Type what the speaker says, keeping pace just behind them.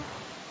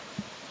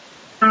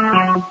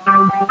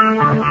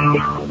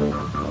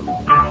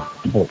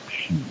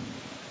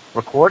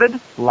Recorded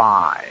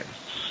live.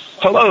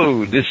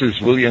 Hello, this is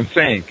William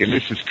Fink, and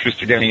this is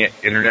Christogenea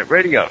Internet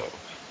Radio.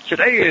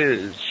 Today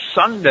is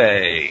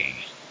Sunday,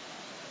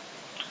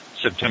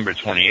 September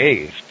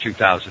 28th,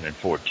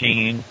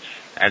 2014,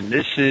 and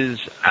this is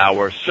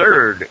our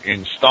third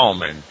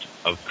installment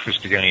of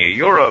Christogenea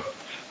Europe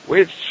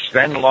with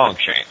Sven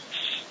Longshanks.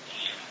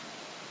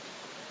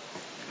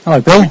 Hi,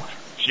 Bill.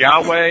 It's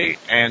Yahweh,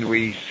 and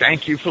we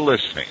thank you for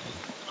listening.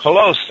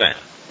 Hello, Sven.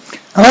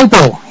 Hello,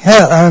 Bill.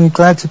 Yeah, I'm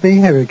glad to be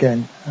here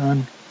again.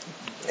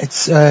 It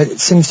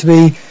seems to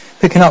be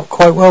picking up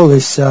quite well,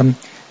 these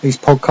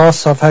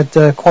podcasts. I've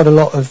had quite a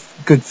lot of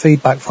good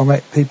feedback from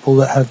it, people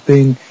that have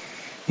been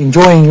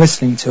enjoying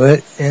listening to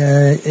it.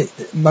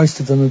 Most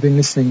of them have been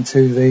listening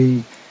to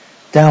the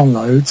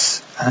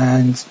downloads,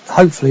 and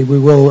hopefully we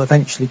will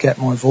eventually get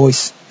my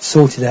voice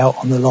sorted out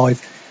on the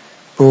live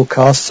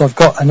broadcasts. I've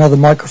got another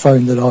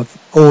microphone that I've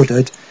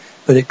ordered,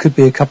 but it could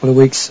be a couple of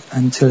weeks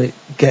until it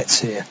gets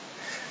here.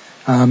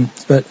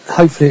 But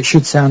hopefully it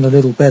should sound a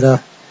little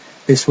better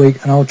this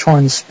week, and I'll try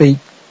and speak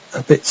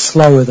a bit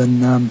slower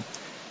than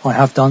I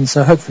have done,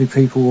 so hopefully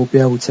people will be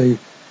able to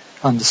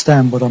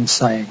understand what I'm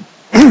saying.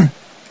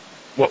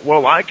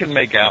 Well, I can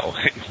make out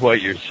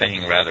what you're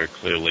saying rather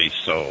clearly,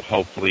 so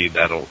hopefully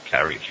that'll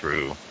carry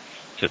through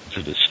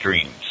to the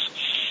streams.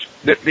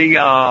 Today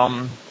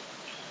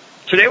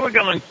we're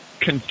going to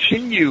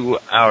continue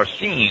our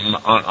theme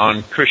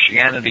on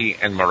Christianity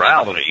and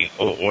morality,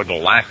 or the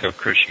lack of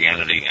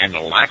Christianity and the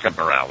lack of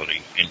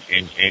morality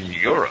in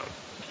Europe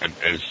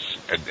as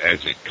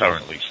it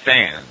currently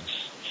stands.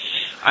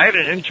 I had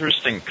an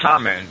interesting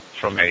comment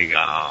from a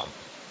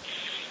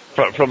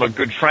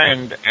good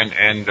friend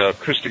and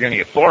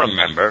Christogenea Forum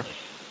member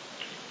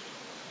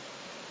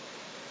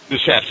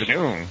this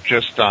afternoon.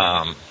 Just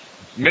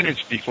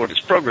minutes before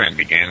this program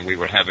began, we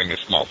were having a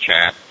small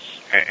chat,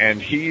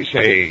 and he's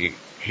a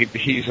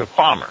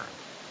farmer,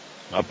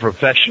 a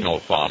professional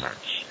farmer,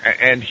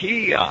 and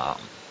he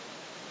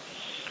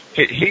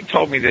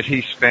told me that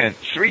he spent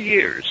 3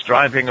 years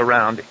driving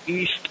around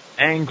East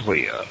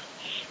Anglia,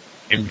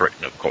 in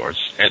Britain, of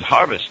course, at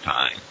harvest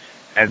time,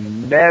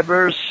 and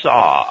never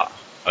saw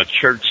a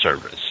church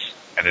service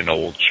at an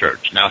old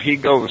church. Now, he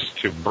goes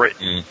to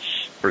Britain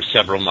for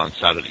several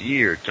months out of the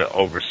year to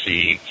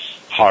oversee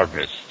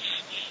harvests,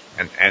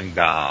 and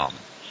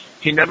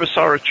he never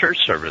saw a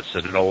church service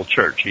at an old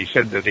church. He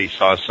said that he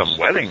saw some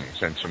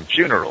weddings and some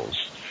funerals,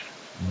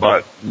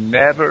 but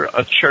never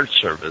a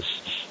church service,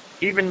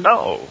 even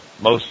though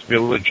most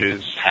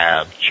villages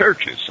have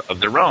churches of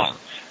their own.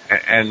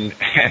 And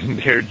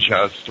they're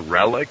just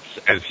relics,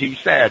 as he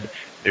said,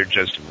 they're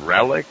just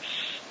relics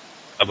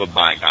of a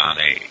bygone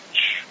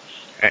age.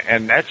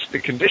 And that's the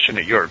condition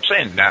that Europe's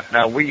in.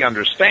 Now we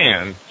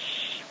understand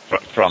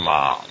from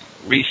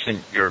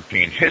recent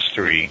European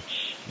history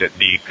that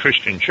the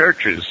Christian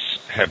churches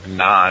have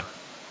not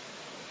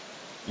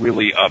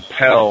really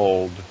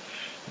upheld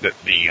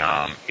the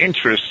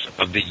interests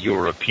of the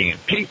European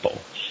people.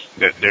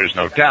 That there's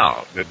no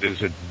doubt that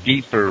there's a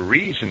deeper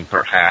reason,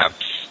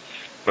 perhaps,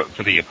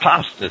 for the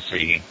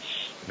apostasy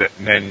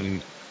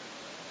than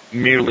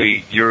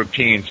merely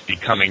Europeans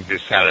becoming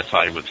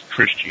dissatisfied with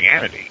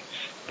Christianity.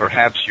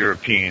 Perhaps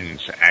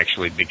Europeans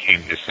actually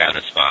became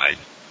dissatisfied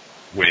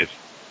with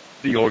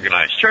the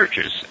organized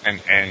churches,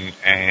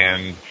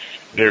 and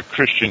their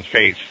Christian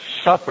faith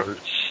suffers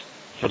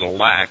for the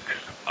lack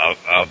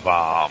of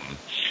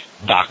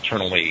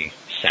doctrinally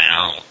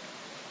sound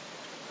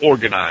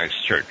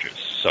organized churches.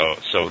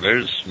 So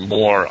there's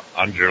more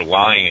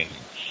underlying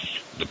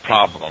the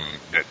problem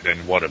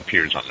than what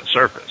appears on the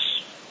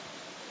surface.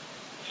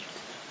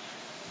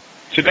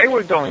 Today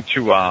we're going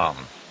to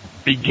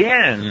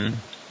begin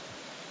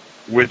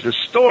with a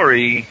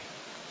story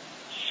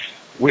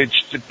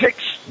which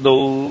depicts the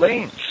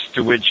lengths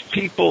to which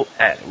people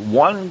at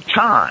one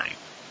time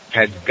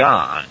had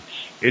gone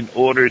in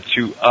order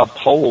to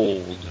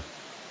uphold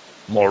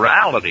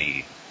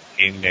morality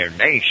in their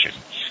nation.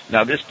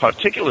 Now, this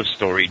particular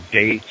story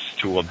dates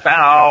to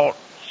about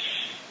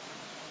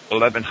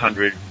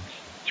 1100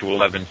 to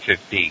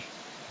 1150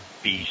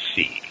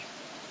 BC,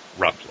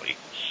 roughly.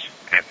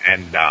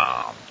 And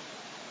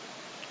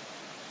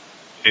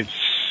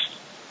it's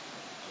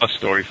a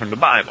story from the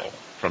Bible,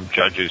 from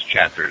Judges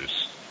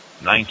chapters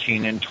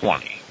 19 and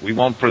 20. We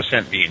won't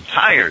present the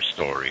entire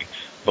story,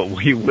 but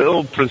we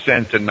will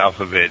present enough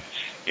of it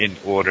in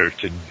order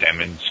to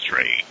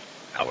demonstrate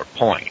our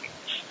point.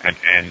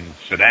 And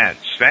for that,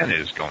 Sven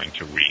is going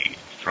to read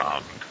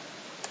from,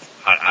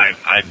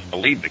 I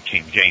believe, the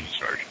King James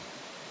Version.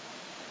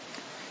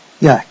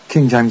 Yeah,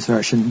 King James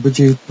Version. Would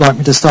you like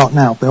me to start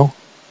now, Bill?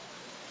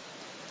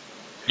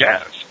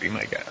 Yes, be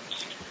my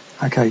guest.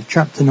 Okay,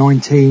 chapter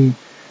 19,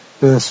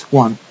 verse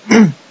 1.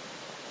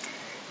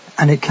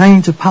 And it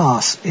came to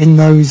pass in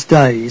those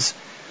days,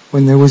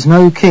 when there was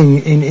no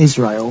king in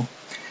Israel,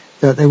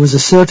 that there was a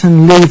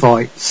certain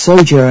Levite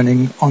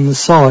sojourning on the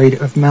side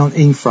of Mount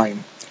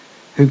Ephraim,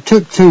 who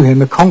took to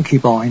him a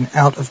concubine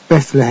out of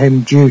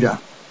Bethlehem, Judah.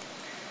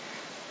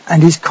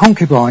 And his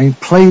concubine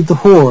played the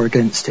whore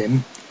against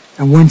him,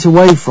 and went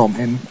away from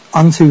him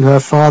unto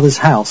her father's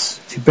house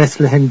to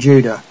Bethlehem,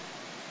 Judah,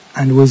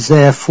 and was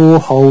there 4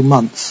 whole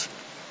months.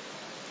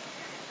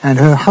 And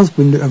her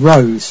husband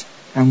arose,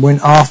 and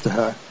went after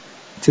her,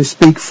 to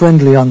speak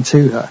friendly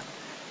unto her,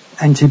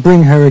 and to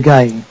bring her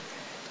again,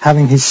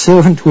 having his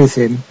servant with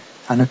him,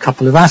 and a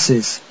couple of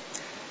asses.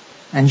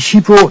 And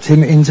she brought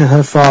him into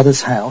her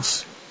father's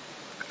house.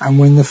 And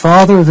when the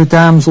father of the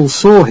damsel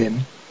saw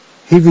him,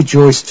 he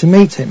rejoiced to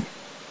meet him.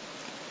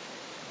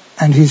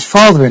 And his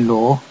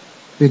father-in-law,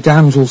 the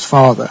damsel's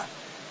father,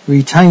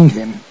 retained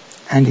him,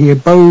 and he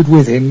abode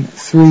with him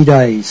 3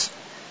 days.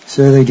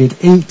 So they did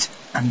eat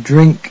and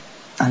drink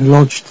and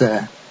lodged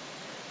there.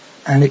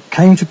 And it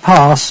came to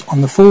pass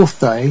on the 4th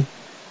day,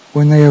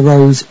 when they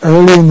arose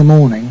early in the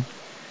morning,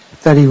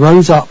 that he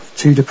rose up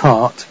to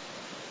depart.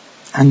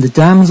 And the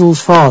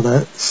damsel's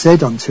father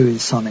said unto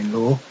his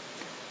son-in-law,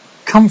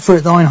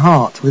 Comfort thine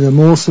heart with a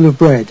morsel of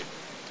bread,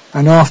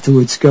 and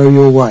afterwards go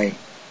your way.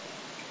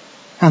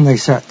 And they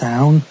sat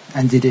down,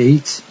 and did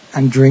eat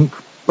and drink,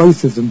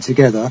 both of them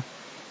together.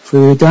 For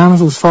the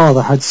damsel's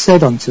father had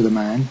said unto the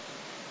man,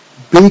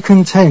 Be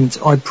content,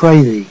 I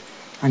pray thee,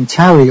 and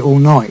tarry all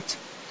night,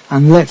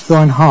 and let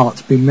thine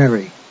heart be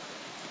merry.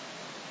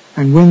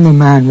 And when the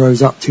man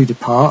rose up to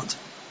depart,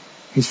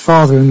 his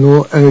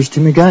father-in-law urged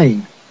him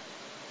again.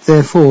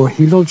 Therefore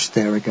he lodged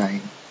there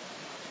again.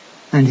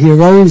 And he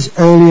arose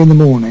early in the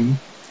morning,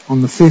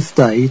 on the 5th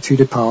day, to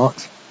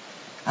depart.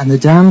 And the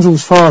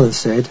damsel's father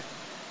said,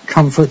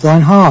 Comfort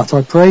thine heart,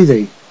 I pray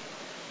thee.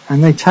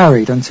 And they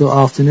tarried until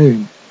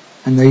afternoon,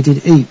 and they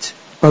did eat,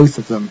 both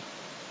of them.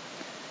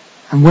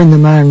 And when the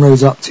man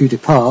rose up to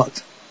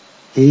depart,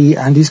 he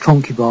and his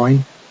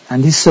concubine,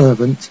 and his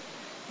servant,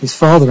 his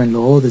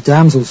father-in-law, the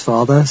damsel's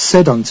father,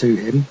 said unto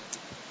him,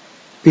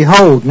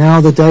 Behold,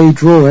 now the day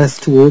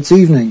draweth towards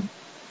evening.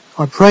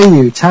 I pray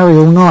you, tarry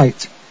all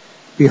night.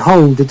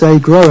 Behold, the day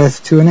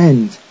groweth to an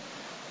end.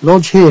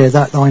 Lodge here,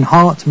 that thine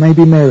heart may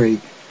be merry,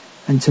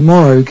 and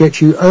tomorrow get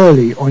you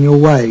early on your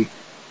way,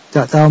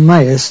 that thou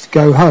mayest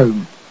go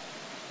home.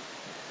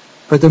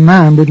 But the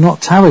man would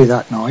not tarry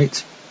that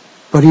night,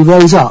 but he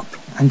rose up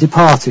and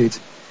departed,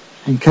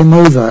 and came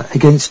over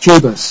against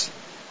Jebus,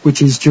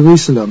 which is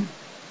Jerusalem.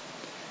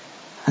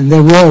 And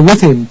there were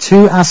with him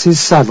 2 asses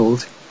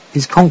saddled,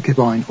 his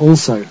concubine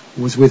also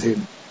was with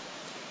him.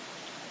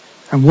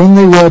 And when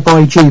they were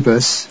by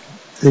Jebus,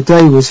 the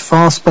day was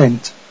far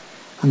spent,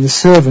 and the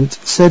servant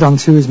said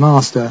unto his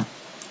master,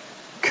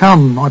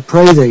 Come, I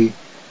pray thee,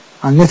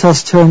 and let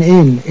us turn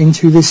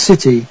into this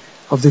city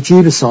of the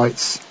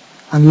Jebusites,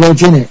 and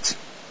lodge in it.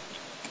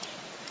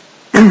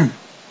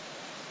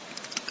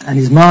 And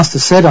his master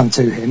said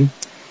unto him,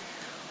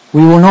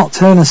 We will not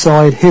turn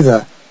aside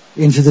hither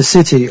into the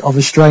city of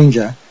a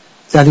stranger,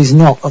 that is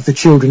not of the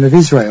children of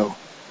Israel.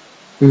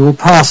 We will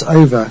pass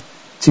over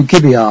to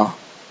Gibeah.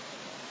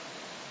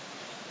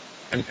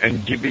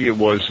 And Gibeah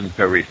wasn't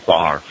very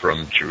far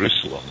from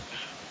Jerusalem.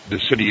 The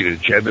city of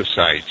the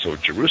Jebusites, or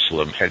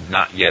Jerusalem, had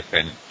not yet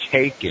been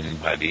taken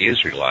by the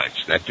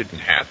Israelites. That didn't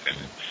happen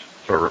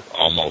for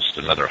almost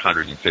another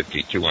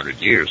 150,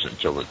 200 years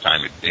until the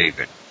time of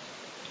David.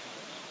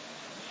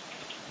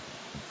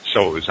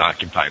 So it was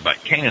occupied by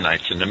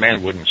Canaanites, and the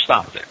man wouldn't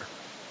stop there.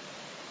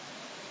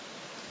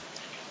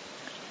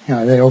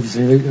 Yeah, they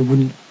obviously they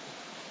wouldn't.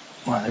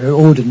 Well, they were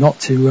ordered not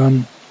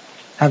to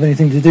have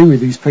anything to do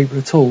with these people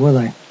at all, were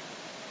they?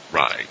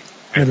 Right.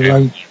 Let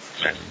alone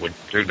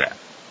wouldn't do that.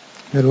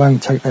 Let alone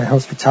take their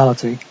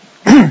hospitality.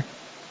 Do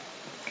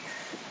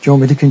you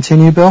want me to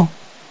continue, Bill?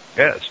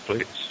 Yes,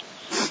 please.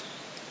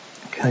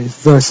 Okay,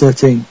 verse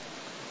 13.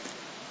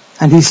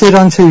 And he said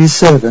unto his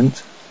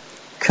servant,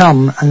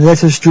 Come and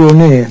let us draw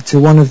near to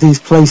one of these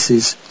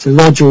places to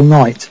lodge all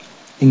night,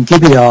 in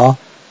Gibeah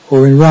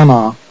or in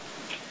Ramah.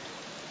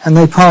 And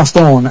they passed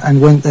on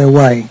and went their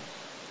way.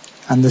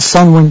 And the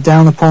sun went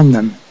down upon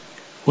them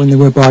when they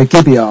were by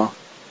Gibeah,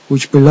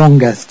 which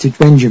belongeth to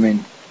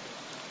Benjamin.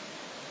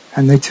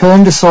 And they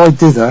turned aside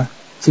thither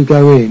to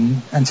go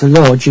in and to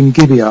lodge in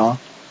Gibeah.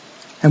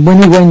 And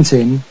when he went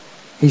in,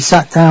 he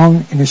sat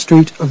down in a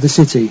street of the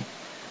city,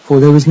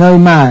 for there was no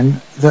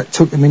man that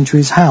took them into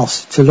his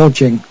house to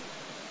lodging.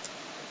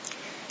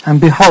 And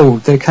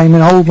behold, there came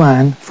an old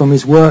man from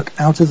his work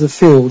out of the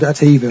field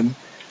at even,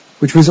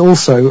 which was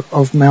also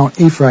of Mount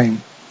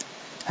Ephraim.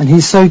 And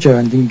he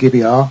sojourned in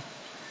Gibeah,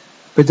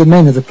 but the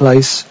men of the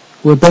place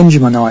were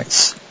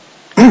Benjaminites.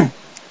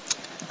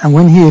 And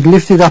when he had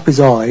lifted up his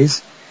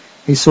eyes,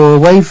 he saw a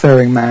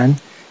wayfaring man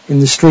in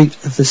the street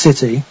of the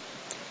city.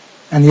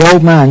 And the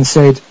old man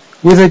said,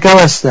 Whither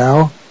goest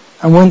thou,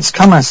 and whence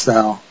comest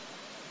thou?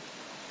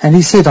 And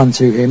he said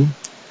unto him,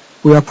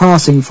 We are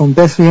passing from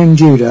Bethlehem,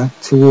 Judah,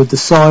 toward the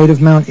side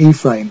of Mount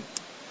Ephraim.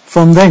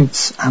 From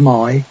thence am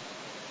I,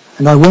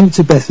 and I went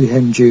to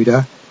Bethlehem,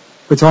 Judah,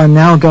 but I am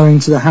now going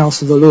to the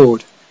house of the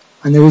Lord,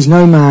 and there is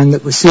no man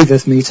that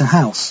receiveth me to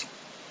house.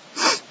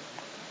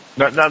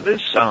 Now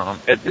this,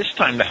 at this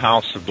time the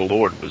house of the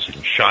Lord was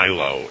in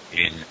Shiloh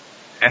in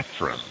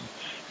Ephraim,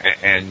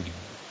 and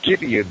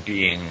Gibeah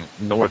being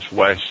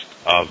northwest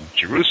of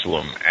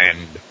Jerusalem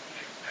and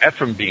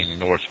Ephraim being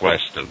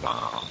northwest of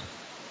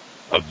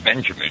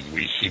Benjamin,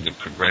 we see the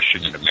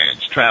progression in a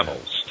man's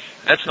travels.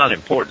 That's not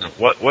important.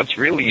 What's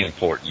really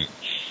important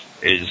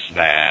is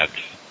that,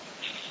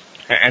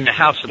 and the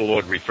house of the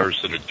Lord refers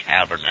to the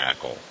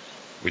tabernacle,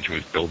 which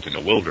was built in the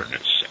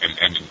wilderness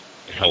and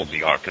held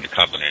the Ark of the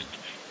Covenant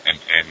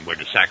and where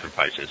the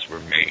sacrifices were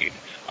made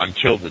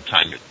until the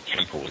time that the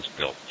temple was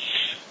built.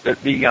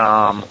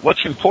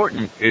 What's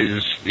important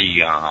is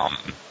the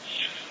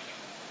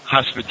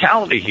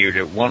hospitality here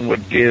that one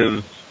would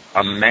give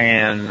a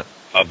man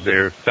of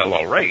their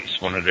fellow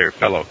race, one of their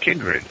fellow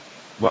kindred.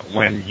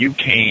 When you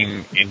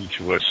came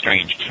into a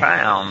strange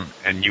town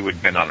and you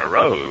had been on a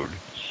road,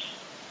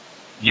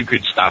 you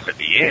could stop at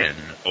the inn,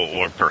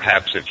 or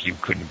perhaps if you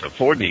couldn't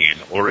afford the inn,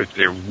 or if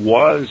there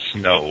was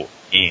no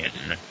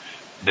inn,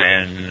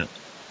 then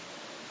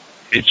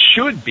it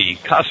should be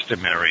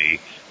customary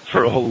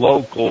for a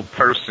local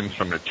person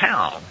from the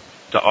town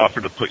to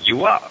offer to put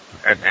you up.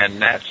 And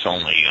that's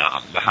only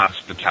the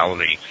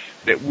hospitality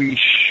that we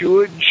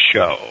should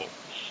show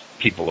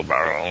people of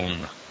our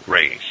own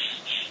race.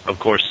 Of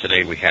course,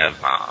 today we have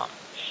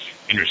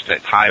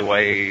interstate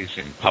highways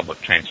and public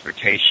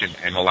transportation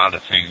and a lot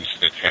of things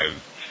that have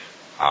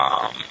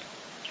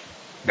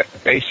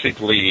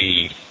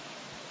basically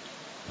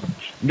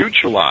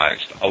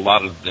neutralized a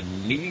lot of the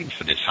need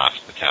for this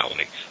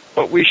hospitality.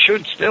 But we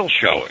should still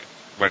show it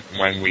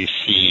when we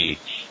see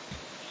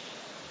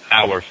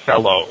our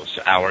fellows,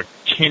 our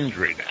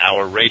kindred,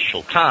 our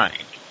racial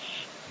kind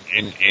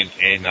in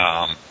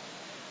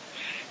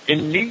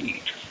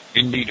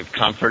need of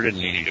comfort, in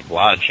need of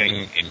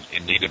lodging,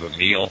 in need of a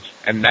meal.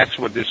 And that's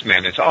what this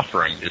man is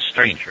offering, this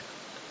stranger.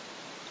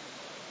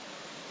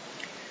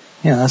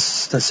 Yeah,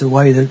 that's a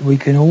way that we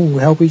can all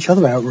help each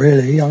other out,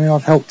 really. I mean,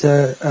 I've helped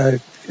a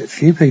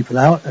few people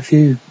out, a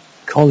few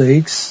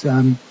colleagues,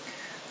 I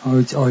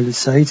would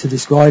say, to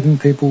describe them,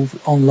 people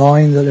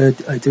online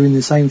that are doing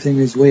the same thing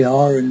as we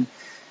are and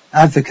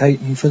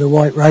advocating for the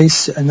white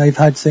race, and they've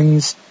had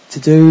things to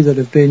do that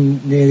have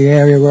been near the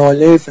area where I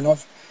live, and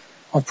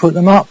I've put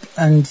them up.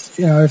 And,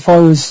 you know, if I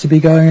was to be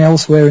going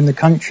elsewhere in the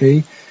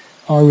country,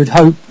 I would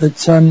hope that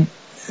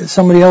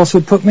somebody else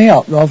would put me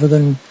up rather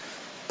than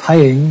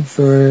paying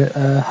for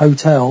a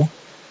hotel.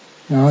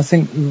 You know, I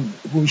think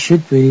we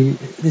should be,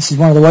 this is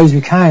one of the ways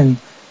we can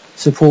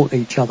support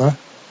each other.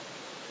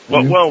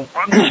 Well,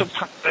 once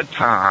upon a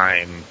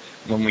time,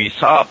 when we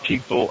saw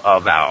people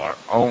of our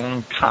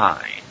own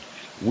kind,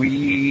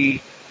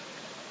 we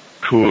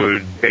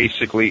could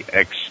basically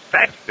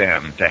expect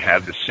them to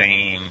have the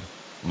same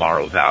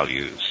moral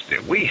values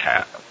that we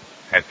have.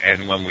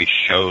 And when we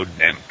showed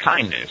them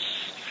kindness,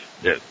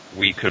 that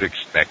we could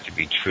expect to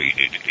be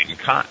treated in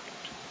kind.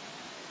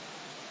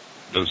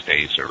 Those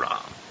days are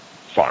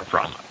far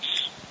from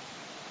us.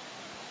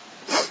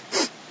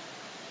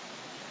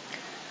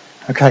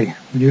 Okay,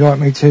 would you like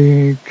me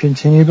to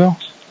continue, Bill?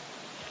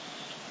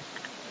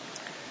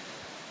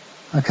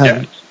 Okay.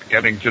 Yeah,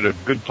 getting to the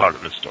good part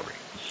of the story.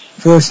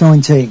 Verse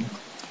 19.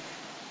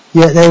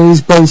 Yet there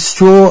is both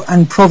straw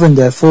and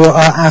provender for our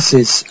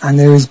asses, and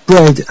there is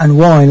bread and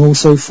wine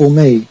also for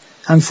me,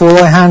 and for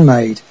thy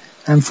handmaid,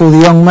 and for the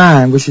young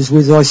man which is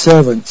with thy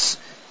servants.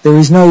 There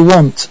is no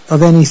want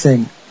of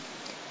anything.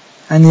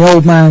 And the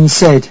old man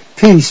said,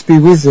 Peace be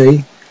with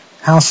thee.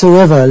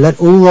 Howsoever,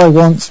 let all thy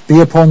wants be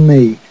upon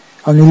me,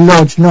 only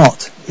lodge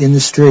not in the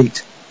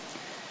street.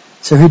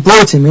 So he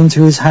brought him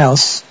into his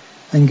house,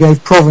 and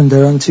gave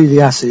provender unto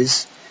the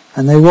asses,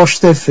 and they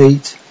washed their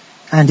feet,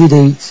 and did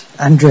eat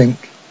and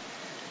drink.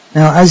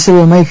 Now as they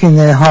were making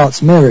their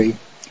hearts merry,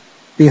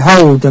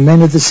 behold, the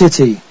men of the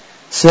city,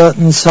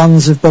 certain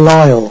sons of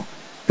Belial,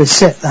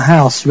 beset the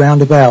house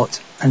round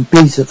about, and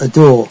beat at the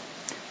door,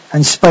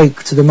 and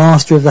spake to the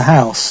master of the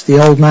house, the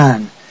old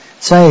man,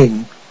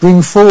 saying,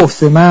 Bring forth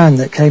the man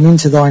that came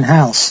into thine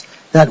house,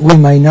 that we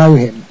may know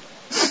him.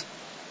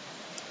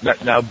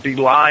 Now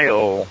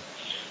Belial,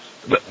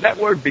 that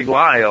word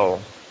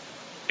Belial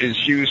is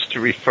used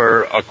to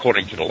refer,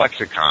 according to the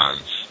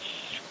lexicons,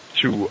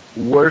 to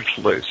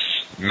worthless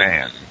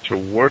men, to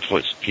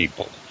worthless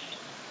people.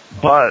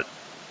 But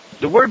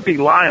the word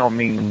Belial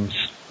means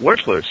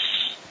worthless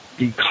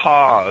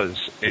because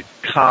it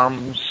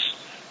comes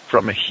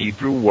from a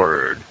Hebrew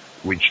word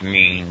which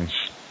means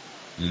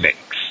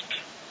mixed.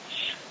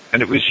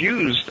 And it was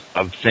used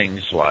of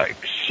things like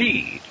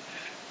seed.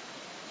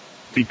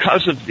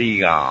 Because of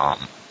the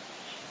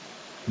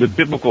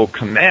biblical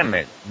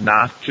commandment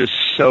not to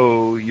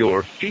sow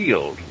your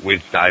field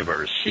with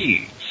diverse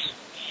seeds,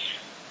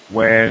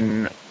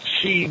 when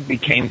seed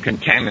became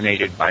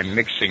contaminated by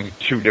mixing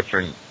two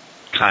different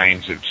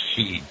kinds of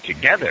seed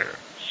together,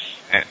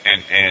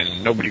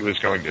 and nobody was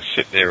going to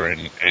sit there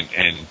and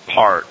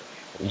part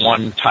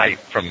one type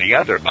from the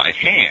other by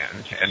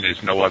hand, and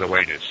there's no other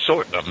way to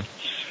sort them,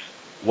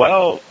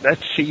 well, that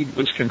seed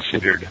was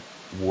considered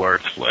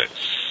worthless.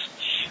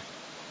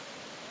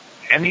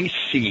 Any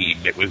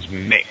seed that was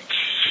mixed,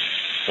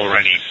 or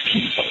any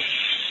people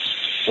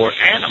or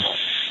animals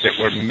that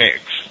were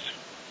mixed,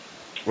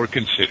 were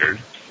considered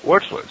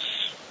worthless.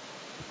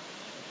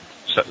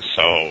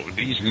 So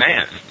these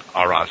men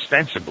are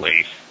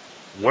ostensibly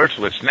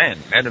worthless men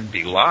of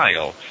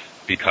Belial,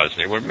 because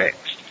they were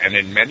mixed. And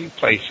in many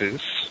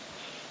places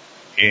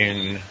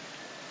in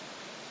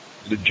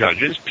the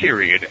Judges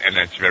period, and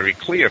that's very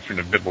clear from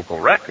the biblical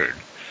record,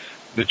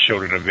 the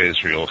children of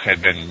Israel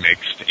had been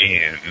mixed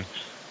in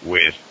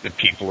with the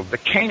people of the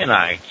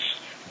Canaanites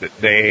that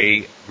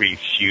they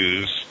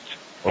refused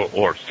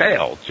or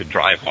failed to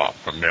drive off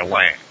from their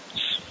lands.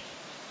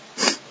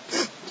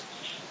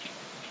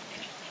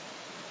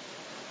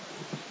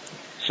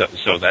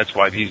 So that's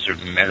why these are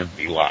men of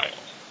Belial.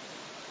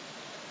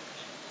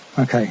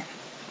 Okay.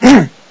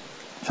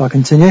 Shall I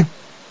continue?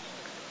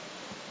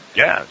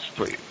 Yes,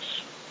 please.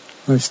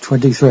 Verse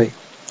 23.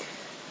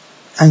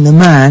 And the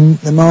man,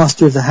 the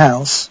master of the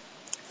house,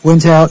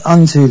 went out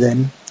unto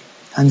them,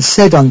 and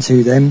said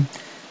unto them,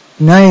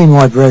 Nay,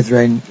 my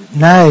brethren,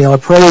 nay, I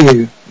pray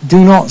you,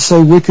 do not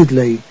so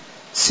wickedly,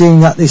 seeing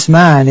that this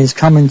man is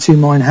come into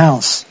mine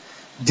house.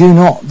 Do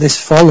not this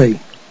folly.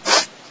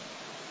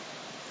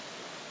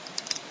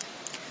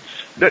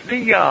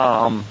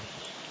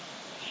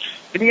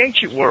 In the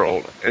ancient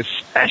world,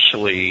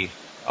 especially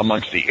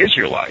amongst the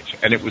Israelites,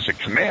 and it was a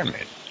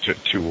commandment to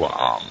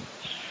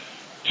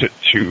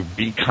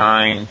be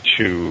kind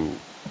to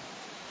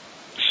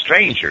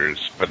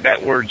strangers, but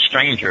that word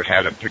stranger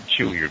had a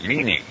peculiar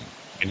meaning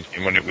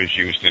when it was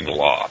used in the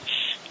law.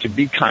 To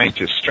be kind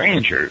to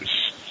strangers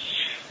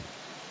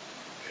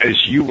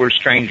as you were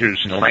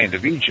strangers in the land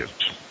of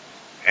Egypt,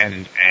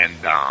 and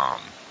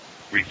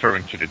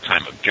referring to the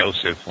time of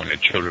Joseph when the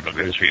children of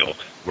Israel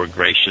were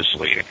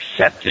graciously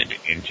accepted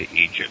into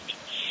Egypt.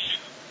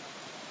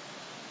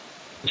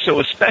 So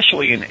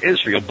especially in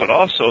Israel, but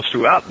also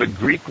throughout the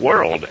Greek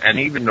world and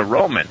even the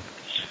Roman,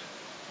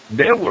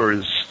 there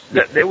was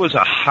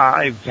a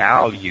high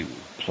value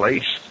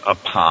placed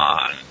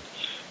upon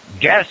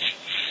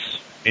guests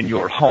in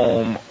your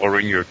home or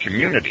in your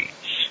community.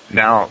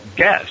 Now,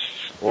 guests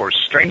or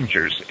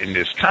strangers in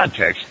this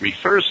context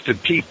refers to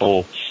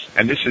people,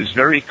 and this is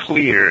very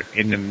clear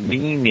in the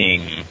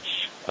meaning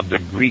of the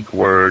Greek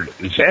word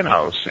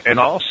xenos, and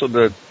also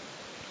the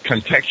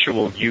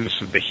contextual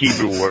use of the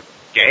Hebrew word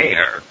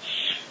ger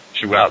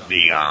throughout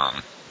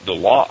the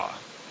law.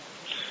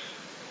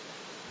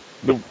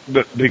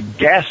 The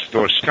guest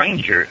or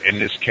stranger in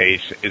this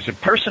case is a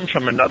person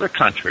from another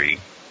country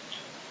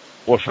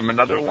or from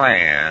another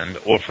land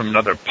or from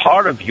another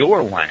part of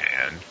your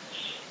land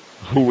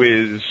who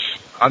is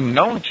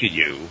unknown to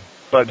you,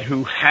 but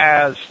who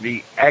has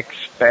the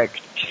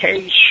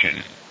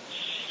expectation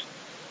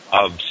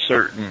of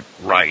certain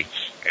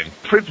rights and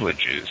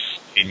privileges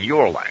in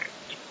your land.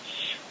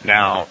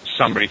 Now,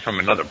 somebody from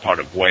another part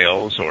of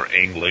Wales or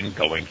England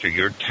going through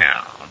your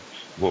town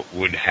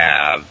would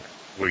have,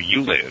 where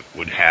you live,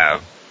 would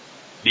have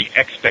the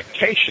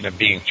expectation of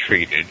being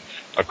treated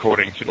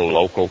according to the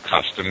local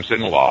customs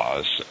and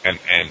laws, and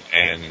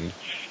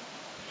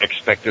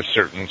expect a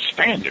certain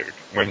standard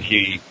when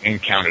he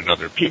encountered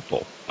other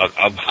people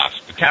of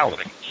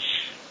hospitality.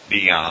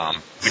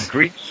 The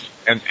Greeks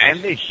and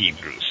the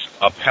Hebrews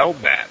upheld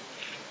that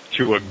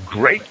to a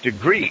great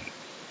degree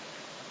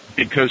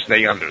because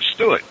they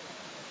understood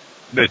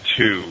that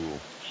to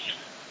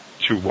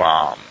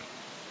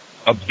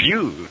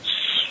abuse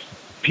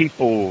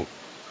people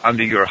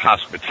under your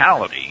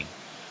hospitality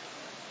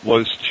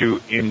was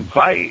to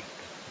invite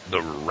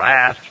the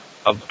wrath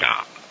of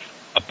God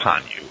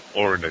upon you,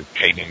 or the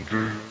pagan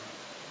group,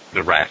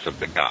 the wrath of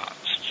the gods.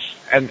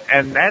 And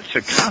that's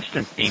a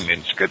constant theme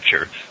in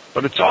Scripture,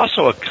 but it's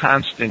also a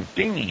constant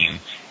theme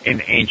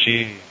in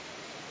ancient,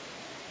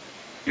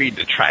 read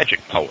the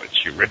tragic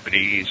poets,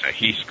 Euripides,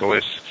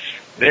 Aeschylus.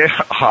 There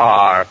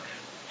are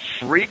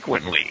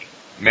frequently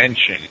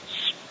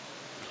mentions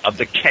of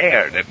the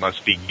care that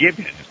must be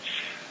given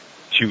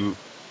to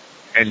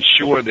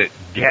ensure that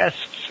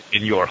guests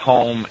in your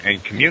home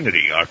and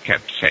community are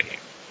kept safe.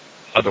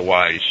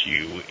 Otherwise,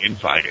 you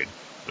invited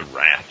the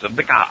wrath of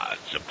the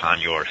gods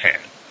upon your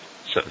head.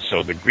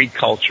 So the Greek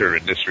culture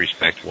in this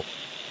respect will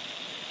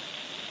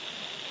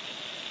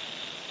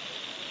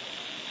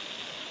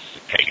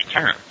pagan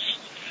terms.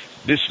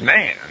 This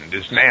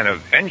man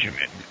of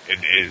Benjamin,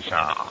 is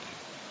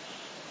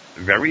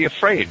very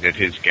afraid that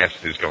his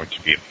guest is going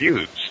to be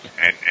abused,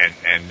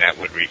 and that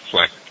would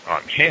reflect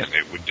on him.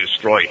 It would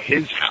destroy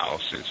his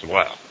house as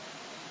well.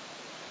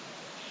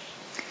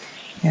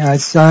 Yeah,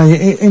 it's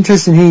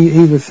interesting.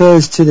 He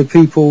refers to the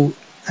people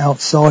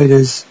outside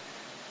as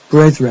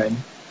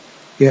brethren,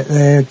 yet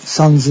they're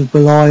sons of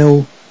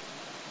Belial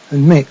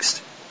and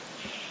mixed.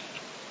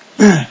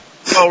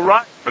 Oh,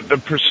 right. But the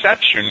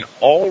perception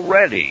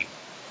already,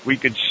 we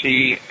could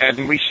see,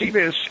 and we see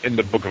this in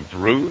the book of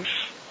Ruth,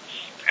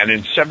 and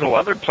in several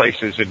other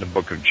places in the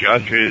book of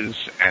Judges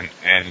and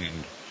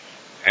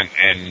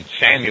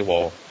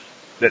Samuel,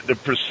 that the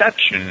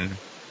perception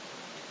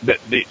that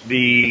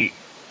the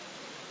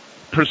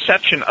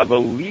perception of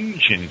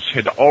allegiance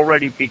had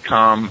already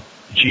become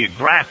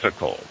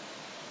geographical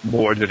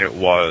more than it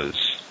was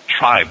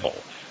tribal.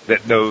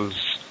 That those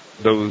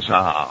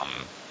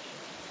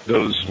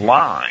those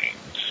lines,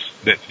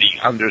 that the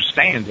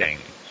understanding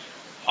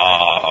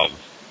of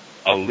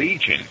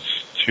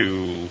allegiance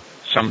to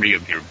somebody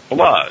of your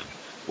blood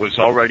was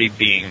already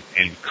being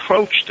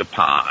encroached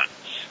upon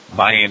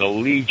by an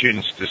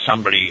allegiance to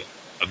somebody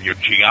of your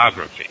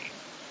geography.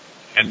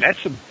 And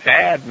that's a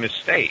bad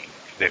mistake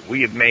that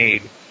we have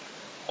made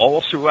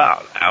all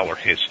throughout our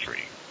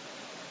history.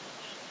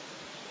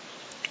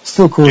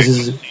 Still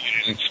causes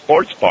in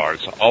sports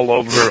bars all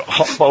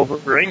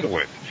over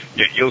England.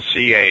 You'll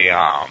see a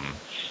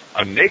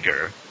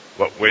nigger,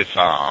 but with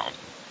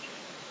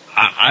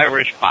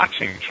Irish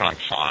boxing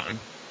trunks on,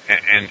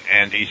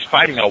 and he's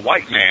fighting a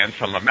white man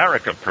from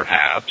America,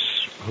 perhaps,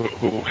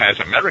 who has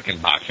American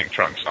boxing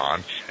trunks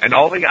on, and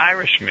all the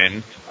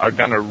Irishmen are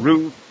going to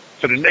root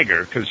for the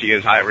nigger because he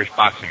has Irish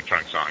boxing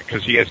trunks on,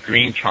 because he has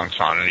green trunks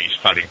on and he's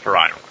fighting for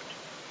Ireland.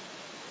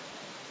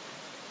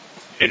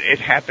 It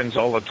happens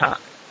all the time.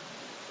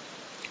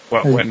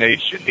 Well, when they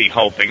should be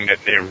hoping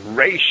that their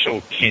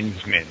racial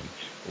kinsman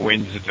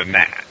wins the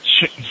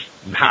match,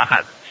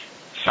 not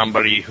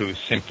somebody who's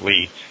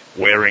simply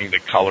wearing the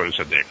colors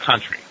of their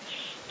country,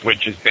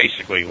 which is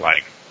basically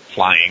like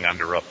flying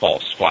under a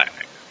false flag.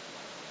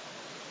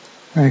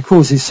 And it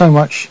causes so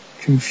much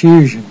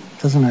confusion,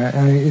 doesn't it?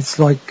 It's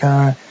like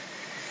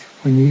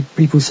when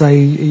people say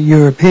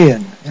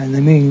European, and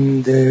they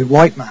mean the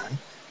white man,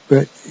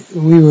 but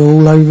we were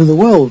all over the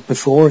world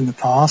before in the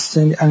past,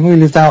 and we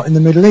lived out in the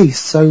Middle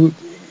East. So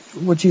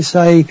what do you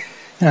say,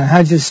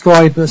 how do you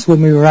describe us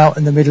when we were out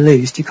in the Middle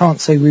East? You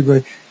can't say we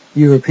were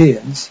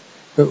Europeans,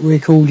 but we're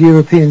called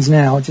Europeans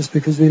now just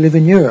because we live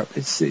in Europe.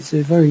 It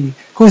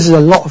causes a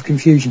lot of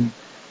confusion,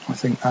 I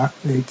think, that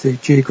the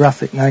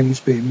geographic names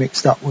being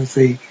mixed up with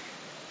the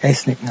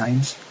ethnic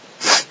names.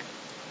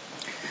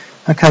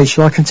 Okay,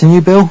 shall I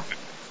continue, Bill?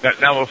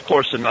 Now, of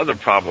course, another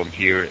problem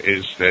here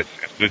is that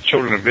the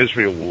children of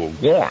Israel were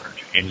warned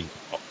in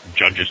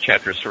Judges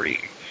chapter 3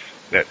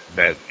 that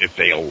if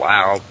they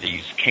allowed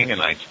these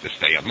Canaanites to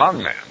stay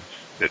among them,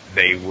 that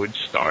they would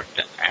start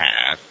to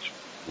act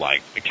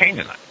like the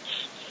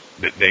Canaanites,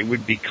 that they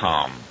would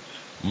become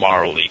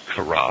morally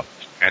corrupt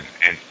and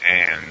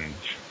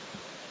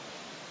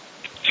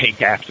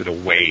take after the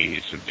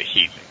ways of the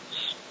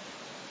heathens.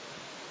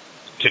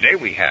 Today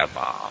we have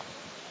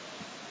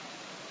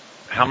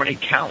how many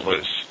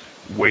countless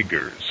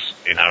Uyghurs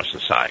in our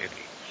society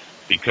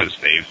because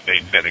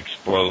they've been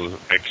exposed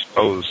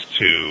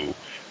to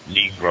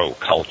Negro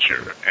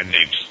culture and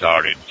they've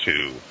started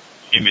to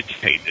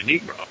imitate the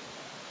Negro.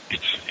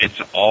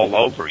 It's all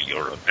over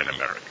Europe and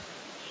America.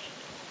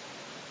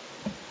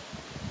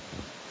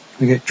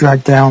 We get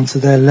dragged down to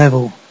their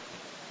level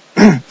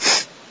in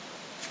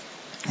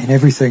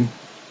everything.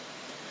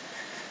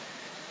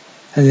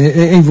 And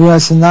even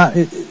worse than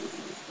that,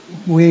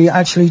 we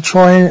actually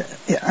try and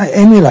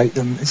emulate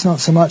them. It's not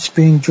so much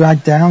being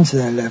dragged down to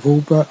their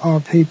level, but our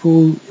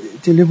people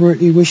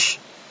deliberately wish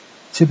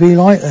to be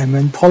like them,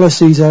 and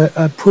policies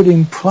are put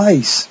in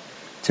place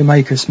to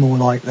make us more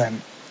like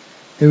them.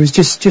 There was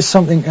just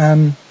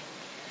something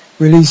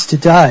released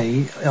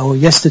today or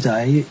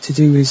yesterday to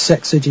do with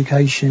sex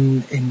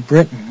education in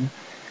Britain,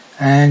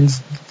 and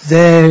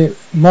their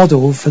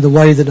model for the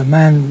way that a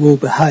man will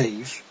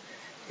behave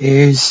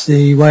is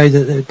the way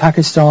that the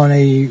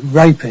Pakistani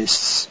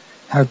rapists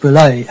have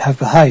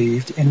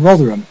behaved in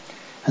Rotherham.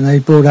 And they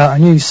brought out a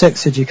new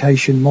sex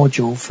education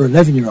module for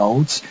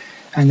 11-year-olds,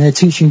 and they're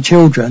teaching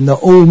children that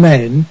all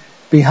men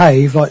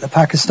behave like the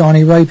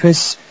Pakistani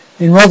rapists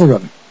in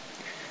Rotherham.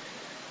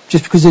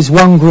 Just because there's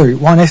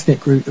one ethnic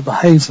group that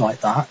behaves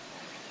like that,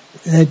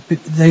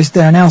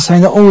 they're now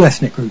saying that all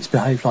ethnic groups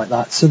behave like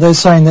that. So they're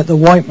saying that the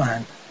white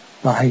man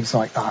behaves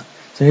like that.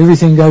 So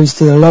everything goes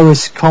to the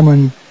lowest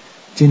common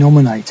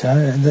denominator,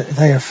 and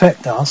they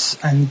affect us.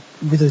 And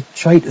with the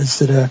traitors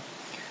that are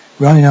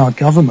running our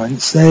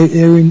governments,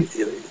 they're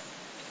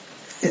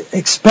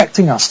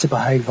expecting us to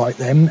behave like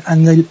them,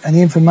 and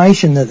the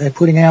information that they're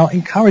putting out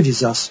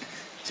encourages us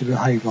to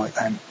behave like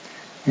them.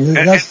 And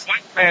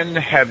white men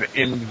have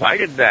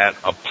invited that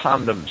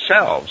upon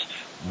themselves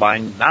by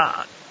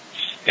not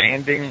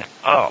standing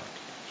up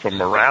for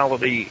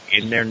morality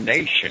in their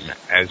nation,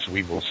 as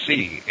we will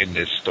see in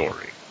this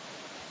story.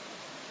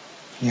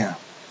 Yeah.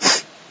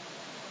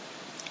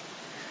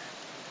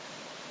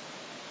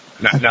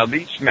 Now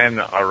these men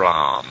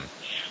are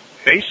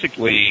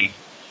basically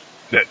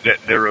that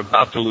they're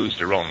about to lose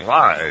their own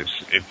lives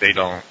if they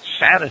don't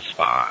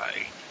satisfy,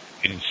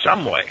 in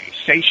some way,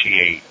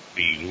 satiate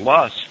the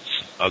lusts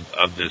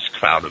of this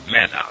crowd of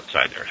men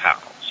outside their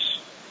house,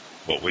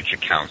 which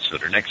accounts for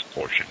their next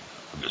portion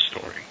of the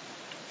story.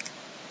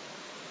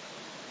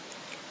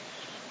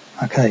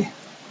 Okay,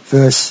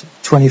 verse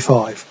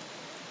 25.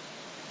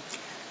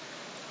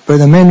 But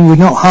the men would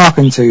not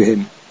hearken to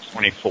him.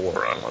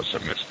 24, unless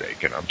I'm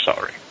mistaken. I'm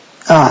sorry.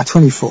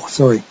 24,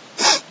 sorry.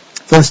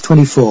 Verse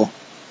 24.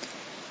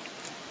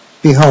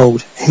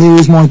 Behold, here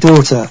is my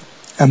daughter,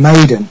 a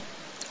maiden,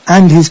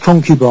 and his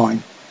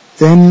concubine.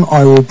 Them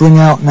I will bring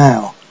out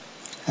now,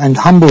 and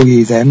humble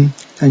ye them,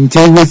 and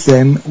do with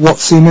them what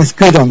seemeth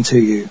good unto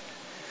you.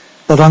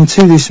 but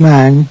unto this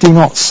man do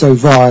not so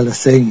vile a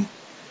thing.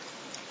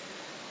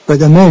 But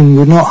the men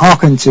would not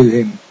hearken to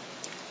him.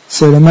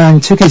 So the man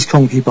took his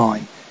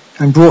concubine,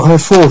 and brought her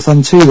forth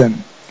unto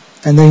them.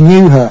 And they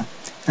knew her,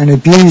 and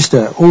abused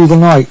her all the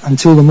night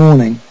until the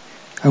morning.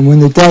 And when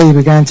the day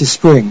began to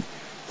spring,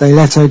 they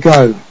let her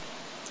go.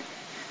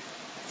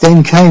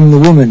 Then came the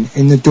woman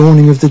in the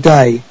dawning of the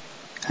day,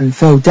 and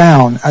fell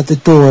down at the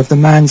door of the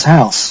man's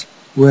house,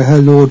 where her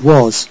lord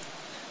was,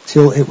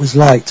 till it was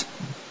light.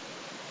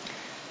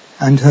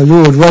 And her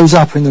lord rose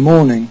up in the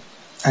morning,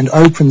 and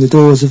opened the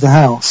doors of the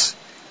house,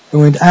 and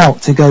went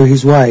out to go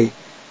his way.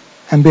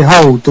 And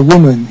behold, the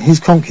woman, his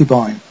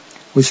concubine,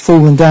 was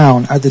fallen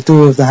down at the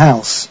door of the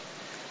house,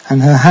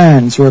 and her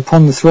hands were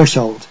upon the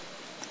threshold.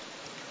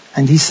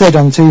 And he said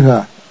unto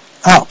her,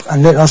 Up,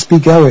 and let us be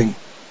going.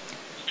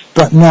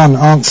 But none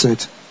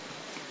answered.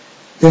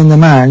 Then the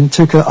man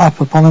took her up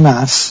upon an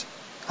ass,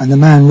 and the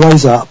man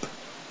rose up,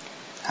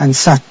 and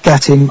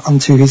gat him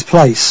unto his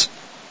place.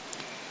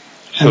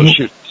 So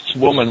this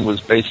woman was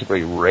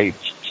basically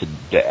raped to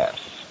death.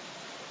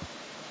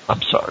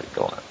 I'm sorry,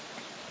 go on.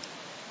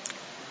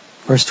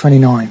 Verse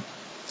 29.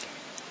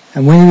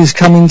 And when he was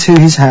coming to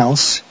his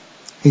house,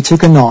 he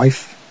took a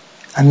knife,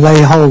 and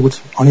laid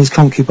hold on his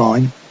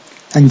concubine,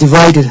 and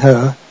divided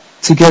her,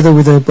 together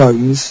with her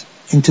bones,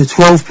 into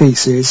 12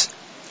 pieces,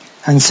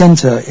 and sent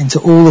her into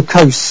all the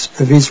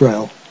coasts of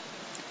Israel.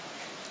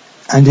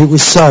 And it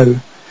was so,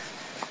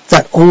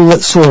 that all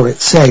that saw it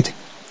said,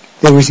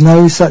 There is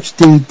no such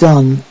deed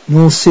done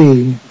nor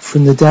seen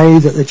from the day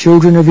that the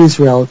children of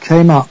Israel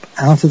came up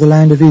out of the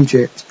land of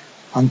Egypt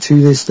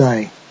unto this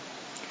day.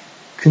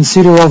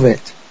 Consider of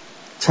it,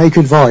 take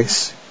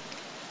advice,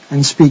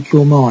 and speak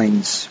your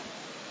minds.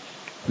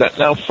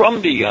 Now,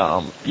 from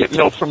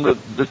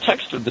the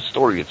text of the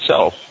story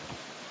itself,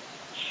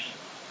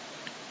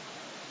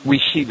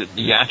 we see that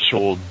the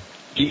actual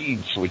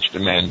deeds which the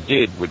man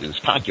did with his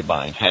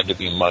concubine had to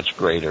be much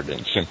greater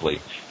than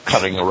simply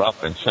cutting her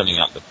up and sending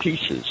out the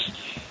pieces.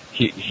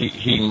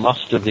 He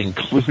must have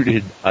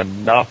included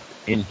enough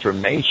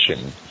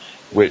information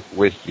with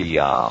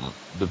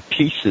the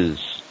pieces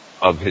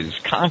of his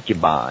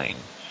concubine,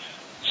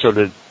 so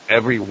that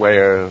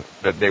everywhere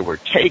that they were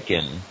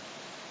taken,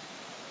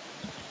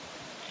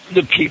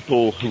 the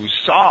people who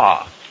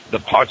saw the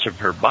parts of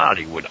her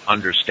body would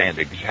understand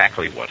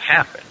exactly what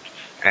happened.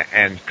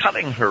 And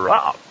cutting her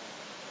up,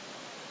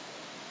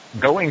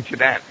 going to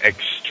that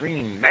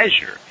extreme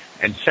measure,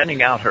 and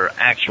sending out her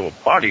actual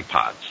body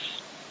parts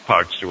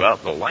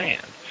throughout the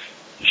land,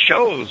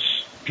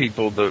 shows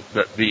people that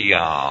the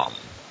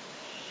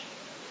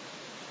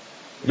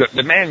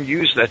man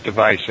used that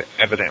device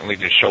evidently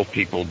to show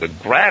people the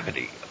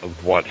gravity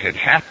of what had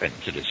happened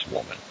to this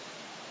woman.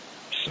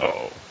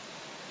 So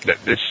that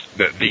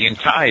the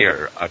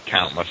entire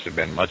account must have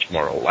been much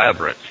more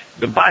elaborate.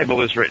 The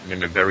Bible is written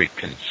in a very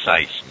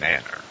concise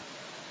manner.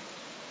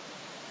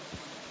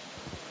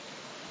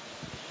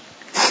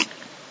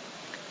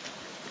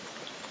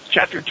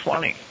 Chapter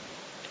 20.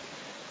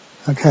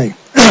 Okay.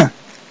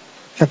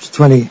 Chapter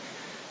 20,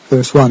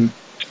 verse 1.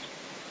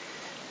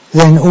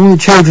 Then all the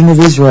children of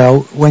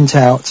Israel went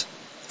out,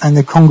 and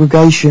the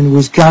congregation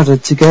was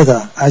gathered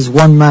together as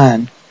one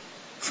man,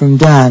 from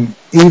Dan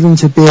even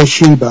to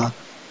Beersheba,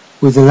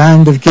 with the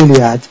land of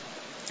Gilead,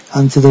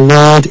 unto the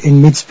Lord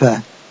in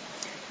Mizpeh.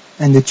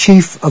 And the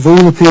chief of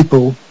all the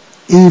people,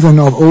 even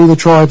of all the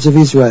tribes of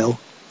Israel,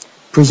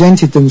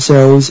 presented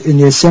themselves in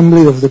the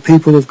assembly of the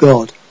people of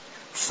God,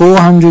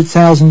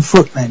 400,000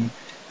 footmen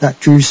that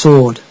drew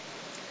sword.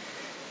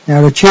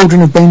 Now the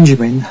children of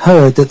Benjamin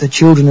heard that the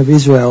children of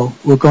Israel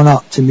were gone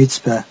up to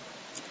Mizpeh.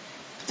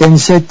 Then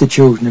said the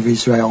children of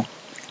Israel,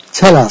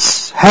 Tell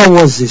us, how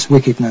was this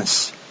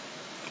wickedness?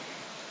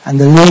 And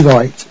the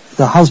Levite,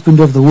 the husband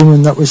of the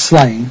woman that was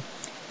slain,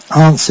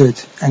 answered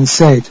and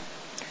said,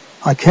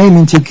 I came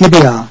into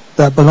Gibeah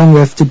that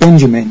belongeth to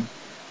Benjamin,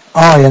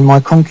 I and my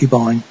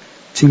concubine,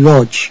 to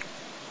lodge.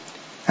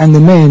 And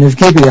the men of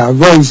Gibeah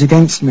rose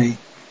against me,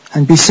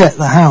 and beset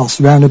the house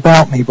round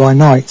about me by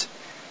night,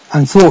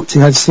 and thought to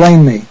have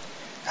slain me,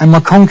 and my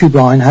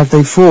concubine have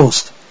they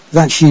forced,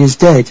 that she is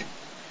dead.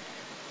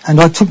 And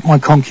I took my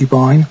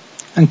concubine,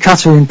 and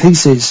cut her in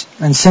pieces,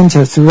 and sent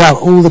her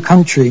throughout all the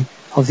country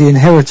of the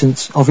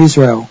inheritance of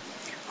Israel,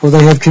 for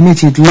they have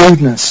committed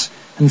lewdness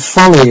and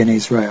folly in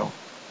Israel.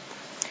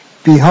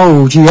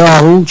 Behold, ye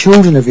are all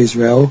children of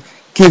Israel,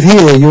 give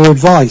here your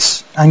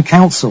advice and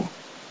counsel.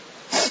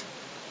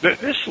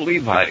 This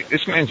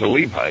man's a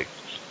Levite,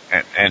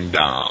 and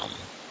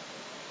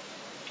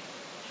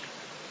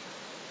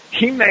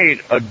he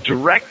made a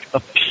direct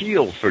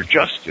appeal for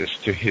justice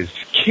to his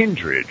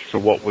kindred for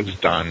what was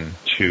done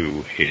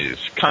to his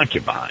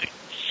concubine.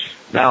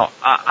 Now,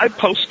 I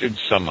posted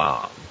some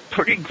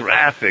pretty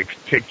graphic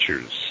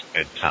pictures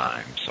at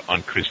times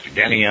on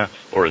Christogenea,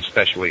 or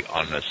especially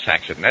on the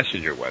Saxon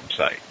Messenger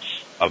website,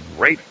 of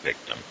rape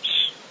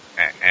victims,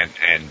 and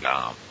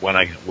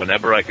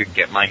whenever I could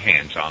get my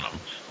hands on them,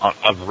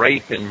 of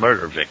rape and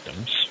murder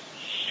victims,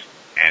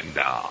 and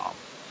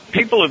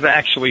people have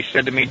actually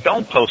said to me,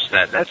 don't post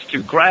that. That's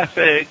too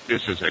graphic.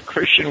 This is a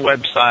Christian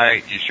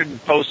website. You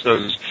shouldn't post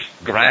those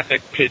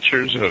graphic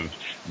pictures of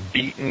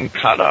beaten,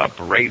 cut up,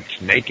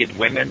 raped, naked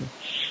women.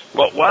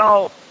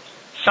 Well,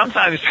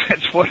 sometimes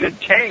that's what it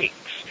takes.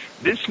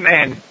 This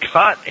man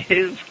cut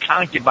his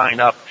concubine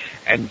up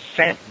and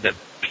sent the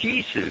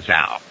pieces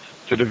out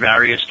to the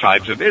various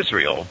tribes of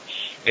Israel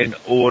in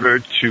order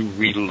to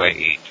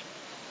relate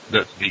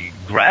the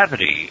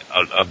gravity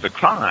of the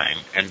crime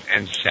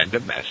and send a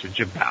message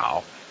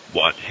about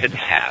what had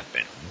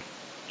happened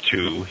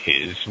to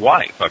his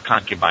wife. A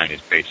concubine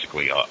is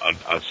basically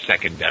a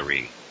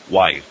secondary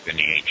wife in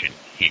the ancient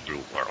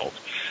Hebrew world.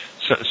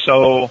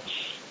 So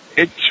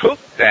it took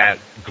that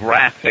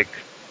graphic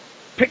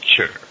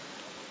picture,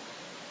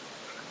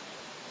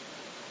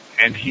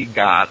 and he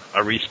got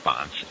a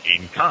response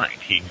in kind.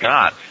 He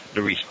got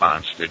the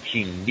response that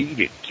he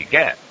needed to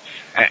get.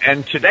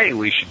 And today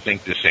we should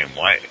think the same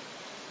way.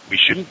 We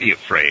shouldn't be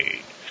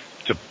afraid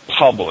to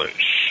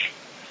publish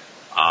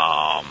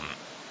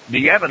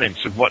the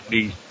evidence of what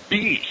these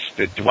beasts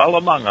that dwell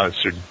among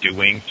us are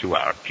doing to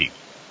our people.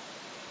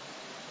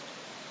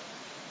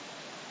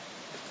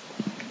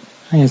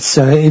 It's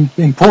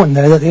important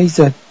there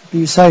that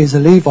you say he's a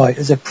Levite,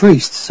 as a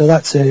priest, so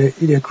that's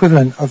the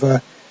equivalent of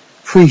a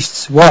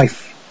priest's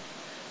wife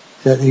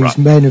that these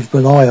men of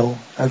Belial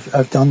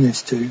have done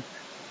this to.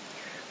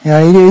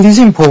 It is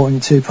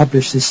important to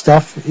publish this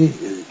stuff.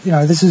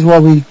 This is why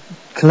we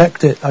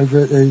collect it over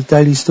at the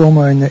Daily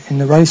Stormer in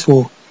the race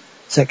war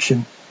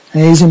section.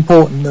 And it is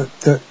important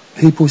that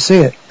people see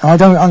it. And I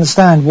don't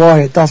understand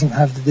why it doesn't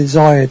have the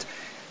desired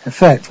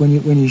effect when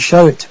you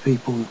show it to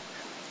people.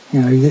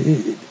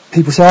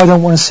 People say, I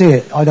don't want to see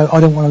it. I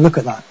don't want to look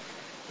at that.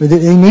 But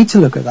they need to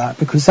look at that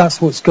because that's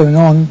what's going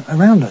on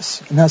around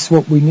us, and that's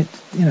what we need.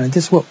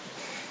 That's what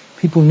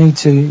people need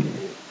to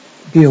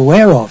be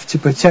aware of to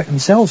protect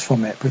themselves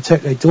from it,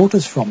 protect their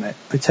daughters from it,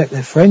 protect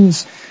their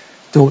friends'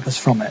 daughters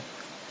from it.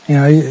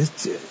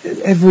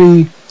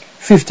 Every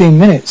 15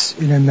 minutes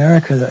in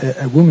America,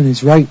 a woman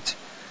is raped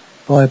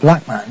by a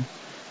black man,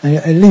 and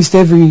at least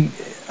I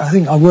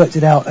think I worked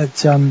it out at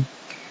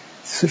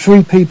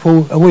 3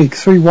 people a week,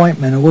 3 white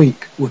men a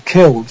week were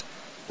killed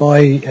by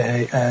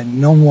a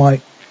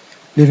non-white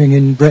living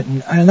in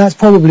Britain, and that's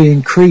probably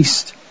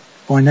increased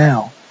by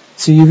now.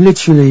 So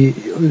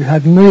we've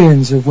had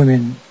millions of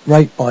women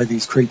raped by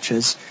these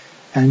creatures,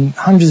 and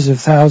hundreds of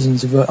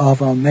thousands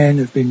of our men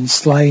have been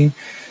slain,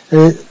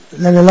 let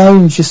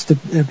alone just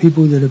the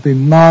people that have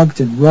been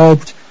mugged and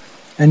robbed.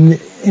 And,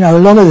 a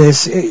lot of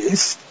this,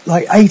 it's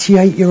like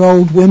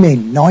 88-year-old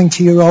women,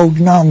 90-year-old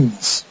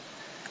nuns,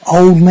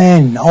 old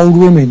men, old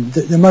women,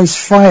 the most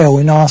frail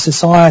in our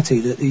society,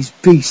 that these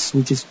beasts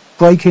will just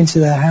break into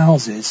their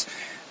houses,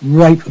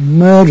 rape and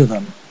murder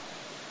them.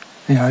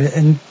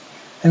 And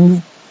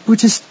we're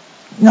just,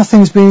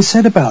 nothing's being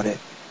said about it.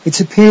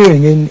 It's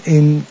appearing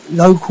in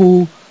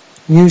local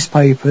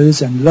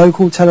newspapers and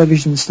local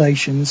television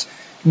stations.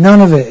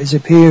 None of it is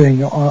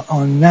appearing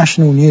on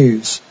national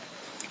news.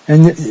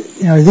 And,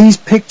 these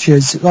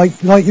pictures,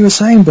 like you were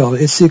saying, Bill,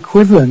 it's the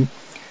equivalent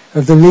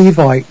of the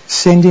Levite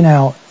sending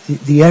out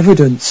the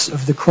evidence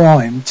of the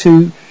crime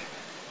to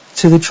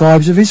the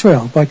tribes of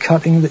Israel by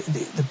cutting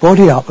the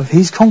body up of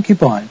his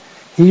concubine.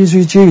 He is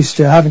reduced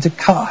to having to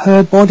cut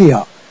her body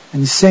up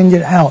and send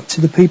it out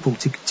to the people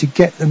to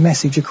get the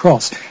message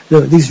across.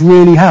 Look, this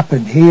really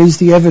happened. Here's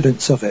the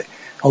evidence of it.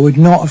 I would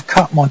not have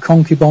cut my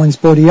concubine's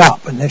body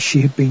up unless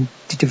she had been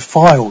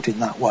defiled in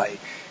that way.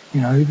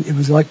 It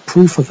was like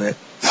proof of it.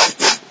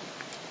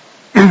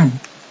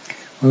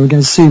 We're going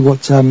to see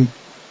what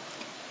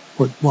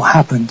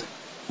happened,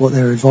 what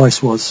their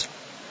advice was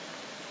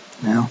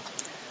now.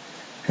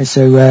 And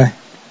so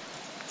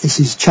this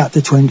is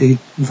chapter 20,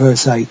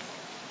 verse 8.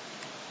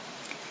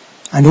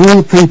 And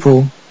all the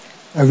people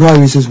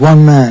arose as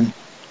one man,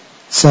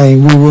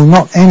 saying, We will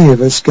not any of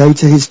us go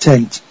to his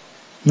tent,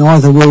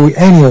 neither will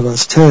any of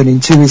us turn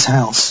into his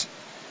house.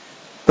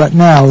 But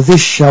now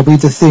this shall be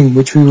the thing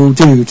which we will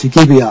do to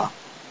Gibeah.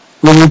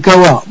 We will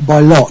go up by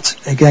lot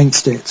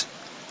against it,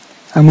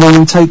 and we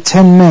will take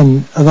 10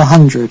 men of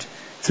 100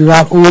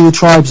 throughout all the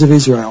tribes of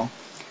Israel,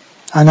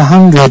 and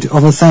 100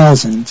 of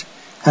 1,000,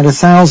 and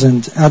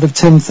 1,000 out of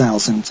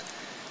 10,000,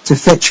 to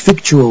fetch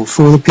victual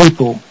for the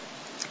people,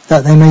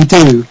 that they may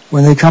do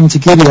when they come to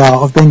Gibeah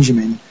of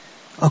Benjamin,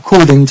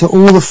 according to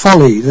all the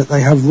folly that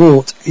they have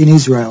wrought in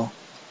Israel.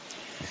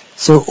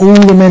 So all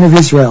the men of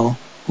Israel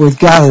were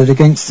gathered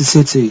against the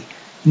city,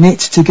 knit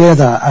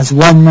together as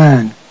one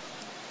man.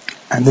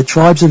 And the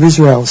tribes of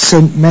Israel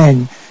sent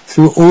men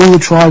through all the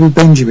tribe of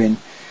Benjamin,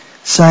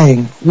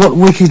 saying, What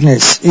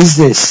wickedness is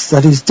this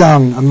that is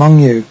done among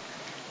you?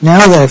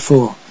 Now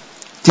therefore,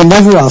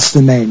 deliver us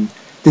the men,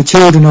 the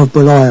children of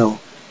Belial,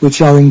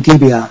 which are in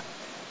Gibeah,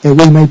 that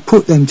we may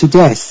put them to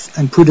death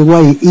and put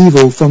away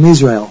evil from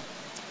Israel.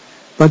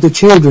 But the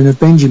children of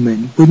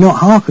Benjamin would not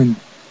hearken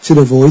to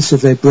the voice of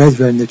their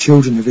brethren, the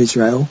children of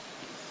Israel.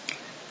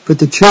 But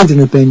the children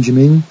of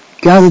Benjamin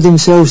gathered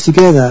themselves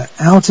together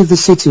out of the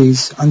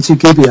cities unto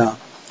Gibeah,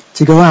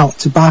 to go out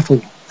to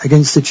battle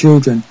against the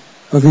children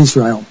of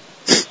Israel.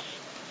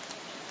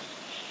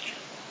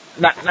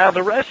 Now,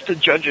 the rest of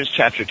Judges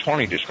chapter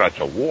 20 describes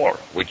a war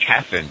which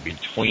happened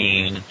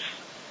between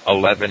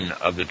 11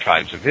 of the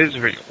tribes of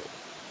Israel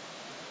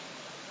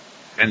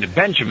and the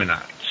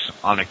Benjaminites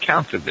on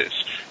account of this,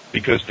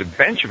 because the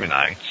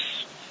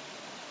Benjaminites,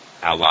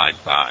 allied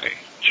by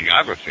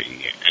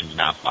geography and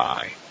not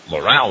by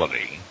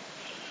morality,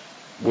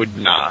 would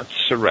not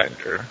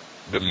surrender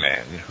the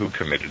men who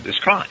committed this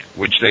crime,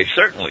 which they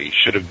certainly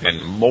should have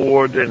been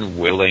more than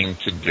willing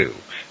to do,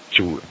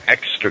 to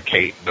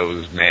extricate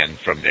those men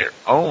from their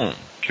own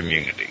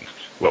community,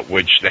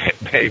 which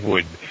they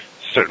would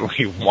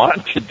certainly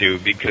want to do,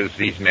 because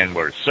these men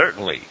were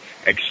certainly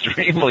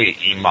extremely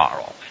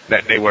immoral,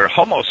 that they were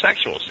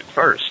homosexuals at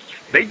first.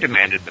 They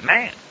demanded the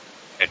man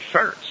at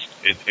first.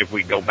 If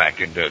we go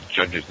back into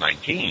Judges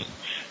 19,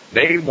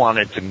 they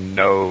wanted to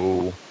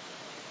know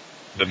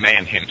the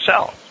man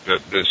himself,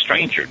 the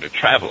stranger, the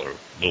traveler,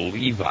 the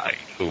Levite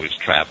who was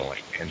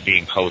traveling and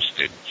being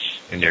hosted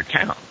in their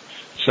town.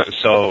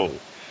 So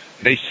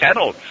they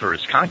settled for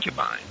his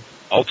concubine,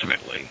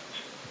 ultimately,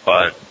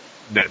 but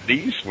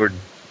these were,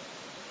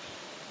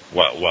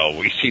 well,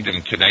 we see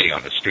them today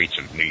on the streets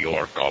of New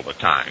York all the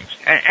time,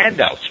 and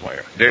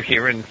elsewhere. They're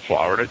here in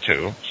Florida,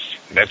 too.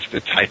 That's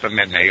the type of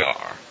men they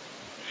are.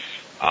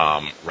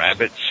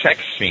 Rabid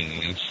sex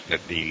scenes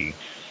that the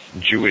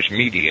Jewish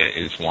media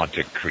is want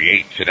to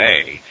create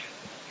today.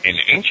 In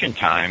ancient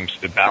times,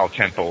 the Baal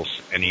temples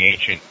and the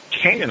ancient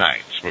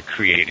Canaanites were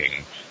creating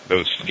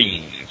those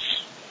scenes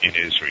in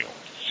Israel.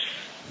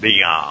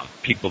 The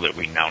people that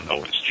we now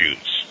know as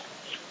Jews.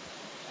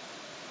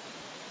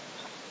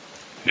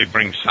 They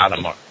bring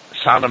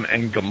Sodom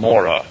and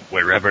Gomorrah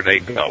wherever they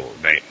go.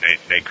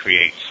 They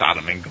create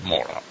Sodom and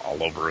Gomorrah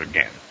all over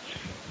again.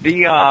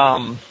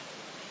 The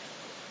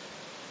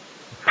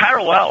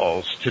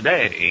parallels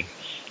today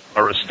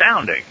are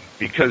astounding,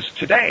 because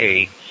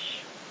today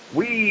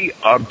we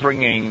are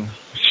bringing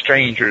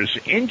strangers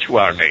into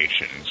our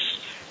nations,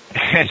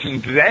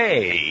 and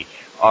they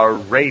are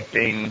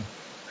raping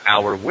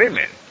our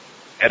women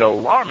at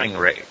alarming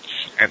rates.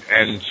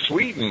 And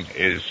Sweden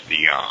is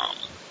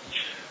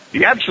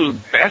the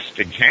absolute best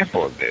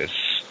example of this,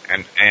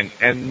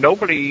 and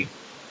nobody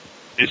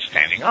is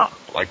standing up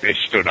like they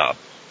stood up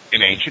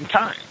in ancient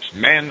times.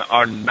 Men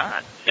are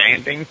not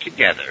banding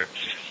together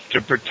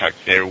to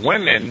protect their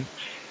women,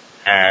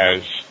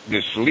 as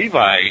this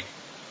Levite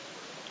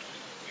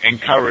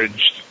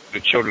encouraged the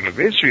children of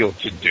Israel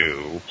to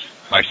do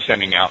by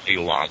sending out the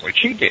alarm, which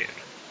he did.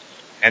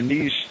 And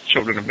these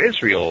children of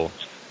Israel,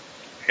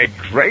 at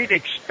great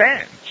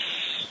expense,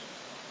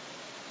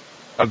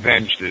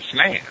 avenged this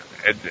man.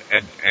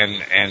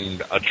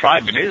 And a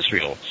tribe in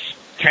Israel,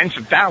 tens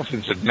of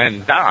thousands of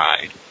men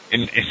died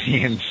in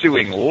the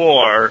ensuing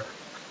war,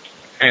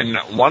 and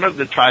one of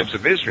the tribes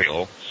of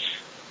Israel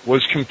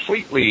was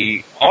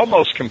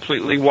almost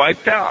completely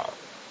wiped out.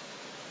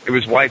 It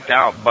was wiped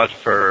out but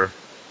for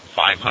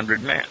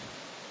 500 men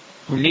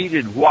who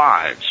needed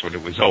wives when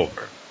it was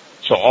over.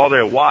 So all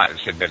their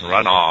wives had been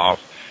run off,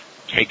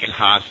 taken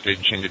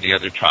hostage into the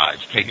other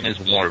tribes, taken as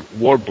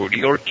war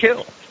booty, or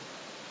killed.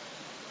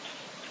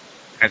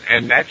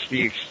 And that's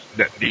the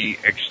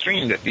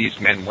extreme that these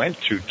men went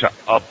to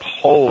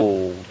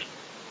uphold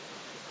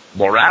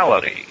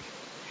morality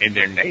in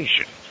their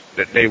nation,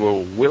 that they were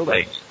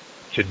willing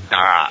to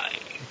die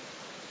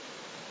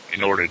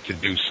in order to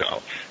do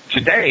so.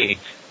 Today,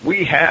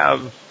 we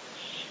have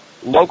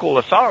local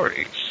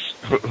authorities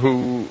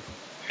who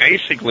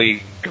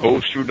basically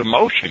go through the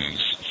motions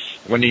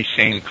when these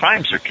same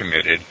crimes are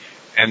committed,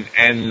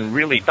 and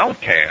really don't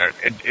care.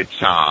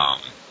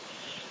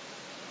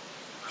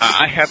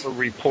 I have a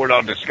report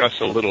I'll discuss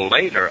a little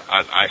later,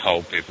 I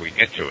hope, if we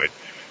get to it,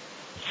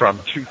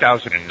 from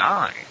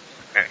 2009,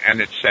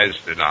 and it says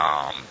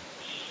that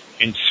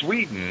in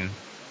Sweden,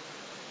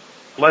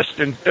 less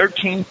than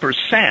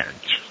 13%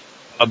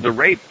 of the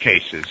rape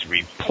cases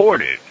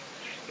reported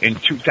in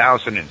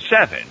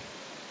 2007,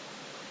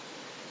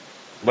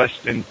 less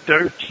than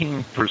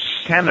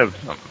 13%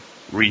 of them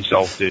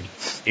resulted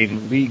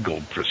in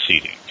legal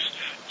proceedings.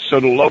 So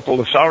the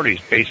local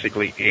authorities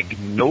basically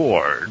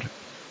ignored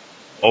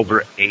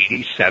over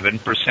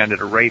 87% of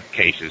the rape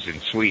cases in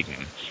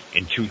Sweden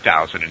in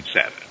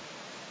 2007.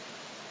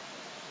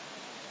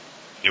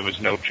 There was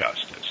no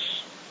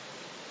justice.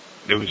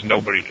 There was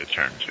nobody to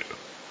turn to.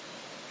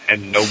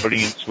 And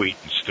nobody in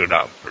Sweden stood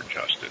up for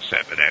justice,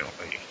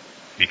 evidently,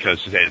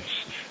 because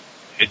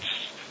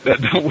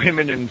the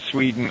women in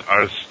Sweden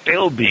are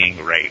still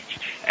being raped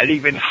at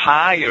even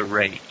higher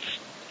rates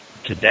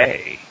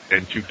today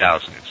than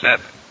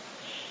 2007.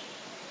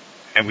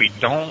 And we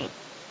don't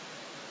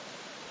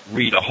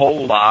read a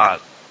whole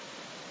lot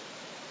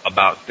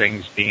about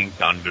things being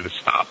done to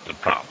stop the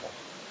problem.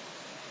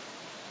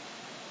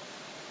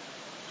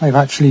 They've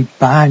actually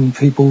banned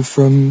people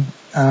from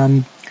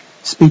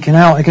speaking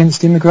out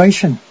against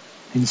immigration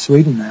in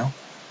Sweden now.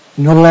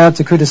 You're not allowed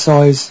to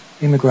criticise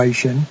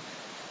immigration,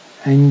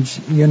 and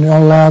you're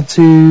not allowed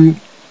to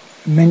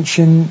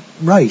mention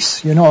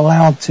race. You're not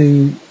allowed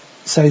to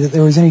say that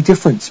there is any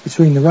difference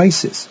between the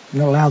races.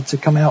 You're not allowed to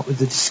come out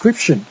with a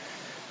description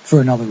for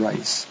another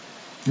race.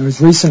 There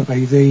was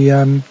recently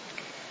I'm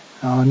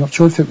not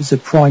sure if it was the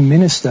Prime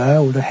Minister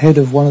or the head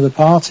of one of the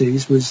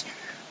parties was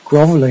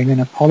grovelling and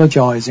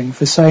apologising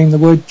for saying the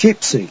word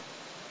gypsy,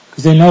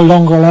 because they're no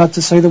longer allowed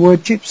to say the word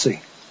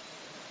gypsy.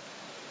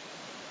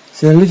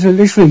 So they're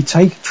literally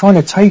trying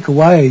to take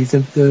away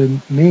the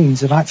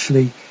means of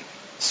actually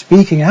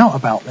speaking out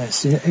about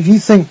this. If you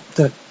think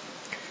that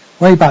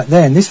way back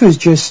then, this was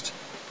just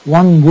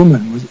one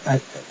woman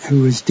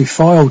who was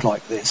defiled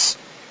like this,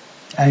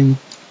 and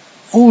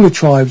all the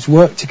tribes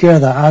worked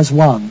together as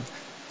one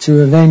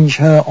to avenge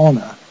her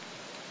honour.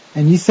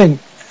 And you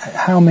think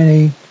how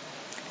many,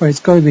 well, it's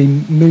got to be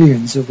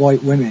millions of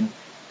white women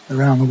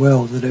around the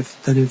world that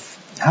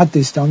have had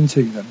this done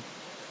to them,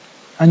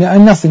 and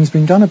nothing's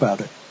been done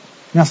about it,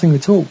 nothing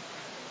at all.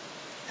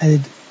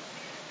 And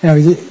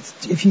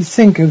if you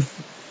think of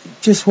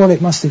just what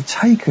it must have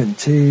taken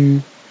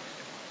to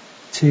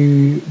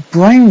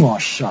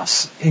brainwash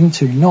us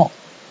into not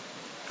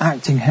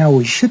acting how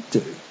we should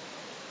do.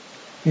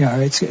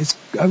 It's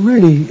a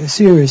really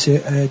serious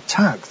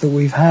attack that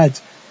we've had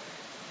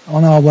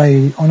on our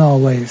way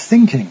of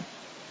thinking.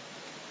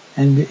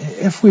 And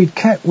if we'd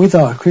kept with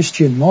our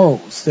Christian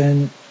morals,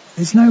 then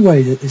there's no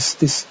way that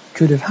this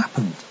could have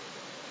happened.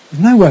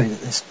 There's no way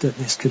that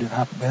this could have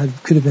happened.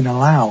 Could have been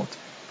allowed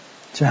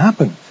to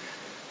happen.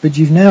 But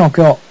you've now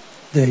got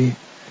the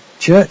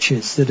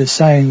churches that are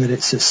saying that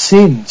it's a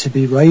sin to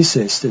be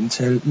racist and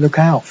to look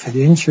out for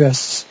the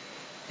interests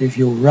of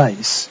your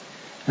race.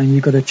 And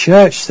you've got a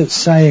church that's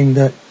saying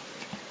that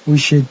we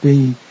should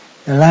be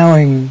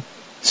allowing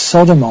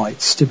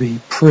sodomites to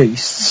be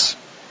priests,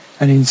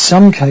 and in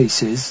some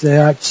cases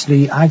they're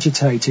actually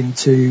agitating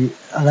to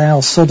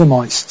allow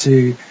sodomites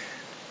to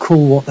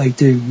call what they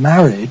do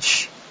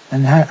marriage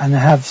and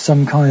have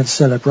some kind of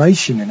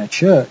celebration in a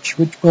church.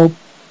 Which, well,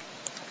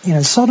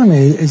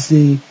 sodomy is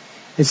the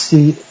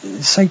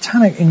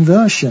satanic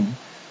inversion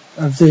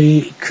of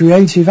the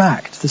creative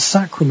act, the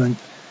sacrament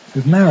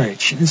of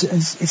marriage.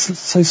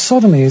 So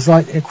sodomy is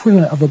like the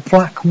equivalent of a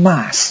black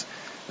mass,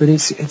 but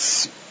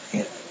it's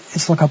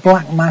like a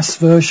black mass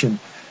version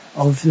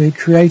of the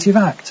creative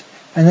act.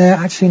 And they're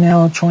actually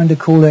now trying to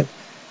call it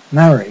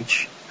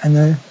marriage, and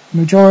the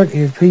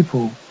majority of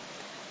people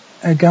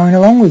are going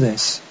along with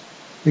this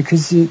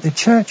because the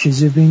churches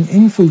have been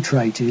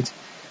infiltrated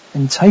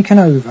and taken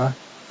over,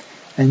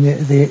 and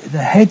the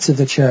heads of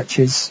the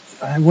churches,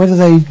 whether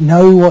they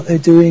know what they're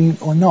doing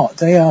or not,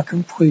 they are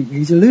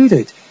completely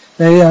deluded.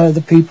 They are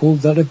the people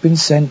that have been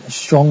sent a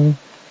strong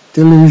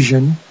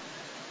delusion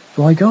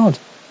by God.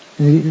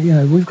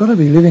 We've got to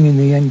be living in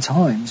the end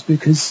times,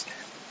 because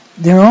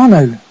there are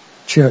no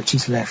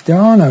churches left. There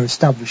are no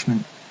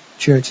establishment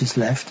churches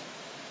left.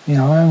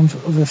 I'm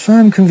of a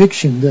firm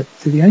conviction that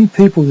the only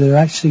people that are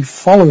actually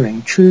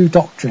following true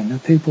doctrine are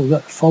people that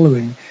are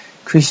following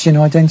Christian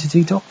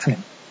identity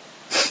doctrine.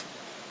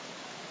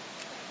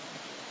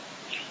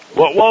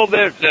 Well,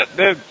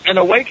 an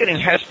awakening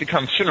has to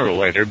come sooner or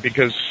later,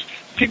 because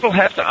people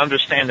have to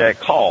understand that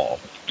call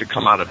to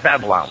come out of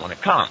Babylon when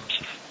it comes.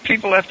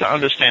 People have to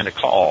understand the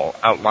call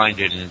outlined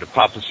in the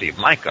prophecy of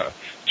Micah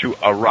to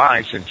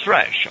arise and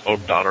thresh, O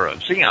daughter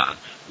of Zion,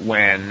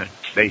 when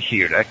they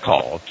hear that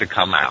call to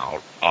come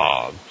out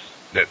of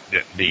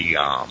the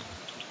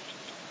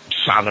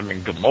Sodom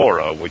and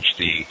Gomorrah, which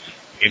the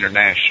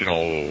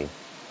international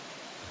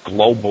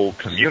global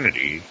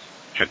community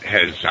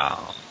has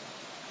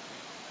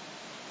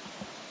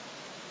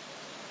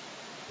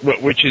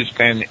which has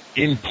been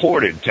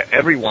imported to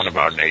every one of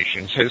our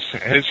nations,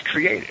 has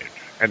created,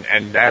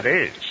 and that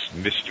is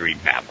Mystery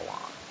Babylon.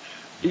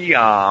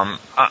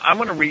 I'm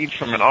going to read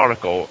from an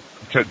article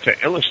to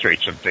illustrate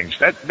some things.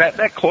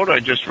 That quote I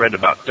just read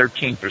about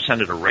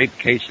 13% of the rape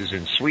cases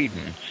in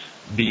Sweden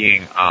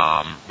being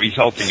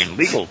resulting in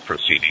legal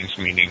proceedings,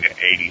 meaning that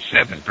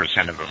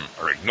 87% of them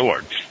are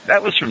ignored.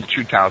 That was from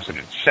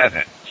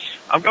 2007.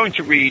 I'm going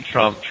to read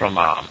from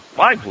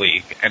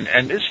LiveLeak,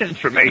 and this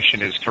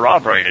information is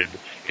corroborated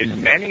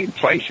in many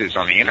places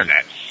on the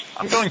internet.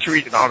 I'm going to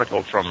read an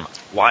article from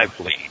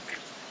LiveLeak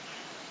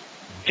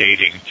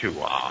dating to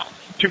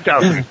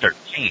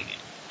 2013,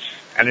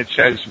 and it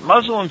says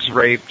Muslims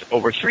raped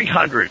over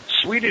 300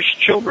 Swedish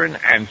children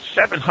and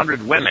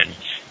 700 women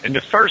in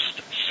the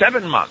first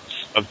 7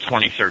 months of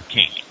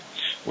 2013,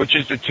 which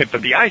is the tip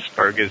of the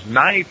iceberg, as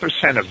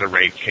 90% of the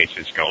rape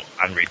cases go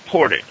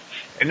unreported.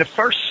 In the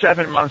first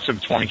 7 months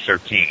of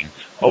 2013,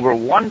 over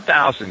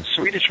 1,000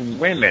 Swedish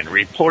women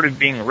reported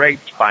being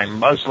raped by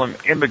Muslim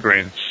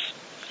immigrants,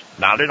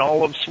 not in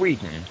all of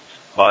Sweden,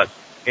 but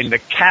in the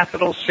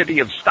capital city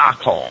of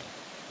Stockholm,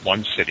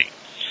 one city.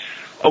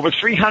 Over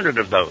 300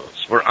 of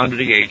those were under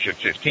the age of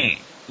 15.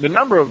 The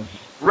number of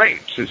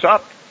rapes is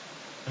up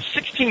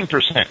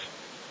 16%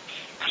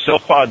 so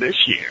far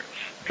this year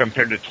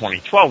compared to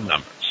 2012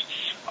 numbers.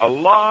 A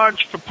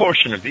large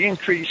proportion of the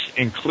increase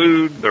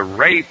include the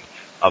rape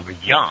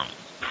of young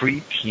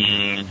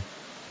preteen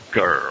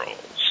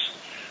girls.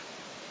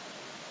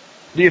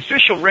 The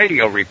official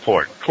radio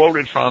report,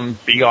 quoted from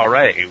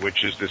BRA,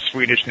 which is the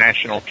Swedish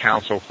National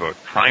Council for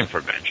Crime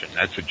Prevention,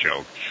 that's a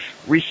joke,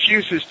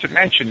 refuses to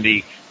mention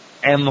the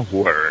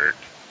M-word,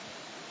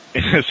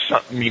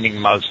 meaning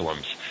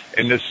Muslims,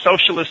 in the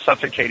socialist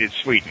suffocated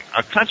Sweden,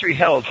 a country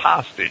held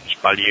hostage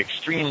by the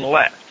extreme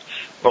left.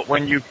 But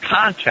when you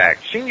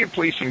contact senior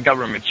police and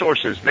government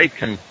sources, they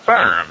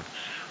confirm,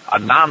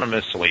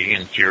 anonymously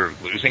in fear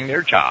of losing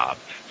their job,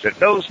 that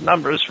those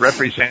numbers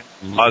represent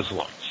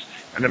Muslims.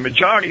 And the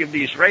majority of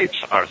these rapes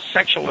are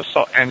sexual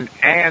assault, and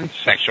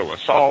sexual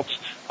assaults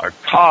are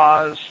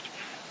caused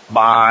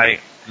by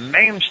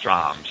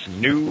Mainstrom's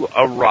new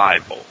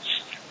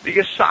arrivals, the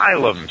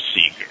asylum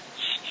seekers.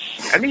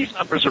 And these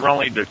numbers are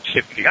only the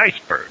tip of the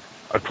iceberg.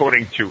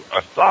 According to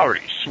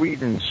authorities,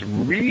 Sweden's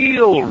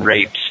real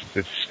rape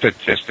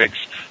statistics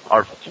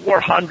are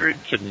 400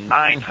 to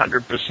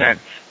 900%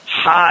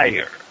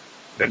 higher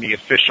than the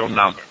official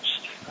numbers.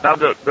 Now,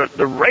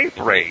 the rape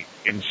rate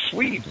in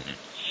Sweden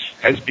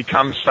has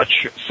become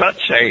such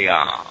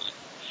a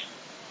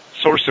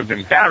source of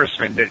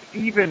embarrassment that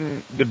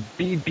even the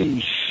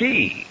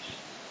BBC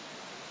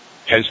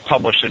has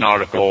published an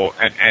article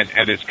and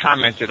has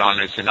commented on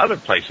this in other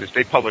places.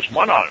 They published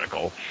one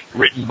article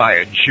written by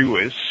a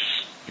Jewess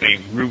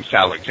named Ruth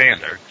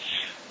Alexander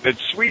that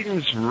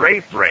Sweden's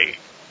rape rate,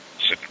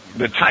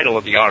 the title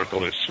of the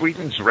article is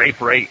Sweden's Rape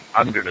Rate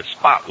Under the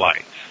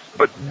Spotlight.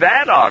 But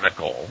that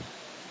article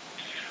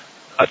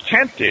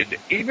attempted,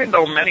 even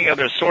though many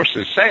other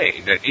sources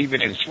say that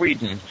even in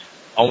Sweden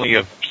only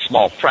a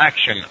small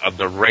fraction of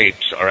the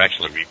rapes are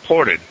actually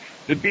reported,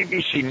 the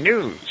BBC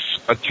News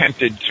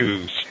attempted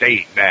to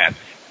state that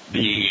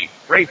the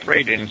rape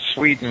rate in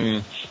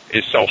Sweden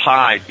is so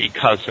high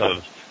because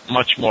of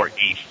much more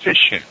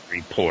efficient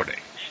reporting.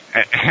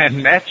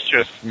 And that's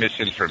just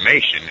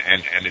misinformation,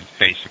 and it's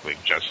basically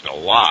just a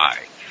lie.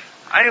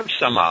 I have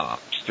some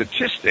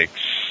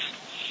statistics,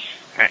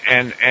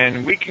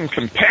 and we can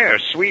compare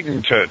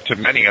Sweden to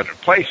many other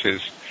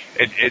places.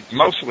 It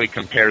mostly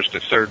compares to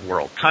third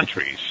world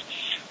countries.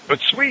 But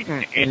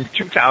Sweden in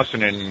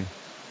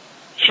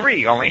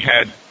 2003 only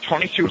had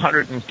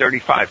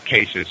 2,235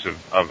 cases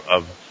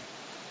of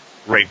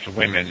raped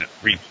women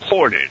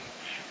reported.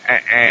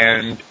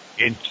 And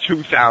in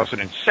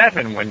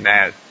 2007, when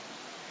that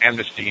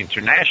Amnesty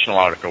International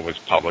article was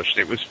published,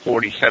 it was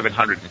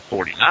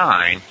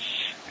 4,749.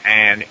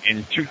 And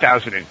in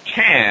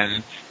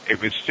 2010, it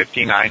was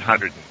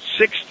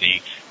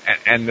 5,960.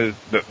 And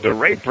the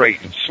rape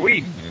rate in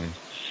Sweden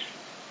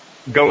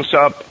goes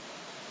up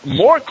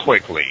more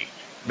quickly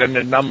than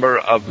the number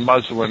of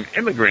Muslim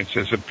immigrants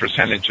as a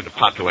percentage of the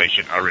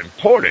population are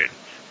imported.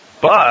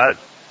 But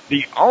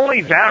the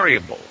only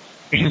variable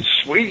in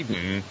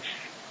Sweden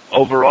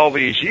over all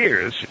these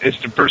years is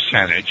the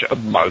percentage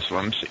of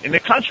Muslims in the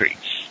country.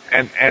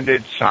 And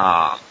it's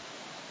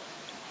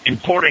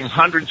importing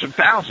hundreds of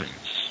thousands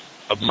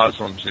of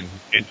Muslims in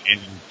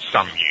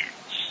some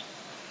years.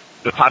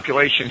 The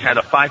population had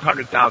a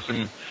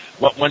 500,000,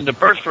 when the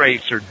birth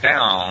rates are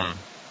down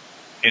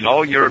in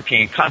all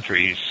European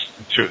countries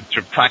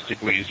to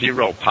practically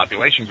zero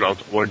population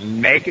growth or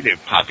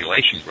negative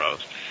population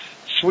growth,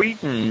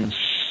 Sweden's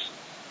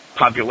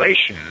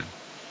population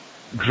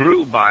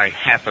grew by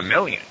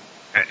 500,000,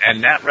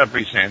 and that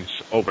represents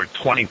over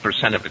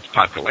 20% of its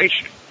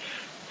population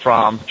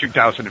from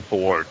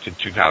 2004 to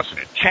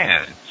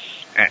 2010,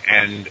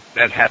 and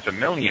that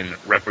 500,000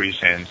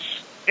 represents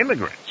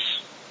immigrants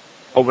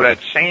over that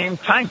same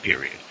time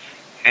period.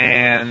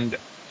 And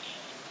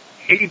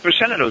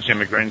 80% of those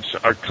immigrants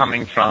are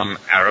coming from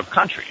Arab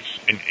countries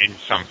in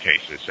some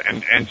cases,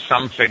 and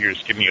some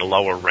figures give me a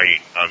lower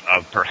rate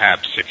of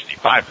perhaps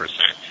 65%,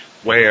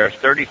 where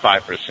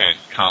 35%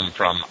 come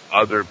from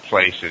other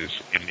places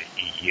in the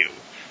EU.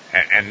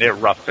 And they're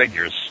rough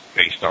figures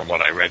based on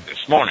what I read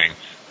this morning,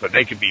 but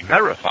they could be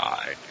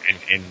verified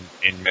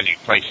in many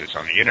places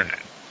on the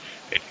internet.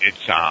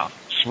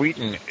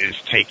 Sweden is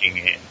taking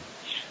in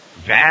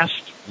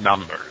vast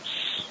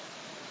numbers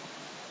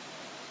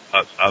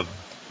of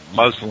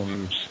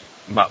Muslims,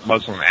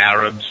 Muslim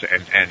Arabs,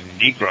 and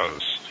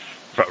Negroes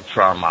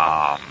from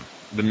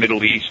the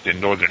Middle East and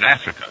Northern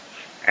Africa.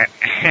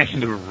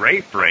 And the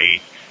rape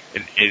rate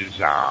is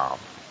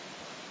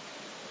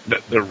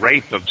the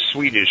rape of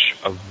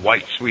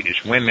white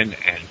Swedish women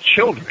and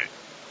children.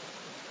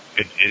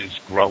 It is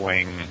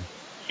growing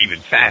even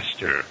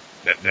faster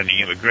than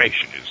the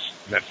immigration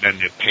than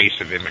the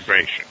pace of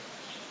immigration.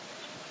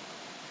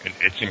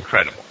 It's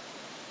incredible.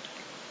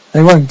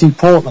 They won't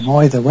deport them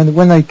either.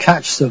 When they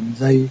catch them,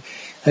 they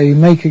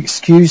make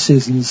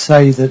excuses and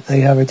say that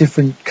they have a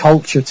different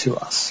culture to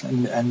us,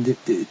 and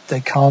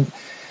they can't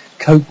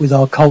cope with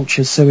our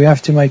culture, so we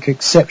have to make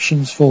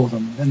exceptions for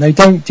them. And they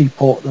don't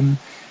deport them,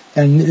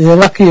 and they're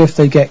lucky if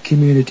they get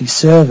community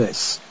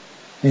service.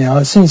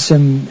 I've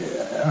seen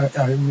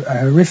a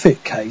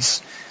horrific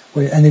case,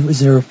 and it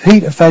was a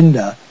repeat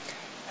offender,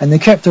 and they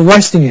kept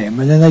arresting him,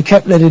 and then they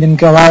kept letting him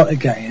go out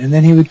again, and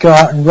then he would go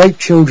out and rape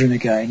children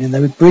again, and they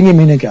would bring him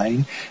in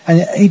again,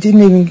 and he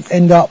didn't even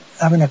end up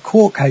having a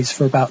court case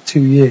for about 2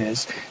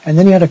 years, and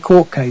then he had a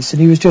court case,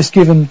 and he was just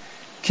given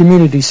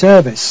community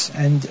service,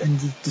 and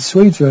the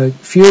Swedes were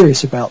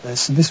furious about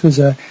this, and this was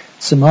a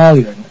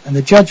Somalian, and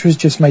the judge was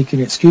just making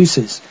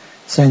excuses,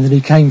 saying that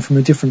he came from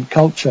a different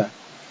culture.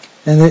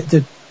 And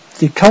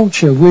the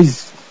culture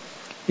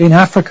in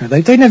Africa,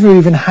 they never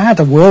even had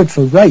a word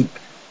for rape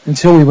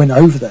until we went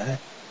over there.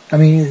 I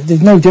mean,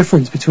 there's no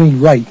difference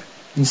between rape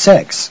and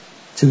sex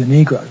to the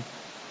Negro,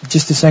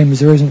 just the same as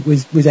there isn't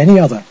with any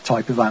other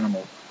type of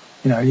animal.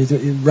 You know,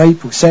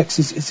 rape or sex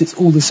it's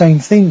all the same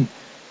thing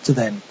to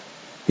them.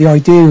 The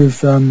idea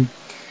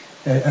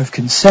of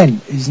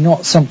consent is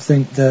not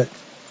something that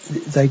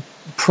they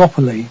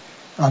properly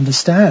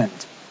understand,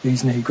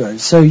 these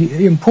Negroes. So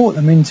you import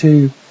them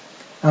into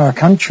our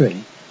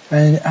country,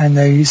 and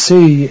they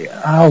see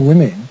our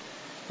women,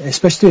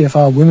 especially if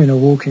our women are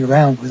walking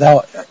around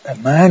without a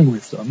man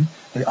with them,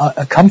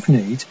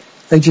 accompanied,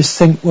 they just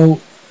think, well,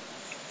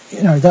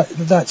 you know,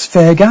 that's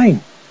fair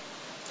game.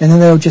 And then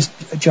they'll just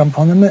jump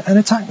on them and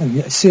attack them.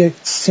 You've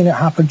seen it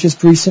happen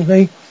just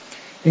recently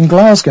in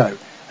Glasgow,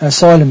 an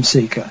asylum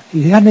seeker.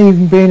 He hadn't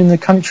even been in the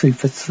country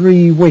for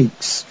 3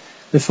 weeks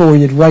before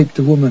he had raped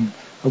a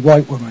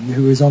white woman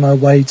who was on her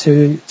way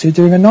to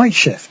doing a night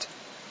shift.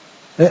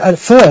 At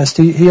first,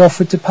 he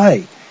offered to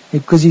pay,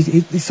 because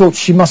he thought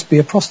she must be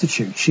a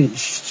prostitute.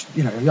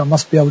 I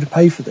must be able to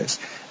pay for this.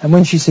 And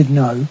when she said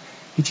no,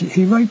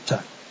 he raped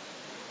her.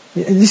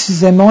 This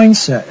is their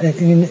mindset.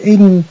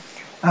 In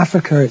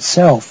Africa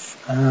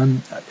itself,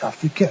 I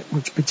forget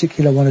which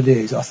particular one it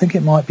is. I think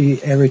it might be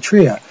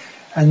Eritrea.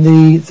 And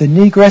the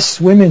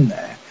Negress women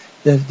there,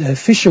 the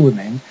fisher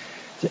women,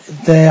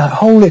 their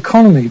whole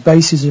economy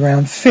bases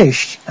around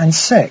fish and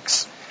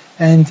sex.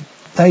 And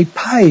they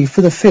pay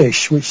for the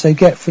fish, which they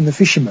get from the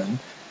fishermen,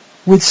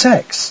 with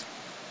sex.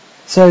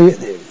 So,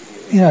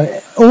 you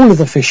know, all of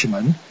the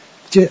fishermen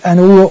and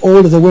all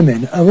of the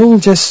women are all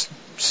just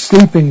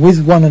sleeping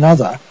with one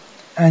another,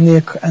 and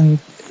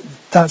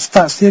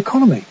that's the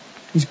economy.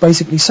 It's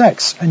basically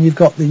sex. And you've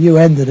got the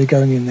UN that are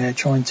going in there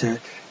trying to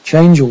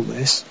change all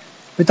this,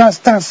 but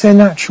that's their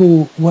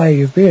natural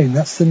way of being.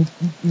 That's the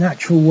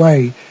natural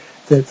way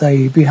that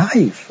they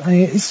behave. I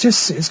mean,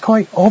 it's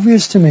quite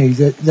obvious to me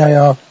that they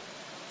are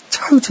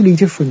totally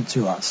different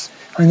to us.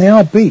 And they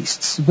are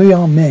beasts. We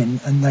are men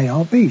and they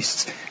are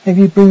beasts. If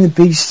you bring the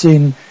beasts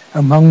in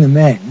among the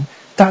men,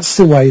 that's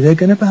the way they're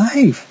going to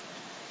behave.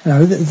 You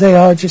know, they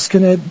are just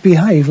going to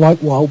behave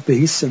like wild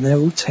beasts, and they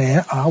will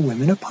tear our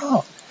women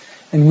apart.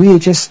 And we are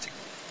just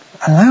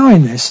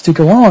allowing this to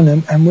go on,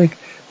 and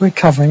we're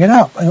covering it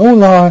up. And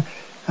all our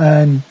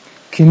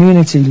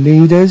community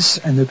leaders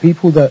and the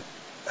people that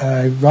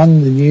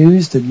run the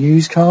news, the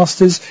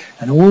newscasters,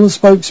 and all the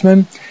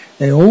spokesmen,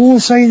 they all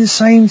say the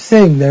same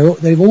thing.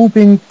 They've all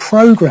been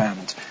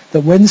programmed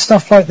that when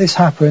stuff like this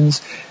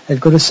happens, they've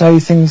got to say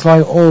things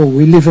like, oh,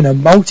 we live in a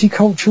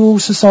multicultural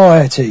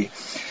society.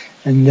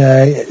 And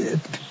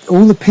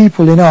all the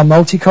people in our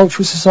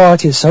multicultural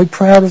society are so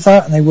proud of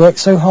that, and they work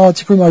so hard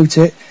to promote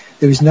it.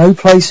 There is no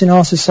place in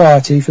our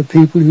society for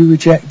people who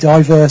reject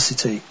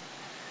diversity.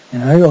 You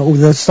know, or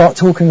they'll start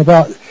talking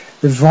about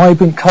the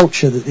vibrant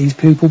culture that these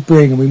people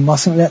bring, and we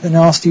mustn't let the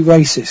nasty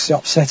racists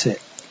upset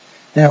it.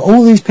 Now,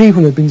 all these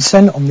people have been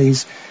sent on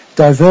these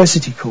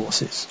diversity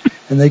courses,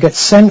 and they get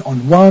sent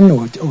on 1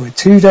 or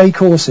 2 day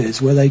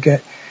courses where they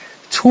get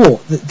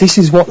taught that this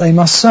is what they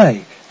must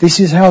say, this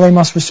is how they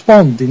must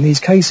respond in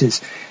these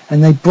cases,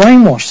 and they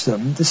brainwash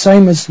them, the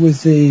same as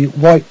with the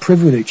white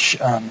privilege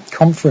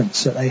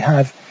conference that they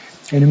have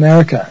in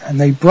America, and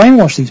they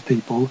brainwash these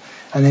people,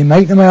 and they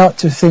make them out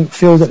to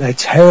feel that they're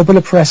terrible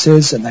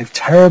oppressors, and they've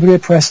terribly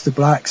oppressed the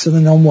blacks and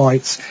the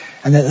non-whites,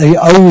 and that they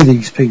owe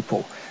these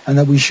people, and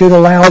that we should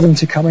allow them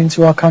to come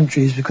into our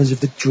countries because of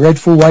the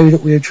dreadful way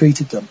that we have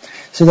treated them.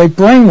 So they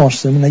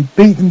brainwash them, and they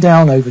beat them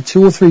down over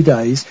 2 or 3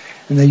 days,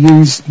 and they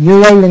use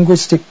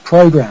neuro-linguistic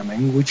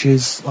programming, which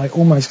is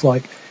almost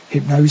like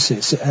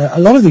hypnosis. A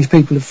lot of these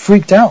people have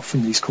freaked out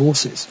from these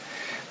courses,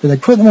 but they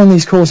put them on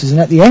these courses, and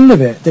at the end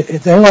of it,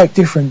 they're like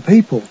different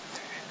people.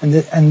 And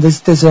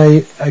there's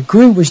a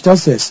group which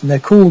does this, and they're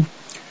called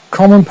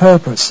Common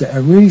Purpose. They're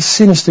a really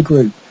sinister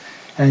group,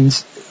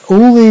 and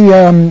all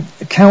the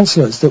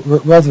counsellors that were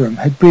at Rotherham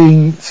had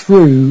been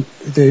through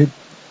the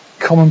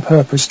Common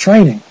Purpose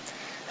training.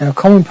 Now,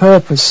 Common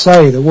Purpose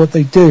say that what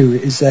they do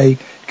is they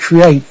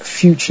create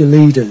future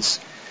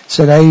leaders.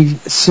 So they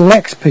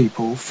select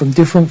people from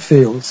different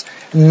fields,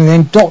 and then they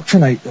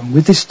indoctrinate them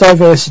with this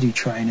diversity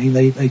training.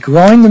 They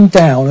grind them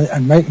down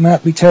and make them out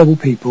to be terrible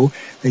people.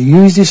 They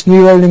use this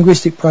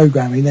neuro-linguistic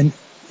programming, then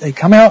they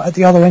come out at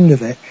the other end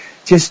of it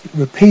just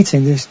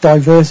repeating this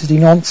diversity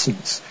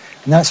nonsense.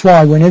 And that's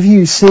why whenever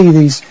you see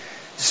these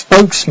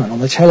spokesmen on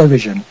the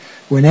television,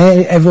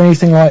 whenever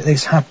anything like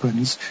this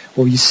happens,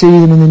 or you see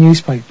them in the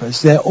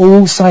newspapers, they're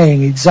all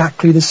saying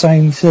exactly the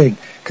same thing,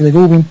 because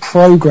they've all been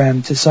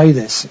programmed to say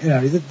this.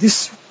 I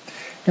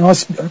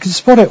can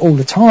spot it all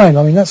the time.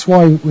 I mean, that's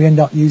why we end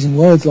up using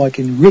words like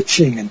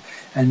enriching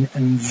and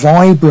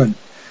vibrant,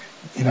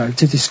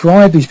 to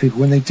describe these people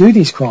when they do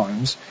these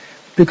crimes,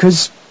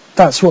 because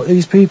that's what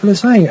these people are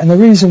saying. And the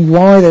reason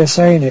why they're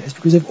saying it is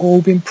because they've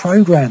all been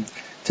programmed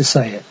to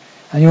say it.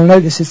 And you'll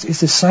notice it's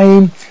the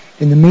same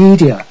in the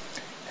media.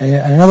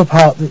 And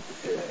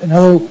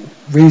another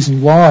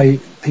reason why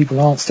people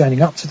aren't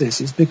standing up to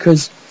this is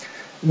because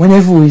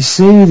whenever we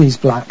see these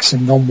blacks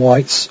and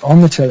non-whites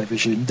on the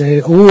television,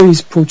 they're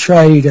always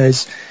portrayed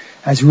as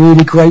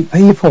really great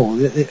people.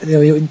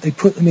 They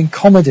put them in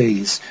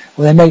comedies,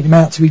 or they make them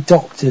out to be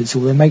doctors,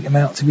 or they make them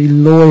out to be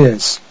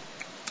lawyers.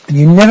 And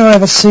you never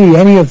ever see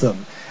any of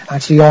them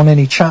actually on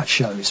any chat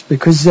shows,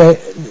 because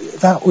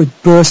that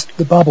would burst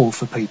the bubble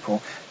for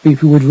people.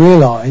 People would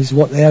realise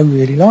what they're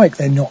really like.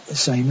 They're not the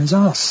same as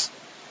us.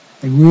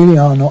 They really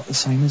are not the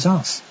same as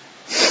us.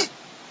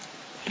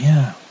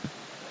 Yeah.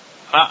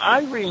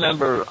 I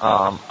remember,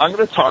 I'm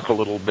going to talk a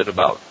little bit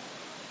about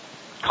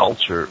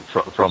culture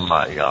from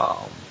my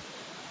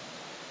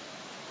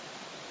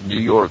New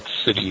York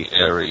City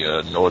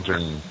area,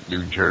 northern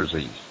New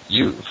Jersey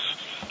youth.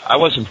 I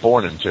wasn't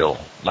born until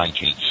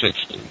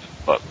 1960,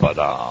 but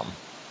I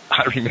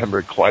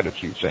remember quite a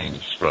few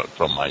things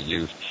from my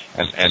youth,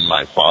 and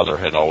my father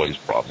had always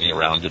brought me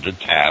around to the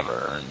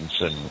taverns,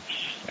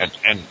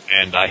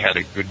 and I had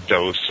a good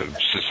dose of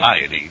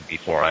society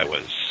before I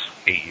was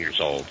 8 years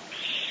old.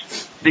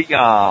 The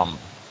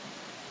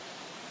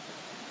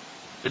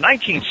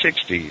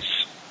 1960s,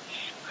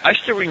 I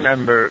still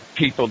remember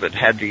people that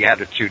had the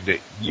attitude that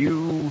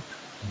you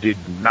did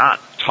not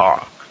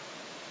talk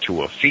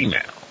to a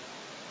female.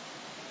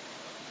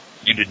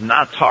 You did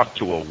not talk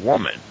to a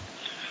woman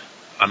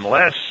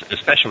unless,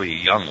 especially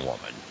a young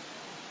woman,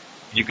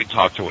 you could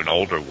talk to an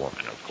older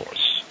woman, of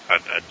course,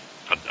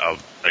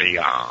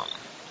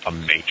 a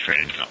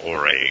matron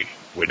or a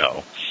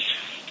widow.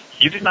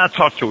 You did not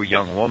talk to a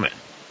young woman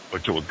or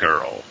to a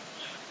girl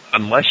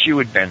unless you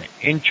had been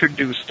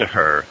introduced to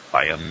her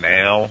by a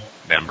male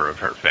member of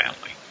her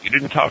family. You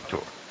didn't talk to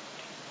her.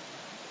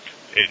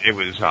 It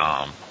was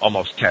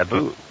almost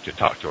taboo to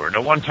talk to her. And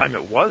at one time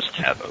it was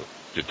taboo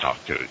to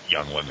talk to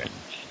young women,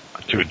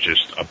 to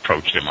just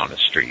approach them on the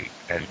street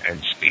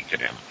and speak to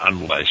them,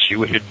 unless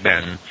you had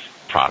been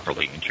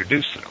properly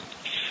introduced to them.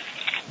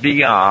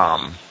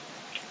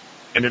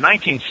 In the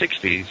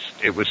 1960s,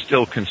 it was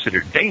still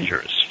considered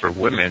dangerous for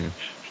women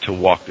to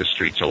walk the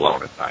streets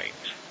alone at night,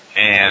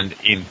 and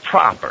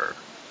improper.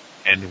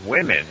 And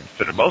women,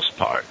 for the most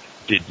part,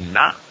 did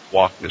not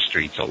walk the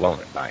streets alone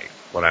at night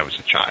when I was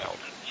a child.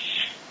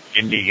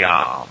 In the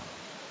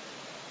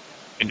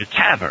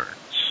taverns,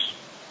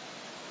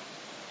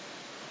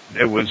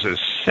 there was a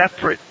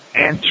separate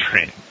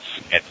entrance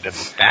at the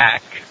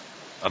back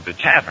of the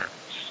taverns,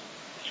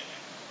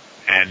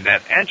 and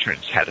that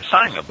entrance had a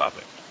sign above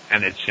it,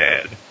 and it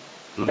said,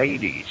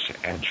 "Ladies'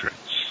 entrance."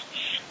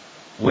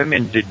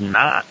 Women did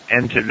not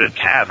enter the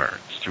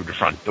taverns through the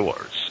front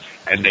doors,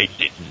 and they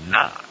did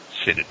not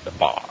sit at the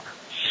bar.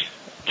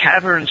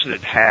 Taverns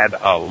that had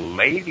a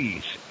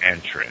ladies'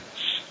 entrance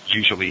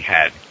usually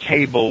had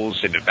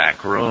tables in the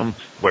back room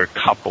where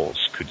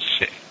couples could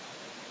sit.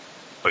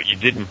 But you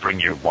didn't bring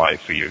your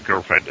wife or your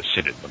girlfriend to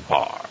sit at the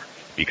bar,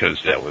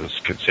 because that was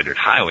considered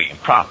highly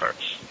improper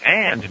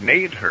and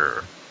made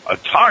her a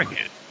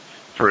target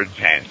for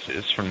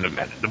advances from the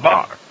men at the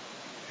bar.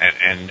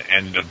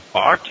 And the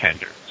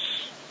bartenders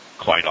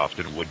quite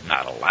often would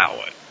not allow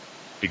it,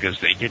 because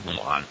they didn't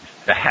want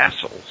the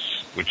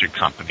hassles which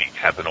accompanied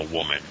having a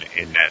woman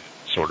in that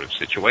sort of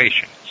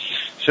situation.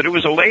 So there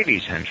was a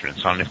ladies'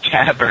 entrance on the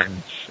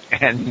taverns,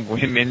 and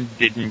women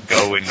didn't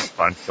go in the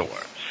front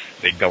door.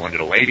 They'd go into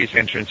the ladies'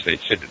 entrance,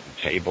 they'd sit at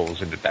the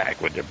tables in the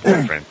back with their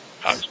boyfriends,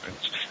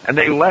 husbands, and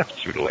they left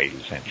through the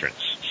ladies'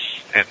 entrance.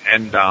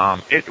 And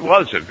it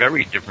was a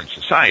very different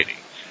society.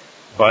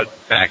 But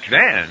back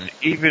then,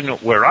 even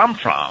where I'm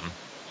from,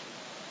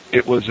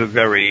 it was a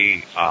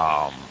very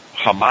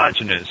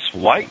homogeneous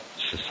white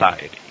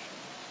society.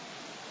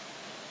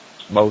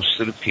 Most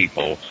of the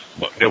people,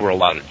 there were a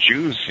lot of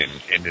Jews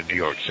in the New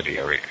York City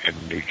area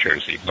and New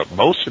Jersey, but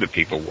most of the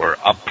people were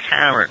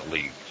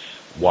apparently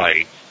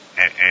white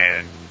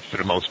and for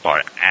the most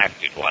part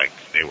acted like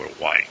they were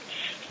white.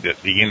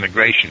 The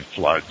immigration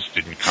floods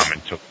didn't come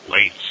until the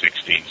late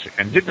 60s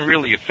and didn't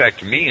really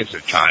affect me as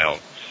a child.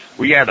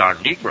 We had our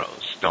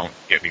Negroes, don't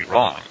get me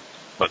wrong,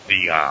 but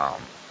the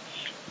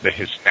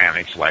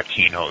Hispanics,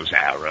 Latinos,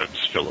 Arabs,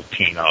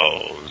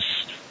 Filipinos,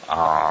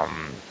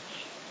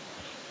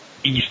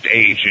 East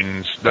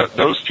Asians,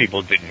 those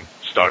people didn't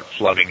start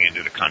flooding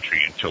into the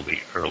country until the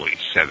early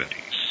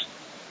 70s,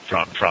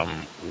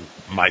 from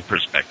my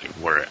perspective,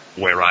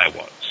 where I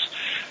was.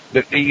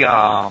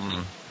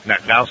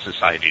 Now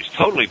society is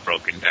totally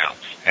broken down,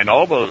 and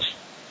all those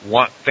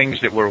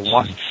things that were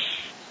once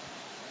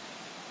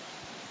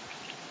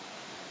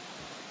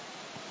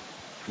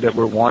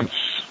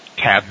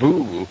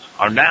taboo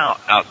are now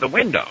out the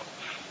window.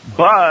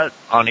 But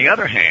on the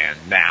other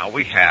hand, now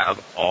we have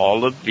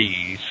all of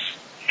these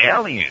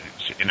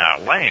aliens in our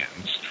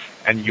lands,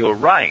 and you're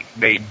right,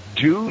 they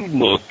do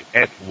look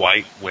at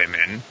white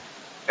women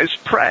as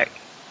prey,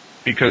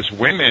 because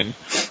women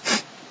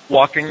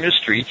walking the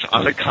streets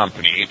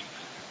unaccompanied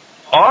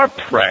are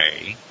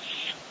prey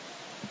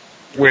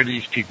where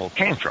these people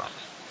came from.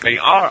 They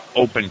are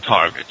open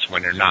targets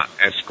when they're not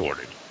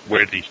escorted,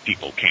 where these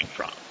people came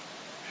from.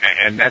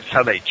 And that's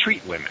how they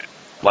treat women,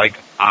 like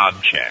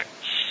objects.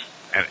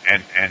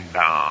 And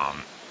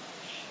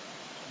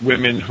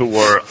women who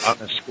are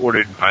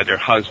unescorted by their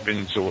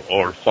husbands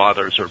or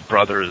fathers or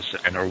brothers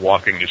and are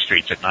walking the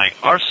streets at night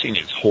are seen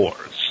as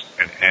whores.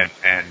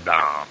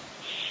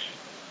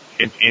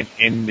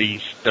 In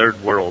these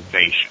third world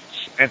nations.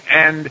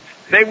 And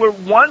they were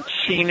once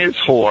seen as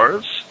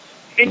whores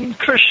in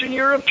Christian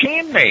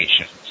European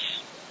nations.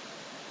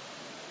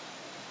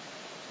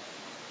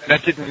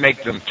 That didn't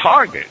make them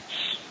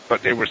targets,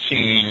 but they were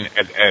seen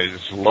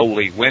as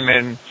lowly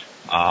women.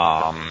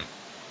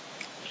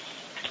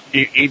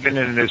 Even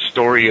in the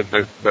story of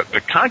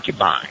the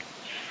concubine,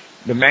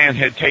 the man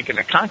had taken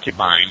a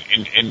concubine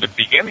in the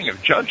beginning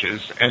of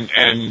Judges,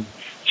 and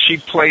she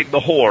played the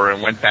whore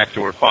and went back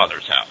to her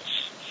father's house.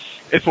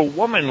 If a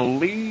woman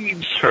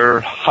leaves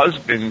her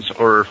husband's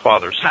or her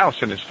father's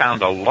house and is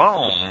found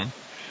alone,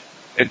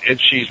 if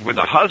she's with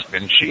a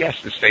husband, she has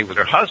to stay with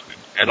her husband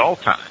at all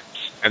times.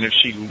 And if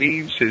she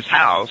leaves his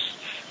house,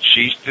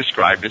 she's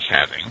described as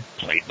having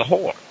played the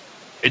whore.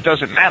 It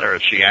doesn't matter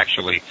if she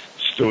actually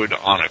stood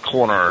on a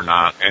corner or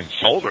not and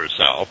sold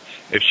herself.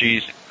 If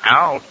she's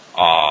out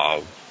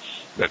of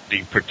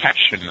the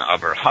protection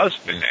of her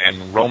husband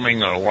and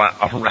roaming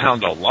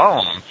around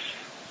alone,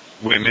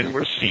 women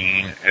were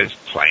seen as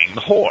playing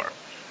the whore.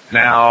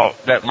 Now,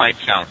 that might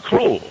sound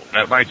cruel,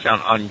 that might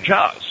sound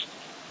unjust,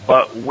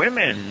 but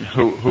women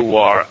who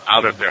are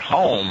out of their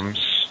homes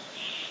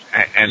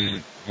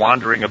and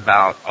wandering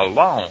about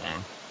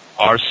alone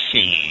are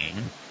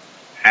seen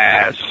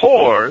as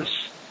whores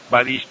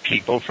by these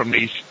people from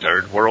these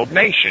third world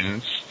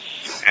nations,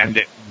 and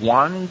at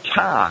one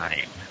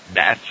time,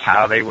 that's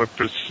how they were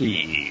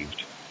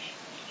perceived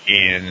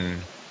in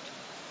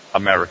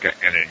America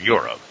and in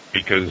Europe,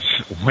 because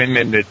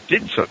women that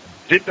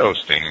did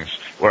those things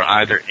were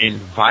either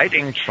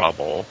inviting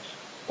trouble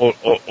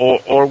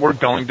or were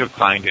going to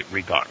find it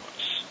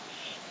regardless.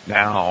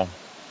 Now,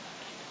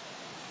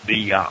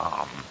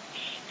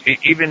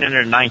 even in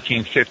the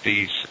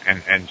 1950s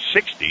and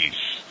 60s,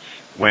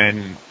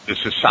 when the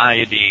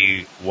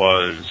society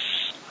was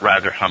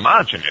rather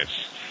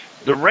homogeneous,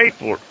 the rape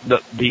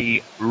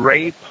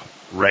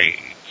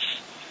rates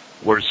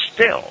were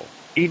still,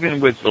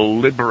 even with the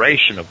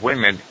liberation of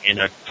women in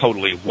a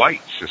totally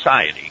white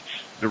society,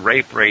 the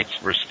rape rates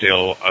were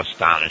still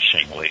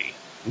astonishingly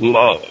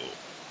low.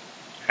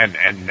 And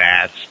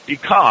that's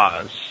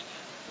because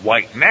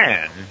white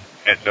men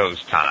at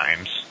those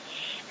times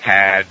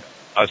had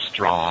a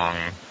strong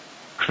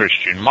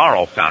Christian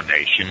moral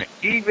foundation,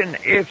 even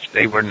if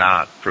they were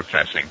not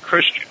professing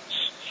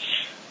Christians.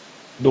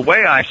 The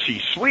way I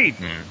see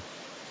Sweden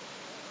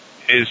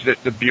is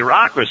that the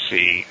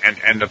bureaucracy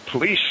and the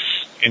police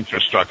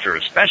infrastructure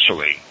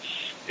especially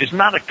is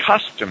not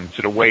accustomed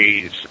to the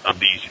ways of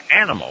these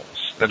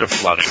animals that are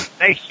flooding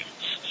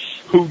nations,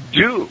 who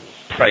do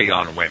prey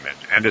on women,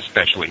 and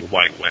especially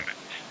white women.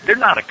 They're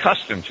not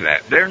accustomed to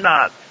that. They're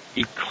not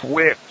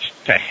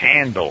equipped to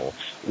handle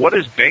what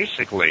is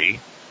basically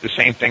the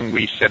same thing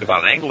we said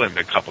about England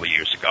a couple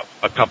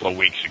of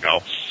weeks ago,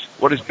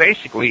 what is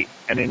basically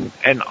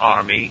an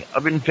army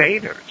of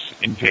invaders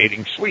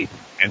invading Sweden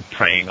and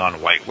preying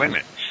on white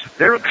women.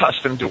 They're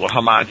accustomed to a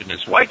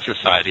homogeneous white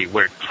society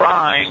where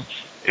crime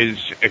is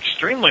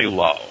extremely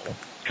low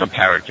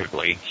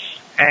comparatively,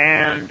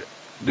 and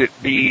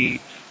the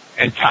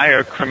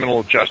entire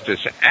criminal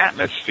justice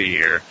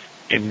atmosphere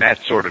in that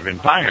sort of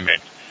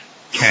environment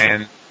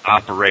can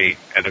operate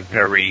at a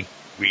very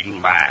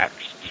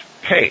relaxed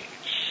pace.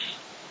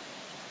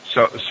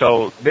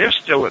 So they're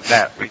still at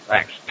that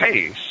relaxed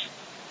pace,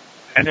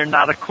 and they're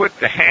not equipped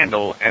to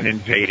handle an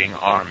invading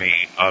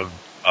army of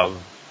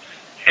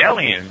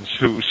aliens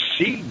who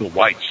see the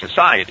white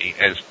society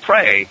as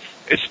prey,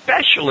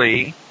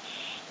 especially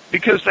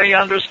because they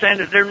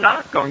understand that they're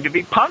not going to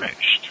be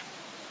punished.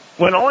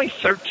 When only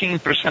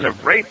 13%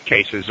 of rape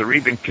cases are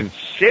even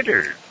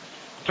considered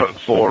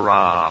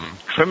for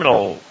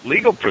criminal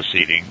legal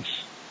proceedings,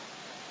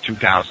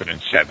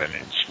 2007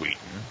 in Sweden,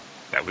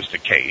 that was the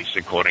case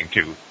according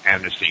to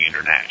Amnesty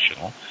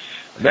International,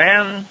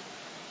 then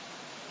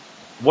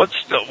what's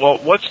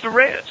the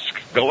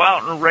risk? Go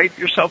out and rape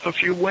yourself a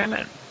few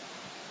women.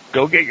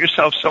 Go get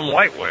yourself some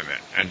white women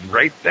and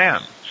rape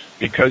them,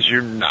 because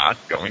you're not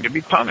going to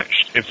be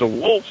punished. If the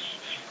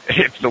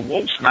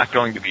wolf's not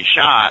going to be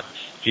shot,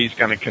 he's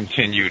going to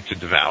continue to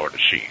devour the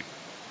sheep.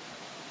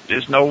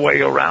 There's no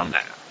way around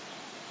that.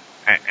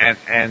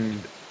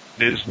 And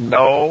there's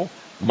no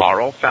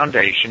moral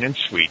foundation in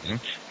Sweden,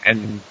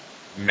 and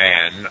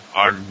men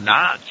are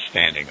not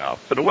standing up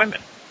for the women.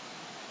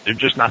 They're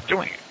just not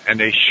doing it. And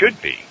they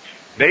should be.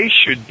 They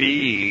should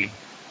be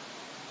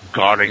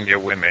guarding their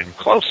women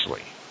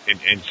closely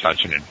in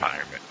such an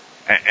environment,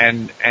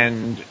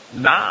 and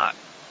not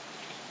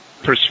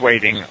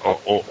persuading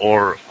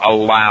or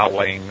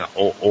allowing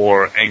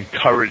or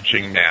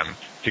encouraging them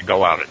to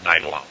go out at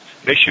night alone.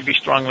 They should be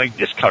strongly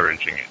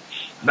discouraging it.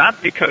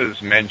 Not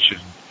because men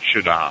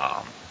should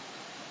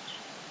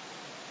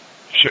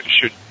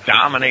should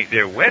dominate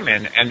their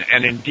women,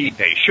 and indeed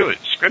they should,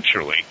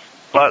 scripturally,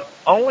 but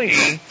only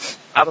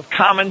out of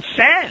common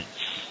sense.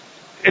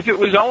 If it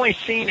was only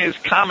seen as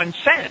common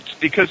sense,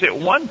 because at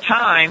one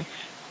time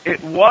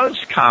it was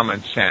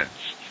common sense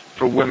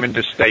for women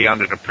to stay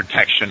under the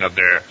protection of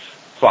their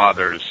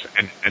fathers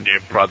and their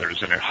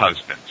brothers and their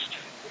husbands.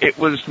 It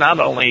was not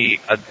only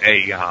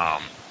a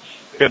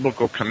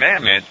biblical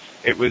commandment,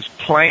 it was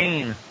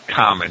plain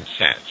common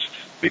sense,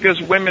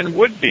 because women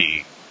would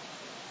be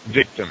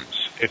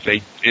victims if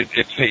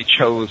they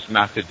chose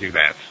not to do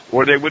that,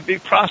 or they would be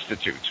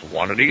prostitutes,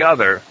 one or the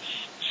other.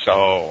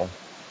 So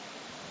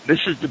this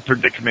is the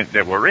predicament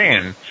that we're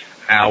in.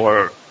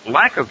 Our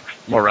lack of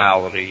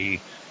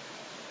morality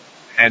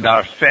and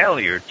our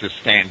failure to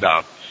stand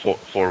up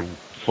for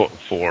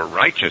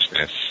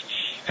righteousness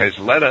has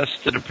led us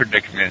to the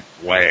predicament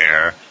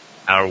where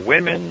our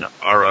women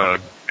are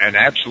an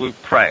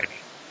absolute prey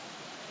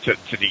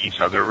to these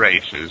other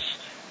races,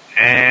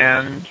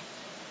 and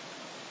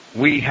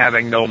we,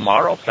 having no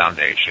moral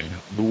foundation,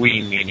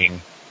 we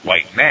meaning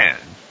white men,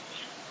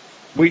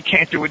 we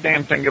can't do a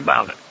damn thing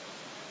about it.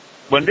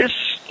 When this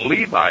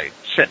Levite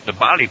sent the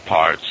body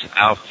parts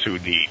out to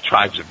the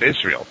tribes of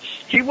Israel,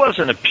 he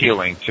wasn't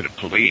appealing to the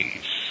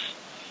police.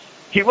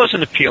 He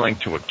wasn't appealing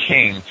to a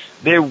king.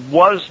 There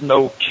was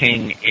no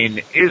king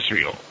in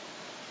Israel,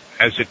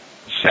 as it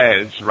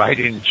says right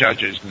in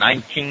Judges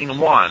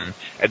 19:1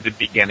 at the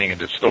beginning of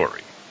the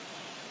story.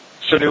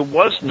 So there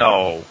was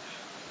no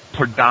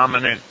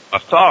predominant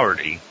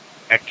authority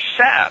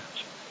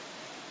except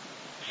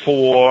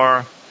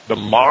for the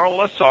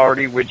moral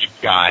authority which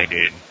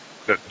guided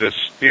the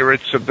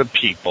spirits of the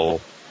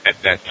people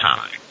at that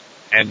time.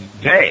 And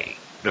they,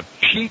 the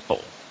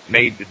people,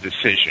 made the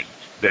decision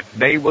that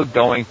they were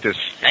going to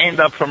stand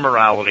up for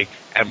morality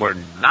and were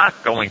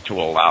not going to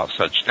allow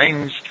such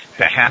things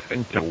to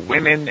happen to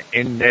women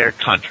in their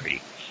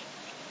country.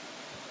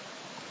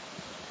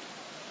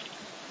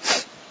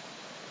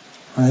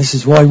 This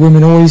is why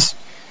women always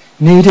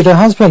needed a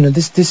husband, and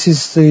this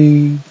is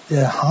the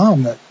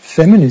harm that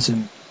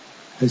feminism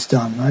has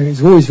done.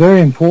 It's always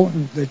very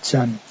important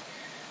that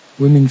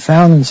women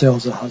found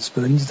themselves a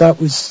husband. That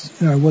was,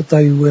 what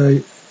they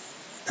were.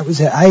 That was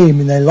their aim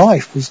in their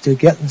life, was to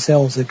get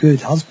themselves a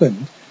good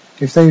husband.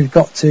 If they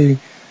got to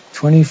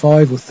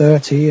 25 or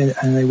 30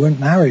 and they weren't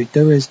married,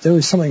 there was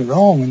something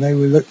wrong, and they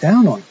were looked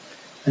down on,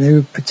 and they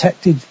were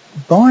protected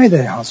by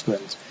their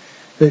husbands.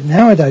 But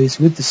nowadays,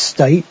 with the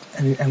state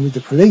and with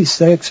the police,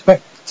 they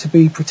expect to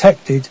be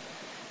protected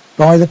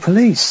by the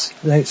police.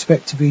 They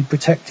expect to be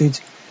protected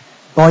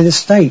by the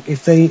state.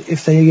 If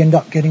they end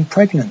up getting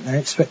pregnant, they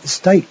expect the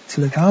state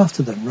to look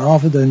after them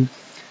rather than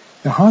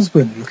the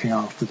husband looking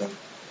after them.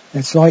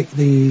 It's like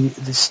the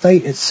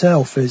state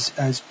itself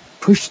has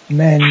pushed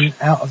men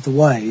out of the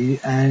way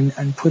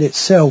and put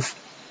itself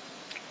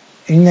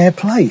in their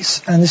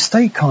place, and the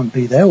state can't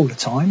be there all the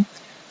time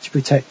to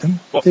protect them.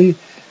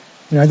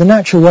 The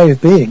natural way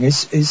of being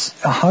is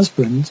a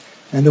husband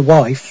and a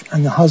wife,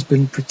 and the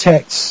husband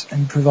protects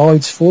and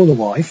provides for the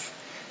wife,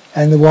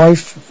 and the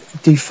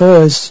wife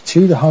defers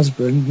to the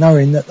husband,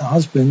 knowing that the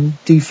husband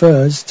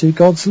defers to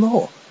God's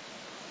law.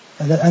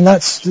 And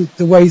that's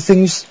the way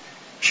things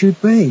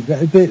should be.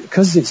 But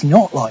because it's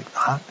not like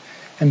that,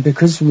 and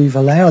because we've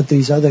allowed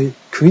these other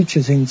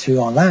creatures into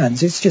our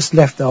lands, it's just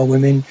left our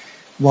women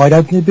wide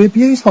open to be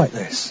abused like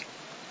this.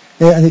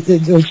 And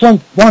there was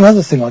one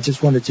other thing I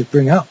just wanted to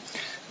bring up,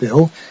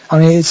 Bill. I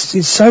mean,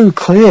 it's so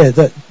clear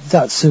that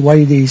that's the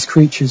way these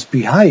creatures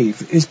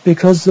behave, is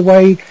because the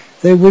way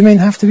their women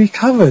have to be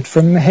covered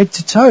from head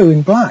to toe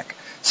in black.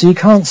 So you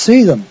can't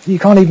see them. You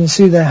can't even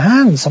see their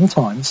hands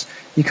sometimes.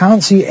 You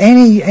can't see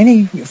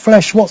any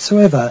flesh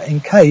whatsoever,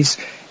 in case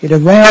it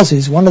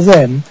arouses one of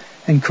them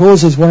and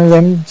causes one of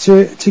them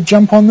to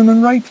jump on them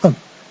and rape them.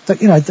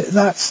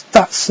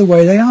 That's the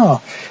way they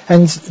are.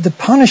 And the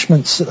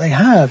punishments that they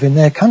have in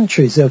their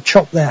countries, they'll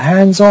chop their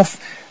hands off,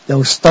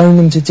 they'll stone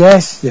them to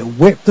death, they'll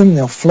whip them,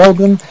 they'll flog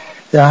them,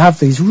 they'll have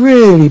these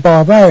really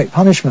barbaric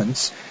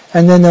punishments,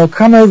 and then they'll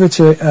come over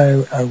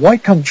to a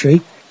white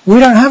country. We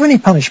don't have any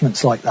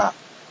punishments like that.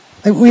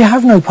 We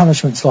have no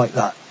punishments like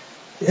that.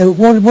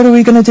 What are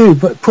we going to do?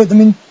 But put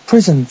them in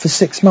prison for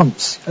 6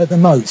 months at the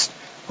most,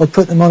 or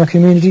put them on a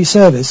community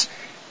service?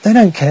 They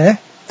don't care.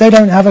 They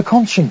don't have a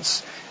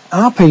conscience.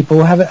 Our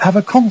people have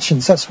a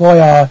conscience. That's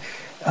why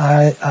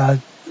our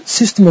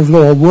system of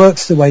law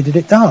works the way that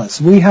it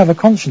does. We have a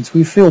conscience.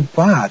 We feel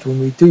bad when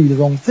we do the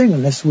wrong thing,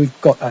 unless we've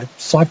got a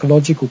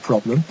psychological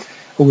problem,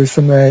 or we're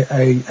from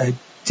a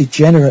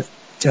degenerate,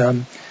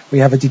 we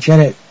have a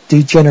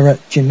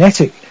degenerate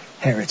genetic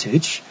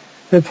heritage.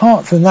 But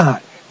apart from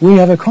that, we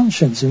have a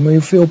conscience and we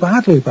feel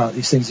badly about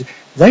these things.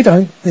 They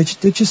don't. They're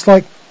just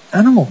like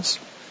animals.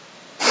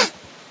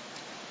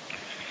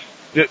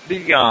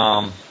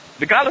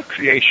 The God of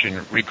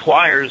creation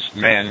requires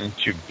men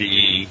to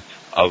be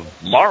of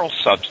moral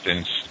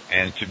substance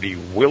and to be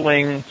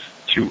willing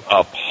to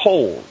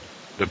uphold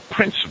the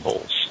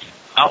principles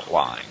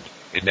outlined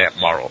in that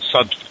moral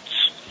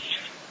substance.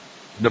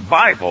 The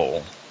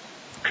Bible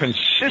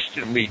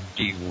consistently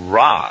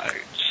derides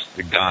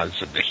the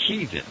gods of the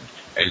heathen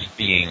as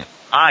being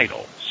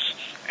idols,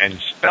 and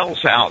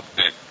spells out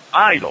that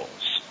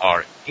idols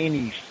are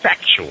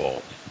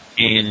ineffectual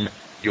in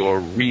your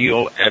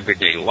real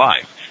everyday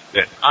life,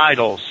 that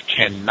idols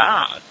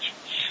cannot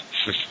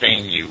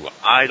sustain you,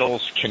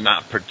 idols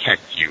cannot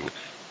protect you,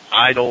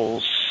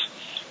 idols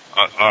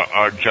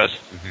are just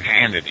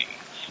vanity.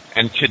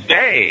 And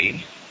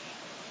today,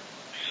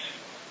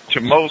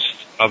 to most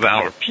of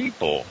our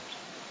people,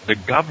 the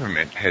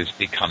government has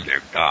become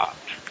their god.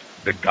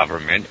 The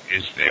government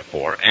is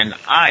therefore an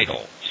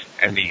idol,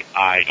 and the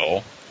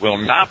idol will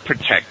not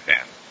protect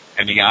them,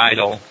 and the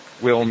idol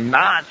will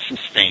not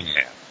sustain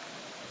them.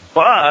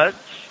 But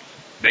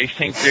they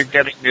think they're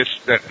getting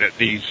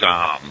these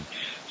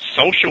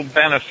social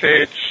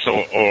benefits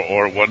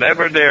or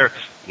whatever they're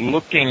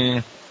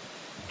looking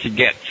to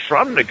get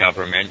from the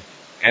government,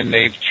 and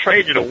they've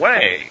traded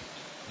away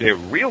their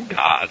real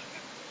God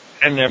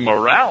and their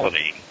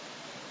morality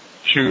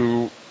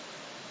to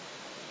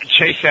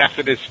chase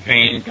after this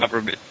vain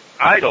government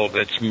idol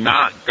that's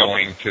not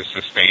going to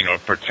sustain or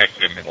protect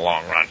them in the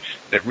long run,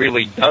 that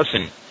really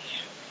doesn't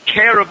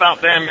care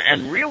about them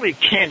and really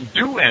can't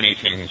do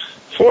anything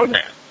for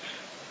them.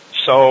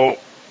 So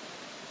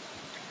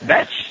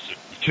that's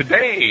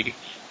today's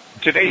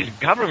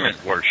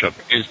government worship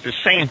is the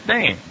same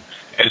thing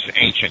as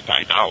ancient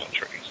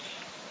idolatry.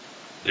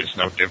 There's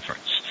no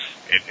difference.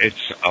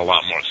 It's a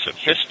lot more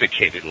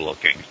sophisticated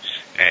looking,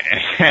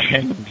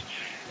 and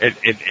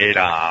it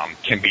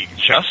can be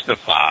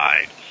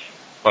justified,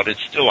 but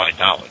it's still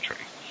idolatry.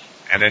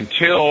 And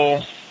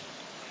until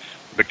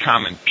the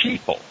common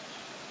people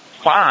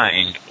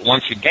find,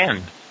 once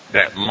again,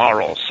 that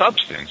moral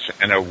substance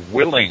and are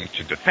willing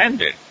to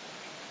defend it,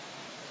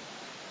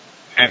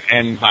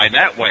 and by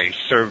that way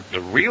serve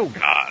the real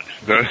God,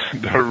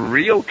 the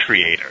real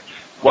Creator,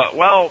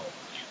 well,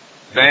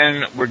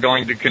 then we're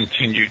going to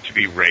continue to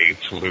be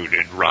raped,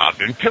 looted, robbed,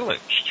 and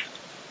pillaged.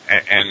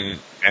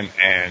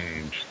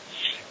 And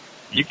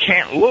you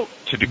can't look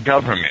to the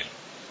government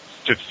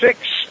to fix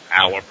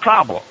our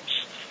problems.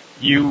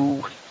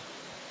 You,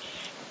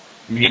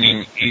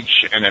 meaning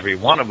each and every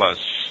one of us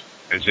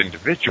as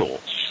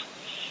individuals,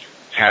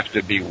 have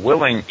to be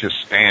willing to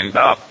stand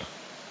up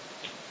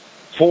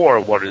for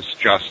what is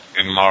just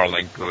and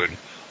morally good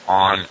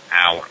on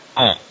our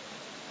own.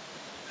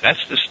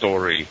 That's the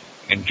story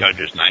in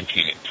Judges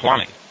 19 and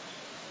 20.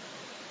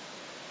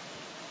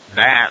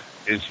 That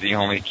is the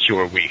only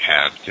cure we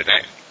have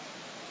today.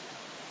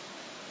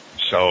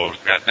 So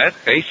that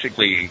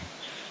basically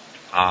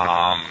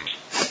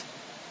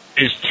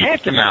is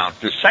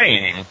tantamount to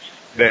saying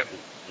that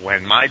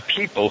when my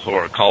people who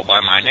are called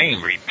by my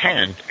name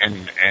repent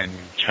and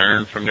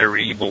turn from their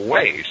evil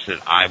ways, that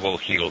I will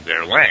heal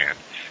their land.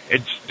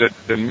 It's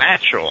the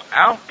natural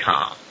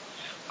outcome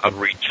of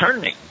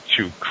returning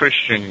to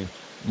Christian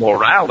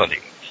morality.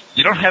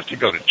 You don't have to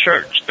go to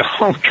church.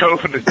 Don't go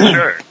to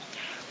church.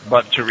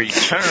 But to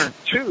return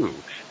to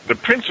the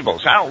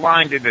principles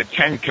outlined in the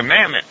Ten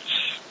Commandments,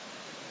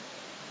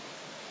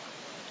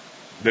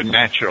 the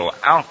natural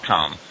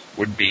outcome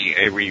would be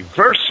a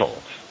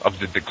reversal of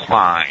the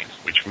decline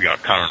which we are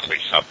currently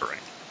suffering.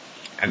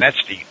 And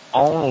that's the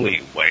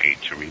only way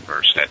to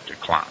reverse that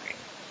decline.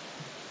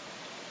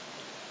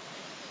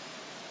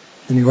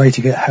 The only way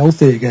to get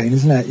healthy again,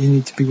 isn't it?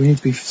 We need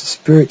to be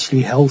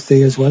spiritually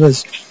healthy as well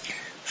as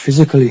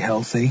physically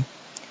healthy.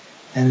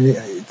 And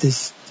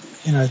there's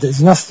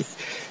nothing.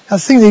 I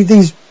think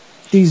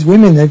these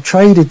women, they've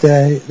traded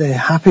their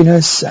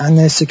happiness and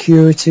their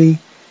security.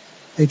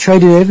 They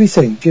traded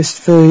everything just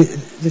for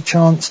the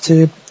chance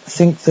to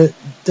think that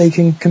they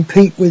can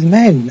compete with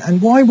men.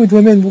 And why would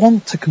women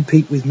want to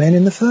compete with men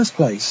in the first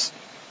place?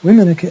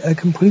 Women are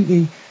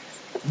completely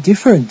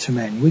different to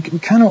men. We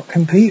cannot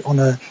compete on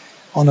a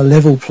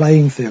level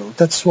playing field.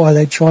 That's why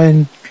they try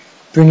and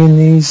bring in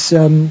these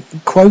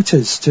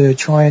quotas to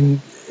try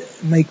and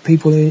make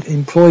people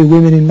employ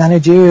women in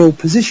managerial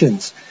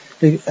positions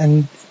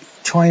and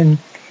try and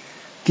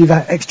give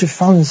out extra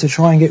funds to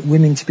try and get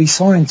women to be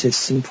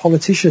scientists and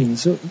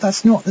politicians.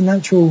 That's not the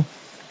natural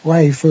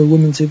way for a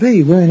woman to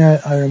be. Women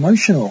are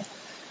emotional.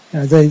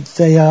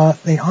 They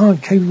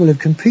aren't capable of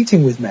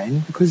competing with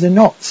men because they're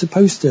not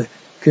supposed to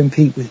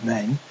compete with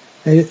men.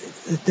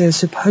 They're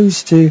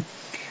supposed to,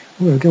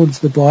 according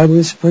to the Bible,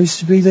 they're supposed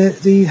to be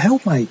the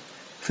helpmate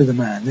for the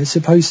man. They're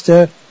supposed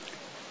to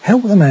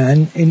help the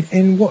man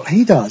in what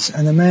he does,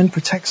 and the man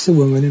protects the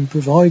woman and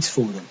provides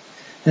for them.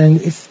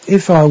 And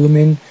if our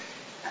women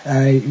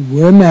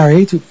were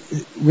married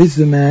with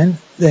the man,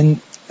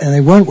 and they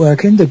weren't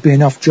working, there'd be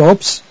enough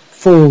jobs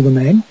for all the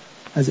men.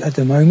 At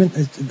the moment,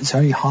 there's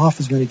only half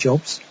as many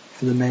jobs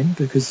for the men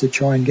because they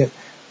try and get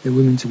the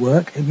women to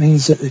work. It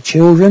means that the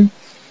children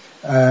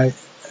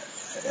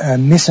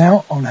miss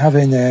out on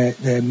having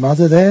their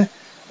mother there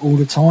all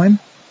the time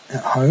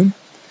at home,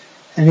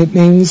 and it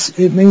means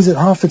that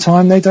half the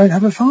time they don't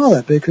have a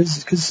father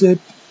because the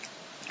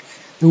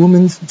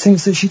woman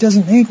thinks that she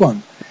doesn't need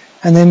one.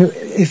 And then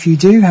if you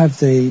do have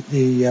the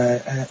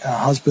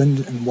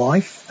husband and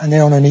wife and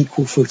they're on an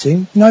equal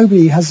footing,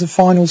 nobody has the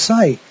final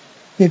say.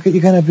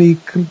 you're going to be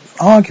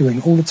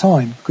arguing all the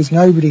time because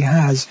nobody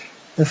has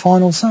the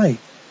final say.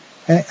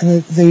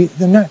 And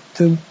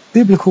the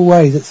biblical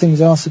way that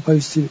things are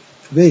supposed to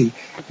be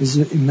is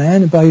that a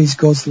man obeys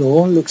God's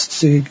law, looks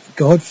to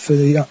God for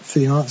the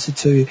answer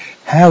to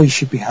how he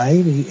should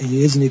behave.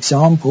 He is an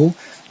example,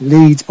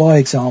 leads by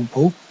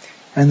example,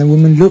 and the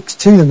woman looks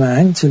to the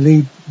man to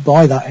lead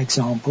by that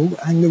example,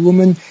 and the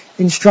woman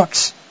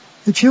instructs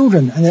the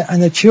children,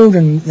 and the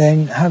children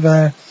then have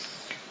a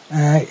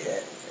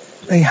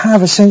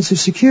sense of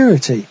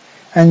security,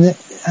 and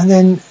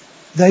then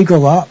they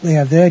grow up, they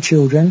have their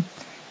children,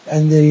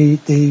 and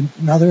the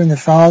mother and the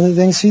father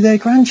then see their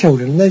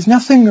grandchildren. There's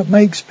nothing that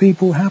makes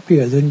people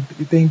happier than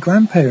being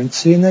grandparents,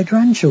 seeing their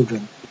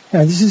grandchildren.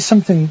 This is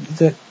something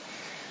that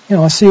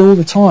I see all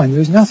the time.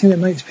 There's nothing that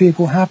makes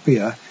people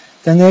happier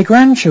than their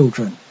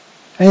grandchildren.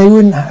 And they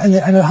wouldn't.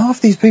 And half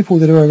these people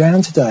that are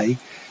around today,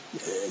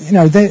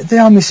 they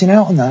are missing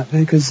out on that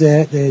because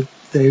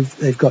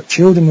they've got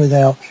children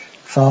without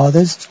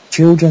fathers,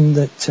 children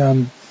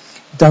that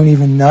don't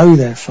even know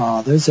their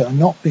fathers, that are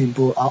not being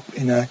brought up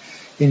in a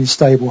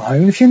stable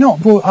home. If you're not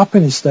brought up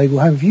in a stable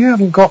home, if you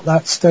haven't got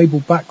that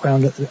stable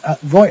background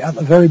right at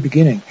the very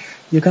beginning,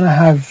 you're going to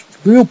have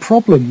real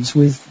problems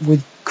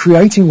with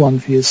creating one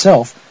for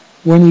yourself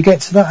when you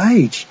get to that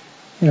age.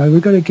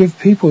 We've got to give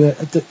people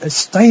a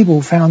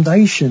stable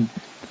foundation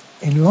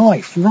in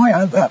life right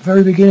at that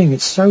very beginning.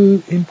 It's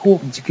so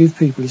important to give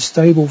people a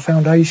stable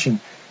foundation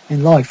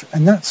in life,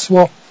 and that's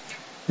what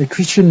the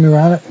Christian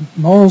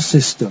moral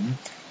system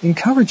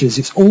encourages.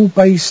 It's all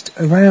based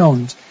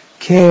around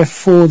care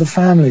for the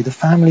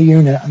family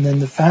unit, and then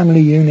the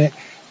family unit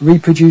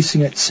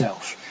reproducing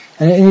itself.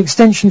 And an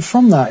extension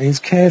from that is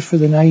care for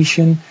the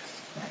nation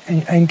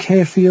and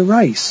care for your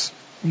race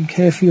and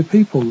care for your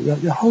people.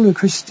 The whole of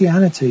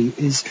Christianity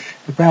is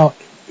about,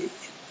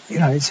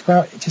 it's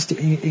about just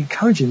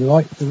encouraging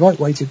the right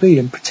way to be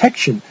and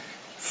protection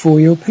for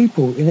your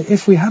people.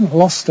 If we hadn't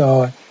lost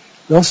our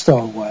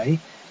way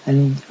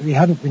and we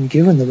hadn't been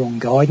given the wrong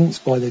guidance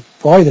by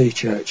the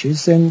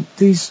churches, then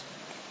these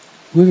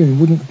women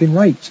wouldn't have been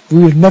raped.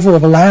 We would never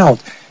have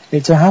allowed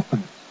it to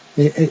happen.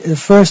 The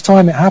first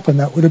time it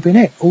happened, that would have been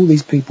it. All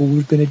these people would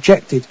have been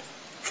ejected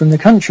from the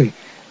country.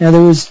 Now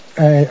there was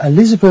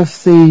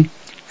Elizabeth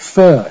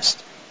I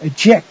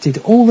ejected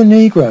all the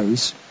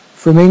Negroes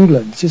from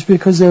England just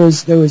because there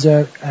was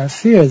a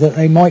fear that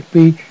they might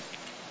be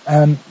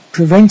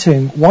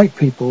preventing white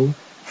people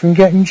from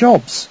getting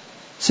jobs.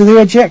 So they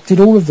ejected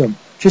all of them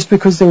just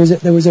because there was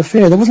a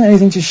fear. There wasn't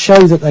anything to show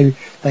that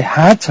they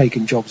had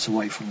taken jobs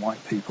away from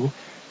white people,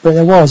 but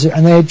there was,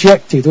 and they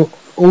ejected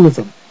all of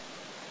them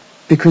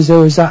because there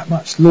was that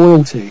much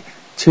loyalty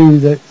to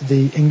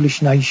the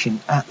English nation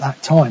at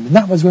that time. And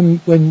that was when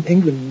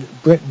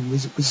Britain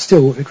was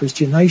still a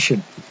Christian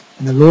nation,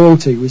 and the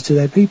loyalty was to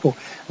their people.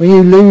 When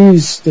you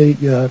lose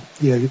the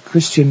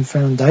Christian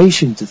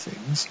foundation to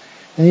things,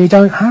 then you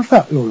don't have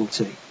that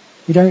loyalty.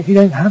 You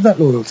don't have that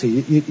loyalty.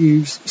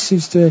 You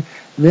cease to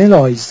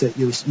realise that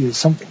you're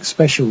something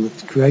special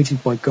that's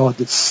created by God,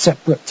 that's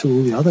separate to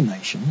all the other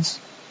nations,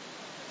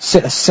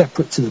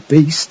 separate to the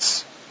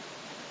beasts.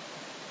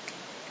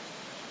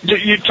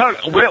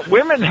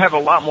 Women have a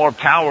lot more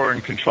power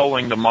in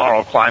controlling the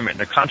moral climate in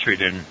the country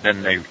than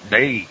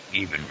they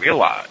even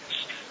realize.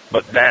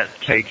 But that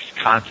takes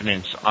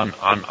continence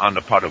on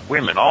the part of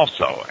women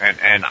also.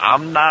 And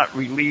I'm not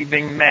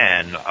relieving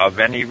men of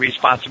any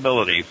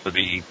responsibility for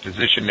the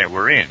position that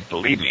we're in.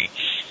 Believe me,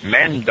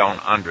 men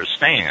don't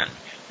understand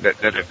that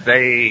if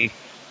they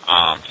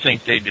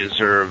think they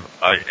deserve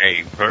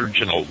a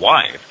virginal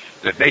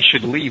wife, that they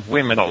should leave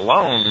women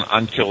alone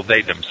until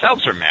they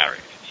themselves are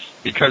married.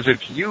 Because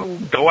if you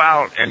go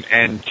out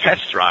and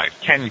test drive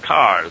 10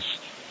 cars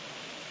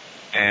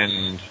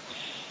and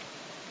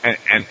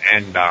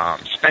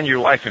spend your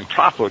life in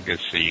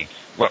profligacy,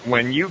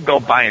 when you go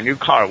buy a new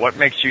car, what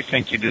makes you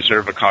think you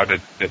deserve a car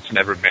that's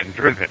never been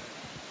driven?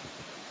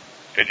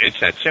 It's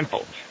that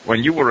simple.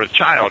 When you were a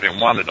child and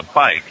wanted a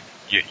bike,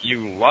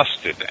 you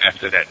lusted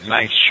after that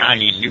nice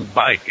shiny new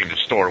bike in the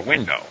store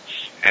window.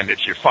 And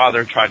if your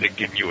father tried to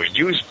give you a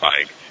used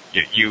bike,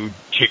 you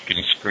kick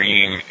and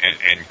scream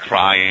and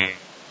cry.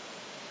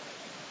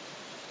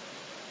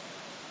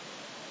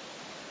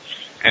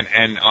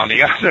 And on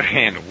the other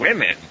hand,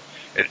 women,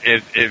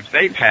 if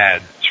they've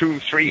had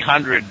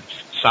 200-300,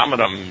 some of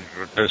them,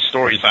 the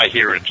stories I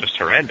hear are just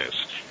horrendous.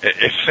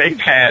 If they've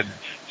had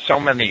so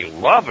many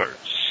lovers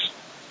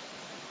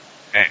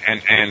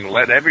and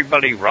let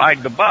everybody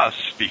ride the bus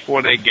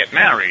before they get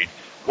married,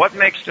 what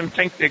makes them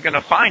think they're going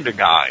to find a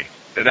guy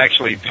that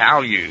actually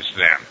values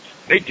them?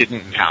 They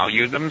didn't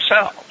value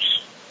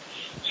themselves.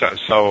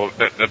 So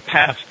the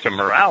path to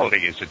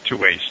morality is a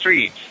two-way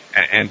street,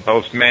 and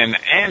both men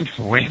and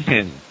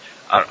women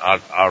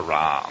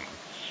are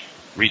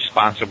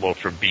responsible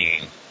for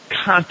being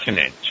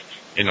continent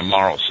in a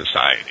moral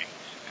society.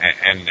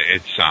 And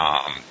it's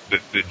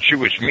the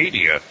Jewish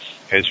media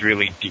has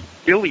really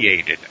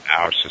debiliated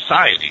our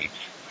society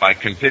by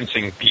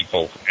convincing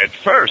people at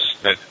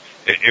first that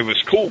It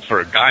was cool for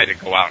a guy to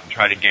go out and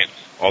try to get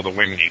all the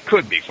women he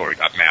could before he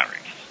got married.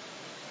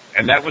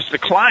 And that was the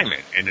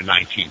climate in the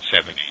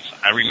 1970s.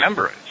 I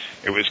remember it.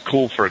 It was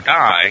cool for a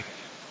guy,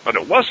 but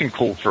it wasn't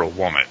cool for a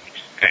woman.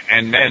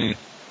 And then,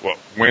 well,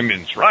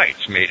 women's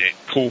rights made it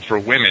cool for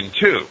women,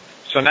 too.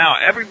 So now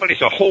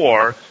everybody's a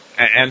whore,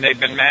 and they've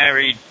been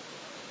married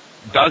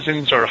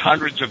dozens or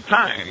hundreds of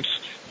times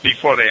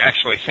before they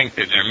actually think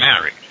that they're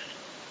married.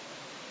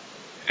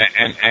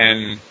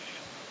 And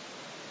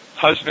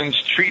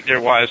husbands treat their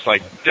wives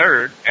like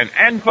dirt,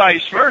 and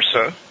vice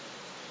versa,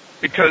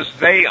 because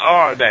they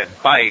are that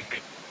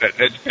bike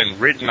that's been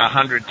ridden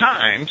 100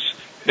 times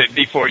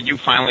before you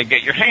finally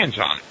get your hands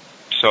on it.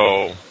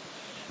 So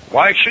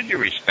why should you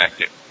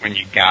respect it when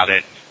you got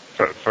it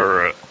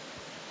for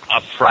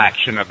a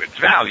fraction of its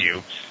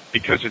value,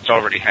 because it's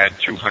already had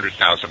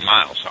 200,000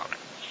 miles on it?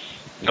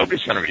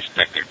 Nobody's going to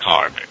respect a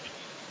car that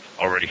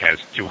already has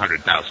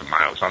 200,000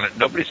 miles on it.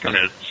 Nobody's going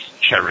to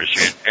cherish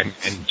it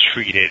and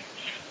treat it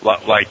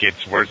like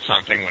it's worth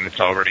something when it's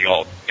already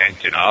all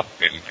dented up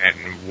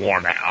and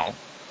worn out.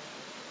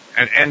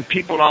 And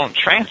people don't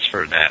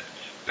transfer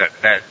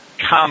that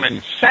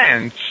common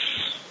sense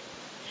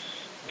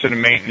to the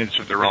maintenance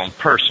of their own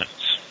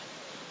persons.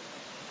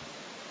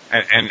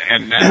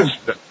 And that's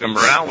the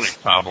morality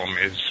problem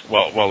is,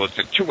 well, it's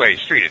a two-way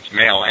street. It's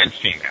male and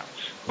female.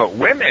 But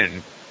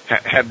women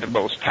have the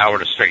most power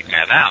to straighten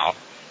that out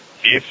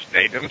if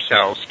they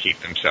themselves keep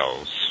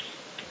themselves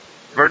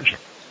virgin.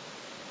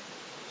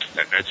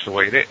 That's the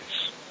way it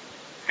is.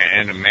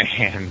 And a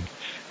man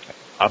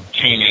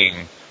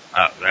obtaining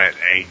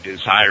a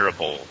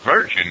desirable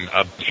virgin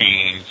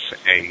obtains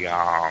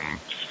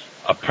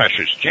a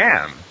precious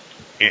gem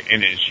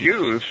in his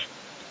youth,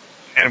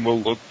 and will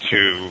look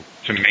to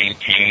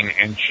maintain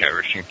and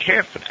cherish and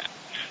care for that.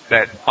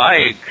 That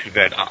bike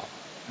that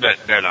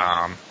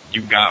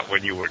you got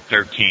when you were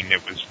 13,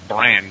 it was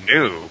brand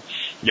new.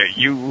 Yeah,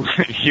 you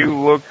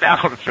looked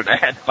out for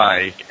that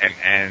bike,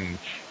 and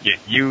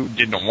you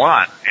didn't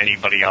want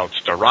anybody else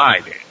to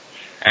ride it,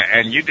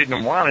 and you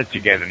didn't want it to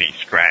get any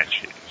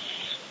scratches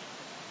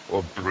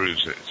or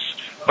bruises.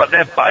 But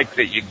that bike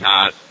that you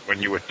got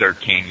when you were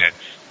 13 that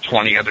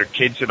 20 other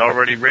kids had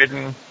already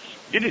ridden,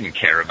 you didn't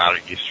care about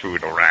it. You threw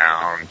it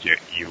around. You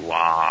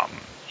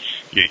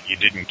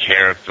didn't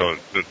care if the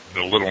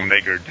little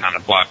nigger down the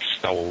block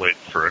stole it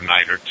for a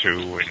night or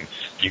two, and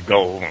you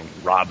go and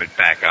rob it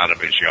back out of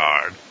his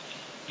yard.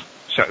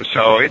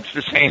 So it's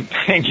the same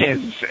thing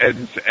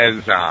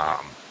as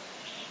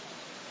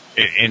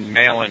in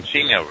male and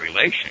female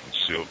relations.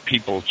 So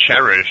people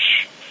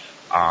cherish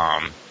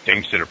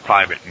things that are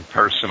private and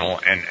personal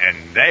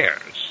and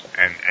theirs,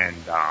 and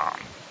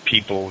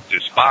people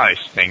despise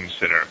things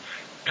that are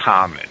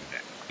common,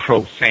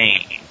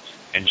 profane,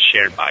 and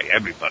shared by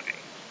everybody.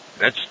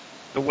 That's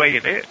the way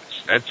it is.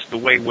 That's the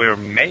way we're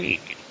made.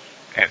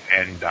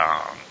 And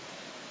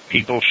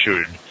people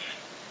should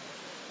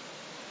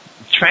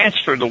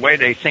transfer the way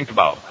they think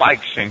about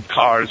bikes and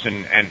cars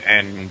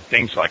and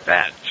things like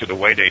that to the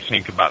way they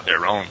think about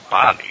their own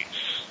bodies.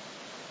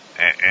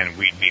 And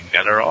we'd be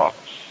better off.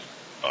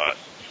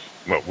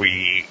 But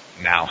we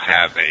now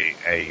have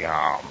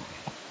a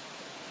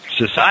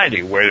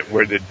society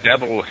where the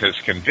devil has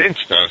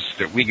convinced us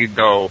that we could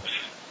go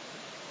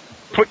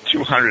put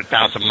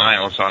 200,000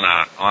 miles on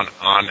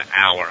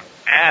our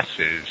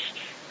asses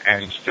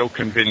and still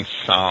convince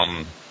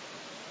some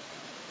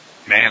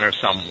man or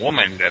some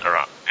woman that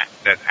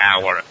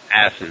our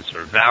asses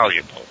are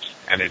valuable,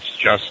 and it's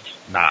just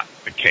not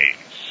the case.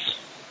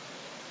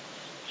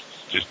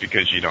 Just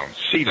because you don't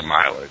see the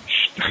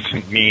mileage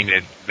doesn't mean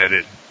that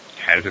it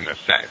has an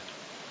effect.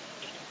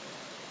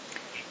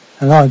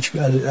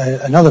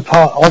 Another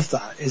part of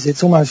that is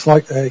it's almost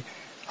like the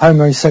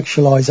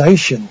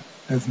homosexualization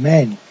of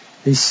men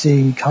is the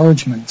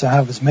encouragement to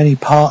have as many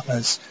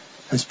partners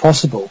as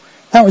possible.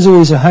 That was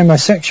always a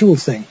homosexual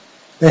thing.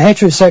 The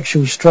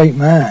heterosexual straight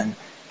man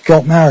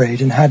got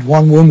married and had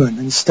one woman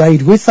and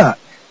stayed with that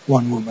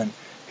one woman.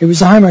 It was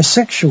the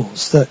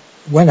homosexuals that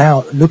went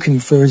out looking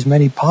for as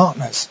many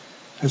partners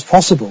as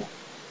possible.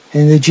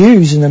 And the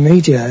Jews in the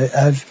media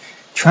have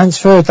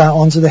transferred that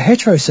onto the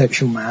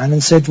heterosexual man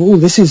and said, well,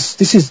 this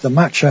is the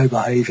macho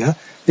behaviour,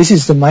 this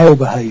is the male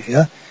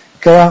behaviour,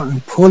 go out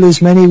and pull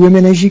as many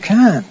women as you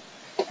can.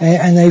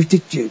 And they've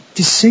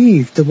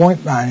deceived the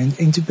white man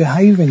into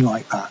behaving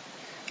like that,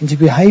 into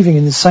behaving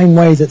in the same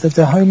way that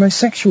the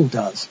homosexual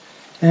does.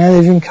 And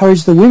they've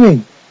encouraged the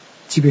women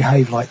to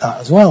behave like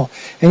that as well.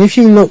 And if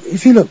you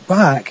look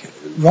back,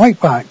 right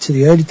back to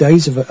the early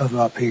days of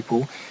our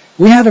people,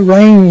 we had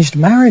arranged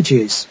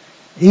marriages.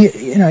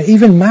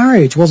 Even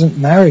marriage wasn't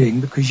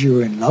marrying because you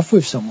were in love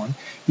with someone.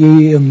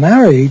 You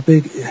married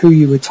who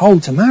you were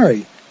told to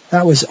marry.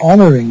 That was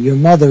honouring your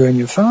mother and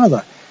your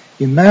father.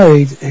 You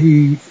married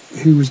who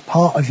was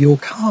part of your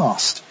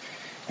caste.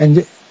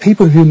 And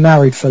people who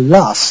married for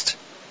lust,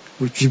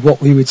 which is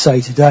what we would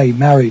say today,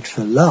 married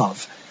for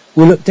love,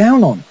 were looked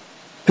down on.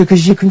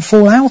 Because you can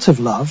fall out of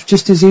love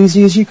just as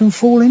easy as you can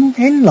fall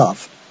in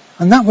love.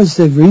 And that was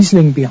the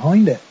reasoning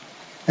behind it.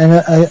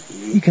 And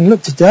you can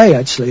look today,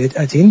 actually,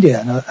 at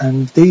India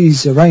and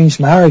these arranged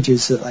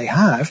marriages that they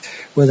have,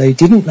 where they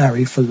didn't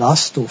marry for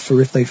lust or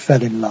for if they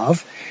fell in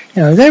love.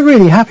 They're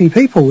really happy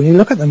people. When you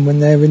look at them when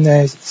they're in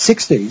their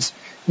 60s,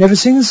 never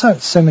seen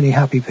so many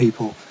happy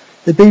people.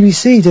 The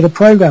BBC did a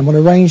program on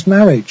arranged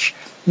marriage,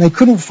 and they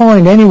couldn't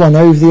find anyone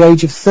over the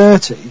age of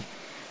 30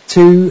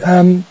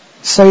 to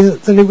say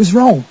that it was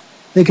wrong.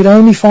 They could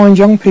only find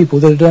young people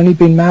that had only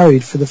been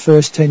married for the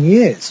first 10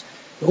 years.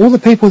 All the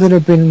people that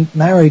had been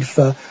married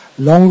for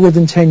longer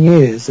than 10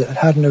 years, that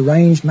had an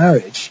arranged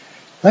marriage,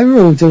 they were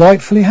all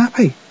delightfully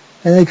happy,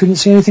 and they couldn't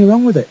see anything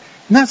wrong with it.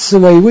 And that's the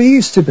way we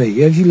used to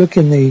be. If you look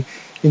in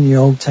the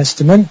Old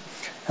Testament,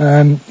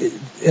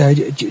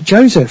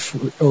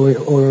 Joseph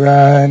or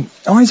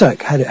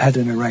Isaac had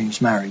an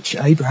arranged marriage.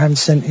 Abraham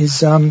sent his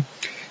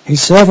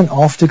servant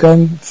off to go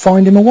and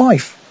find him a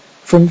wife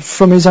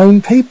from his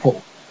own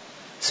people.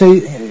 So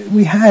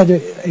we had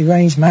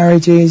arranged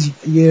marriages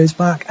years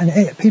back,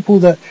 and people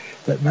that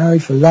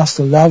married for lust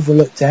or love were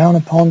looked down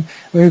upon.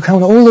 We were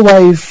coming all the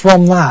way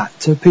from that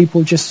to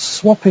people just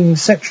swapping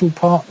sexual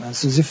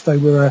partners as if they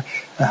were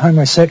a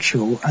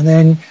homosexual, and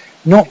then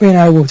not being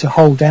able to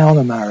hold down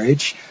a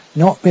marriage,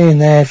 not being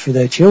there for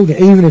their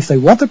children. Even if they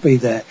want to be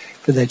there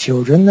for their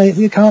children,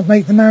 they can't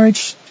make the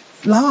marriage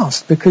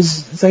last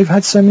because they've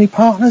had so many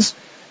partners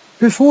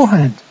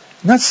beforehand.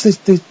 And that's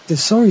the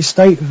sorry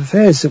state of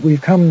affairs that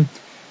we've come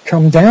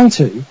down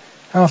to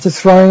after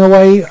throwing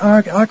away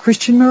our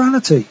Christian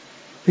morality.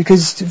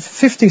 Because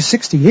 50,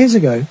 60 years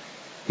ago,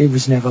 it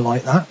was never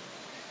like that.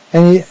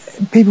 And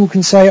people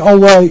can say, oh,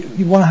 well,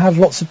 you want to have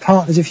lots of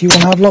partners if you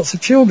want to have lots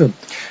of children.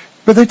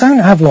 But they don't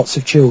have lots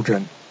of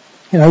children.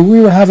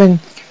 We were having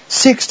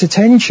 6 to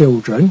 10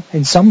 children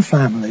in some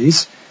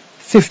families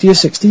 50 or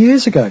 60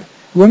 years ago.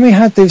 When we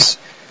had this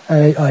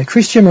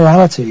Christian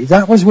morality,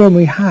 that was when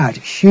we had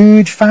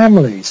huge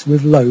families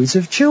with loads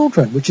of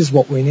children, which is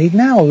what we need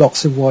now,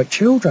 lots of white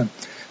children.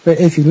 But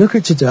if you look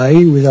at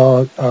today with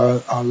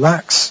our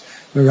lax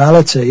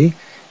morality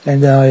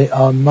and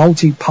our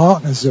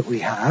multi-partners that we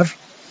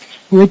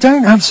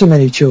don't have so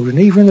many children.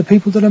 Even the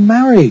people that are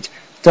married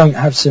don't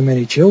have so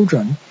many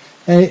children.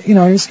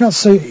 It's not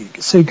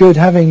so good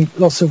having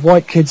lots of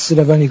white kids that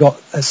have only got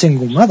a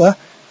single mother,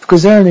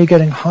 because they're only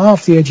getting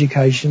half the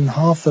education,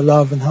 half the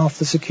love and half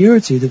the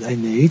security that they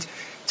need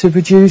to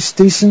produce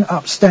decent,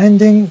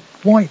 upstanding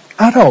white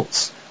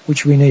adults,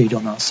 which we need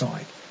on our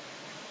side.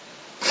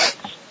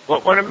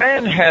 Well, when a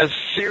man has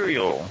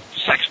serial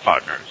sex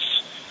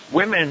partners,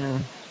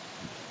 women,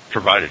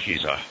 provided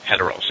he's a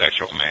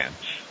heterosexual man,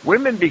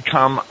 women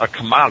become a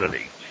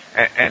commodity,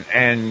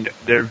 and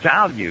their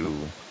value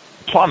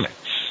plummets.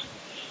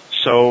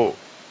 So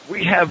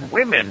we have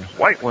women,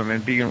 white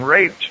women, being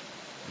raped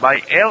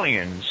by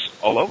aliens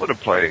all over the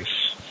place,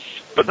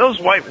 but those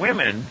white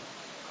women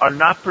are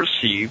not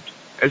perceived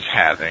as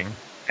having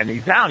any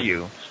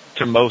value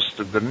to most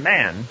of the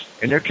men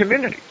in their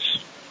communities.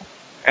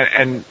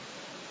 And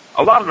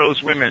a lot of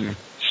those women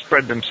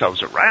spread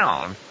themselves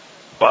around,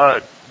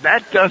 but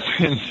that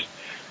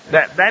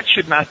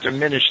should not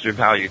diminish their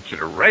value to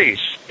the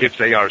race if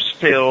they are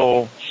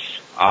still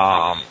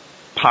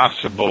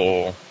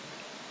possible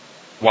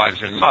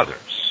wives and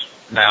mothers.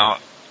 Now,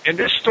 in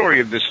this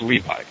story of this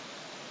Levite,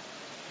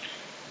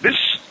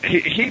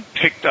 he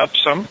picked up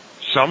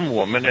some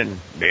woman and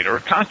made her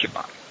a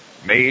concubine,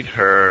 made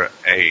her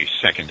a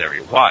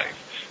secondary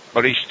wife,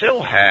 but he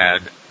still had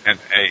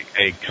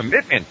a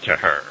commitment to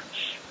her,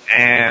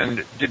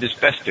 and did his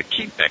best to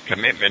keep that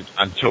commitment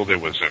until there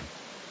was a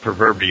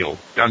proverbial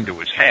gun to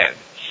his head,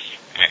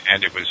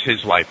 and it was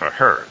his life or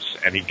hers,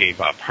 and he gave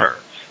up her.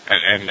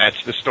 And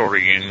that's the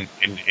story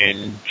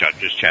in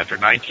Judges chapter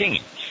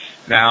 19.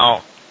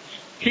 Now,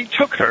 he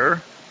took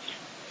her,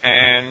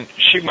 and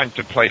she went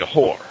to play the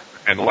whore,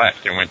 and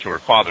left and went to her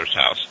father's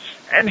house.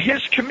 And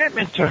his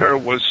commitment to her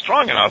was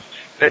strong enough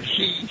that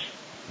he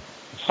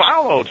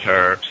followed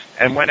her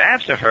and went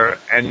after her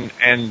and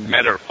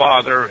met her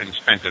father and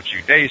spent a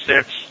few days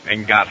there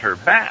and got her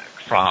back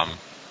from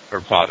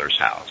her father's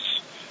house.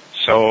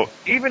 So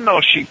even though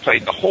she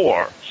played the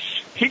whore,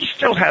 he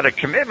still had a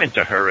commitment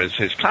to her as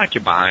his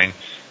concubine.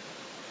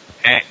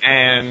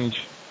 And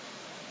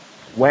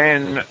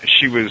when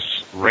she was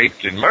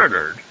raped and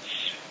murdered,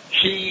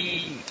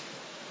 he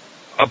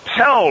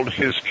upheld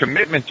his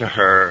commitment to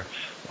her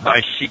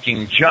by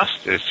seeking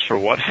justice for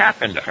what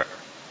happened to her.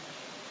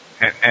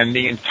 And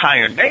the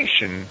entire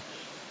nation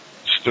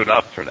stood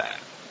up for that.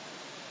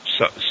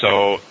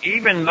 So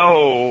even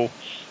though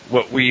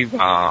what we've,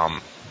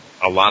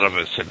 a lot of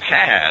us have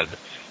had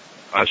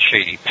a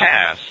shady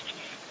past,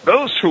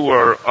 those who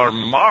are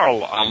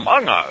moral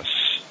among us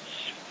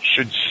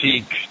should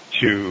seek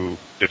to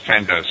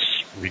defend us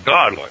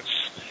regardless.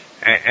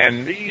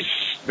 And these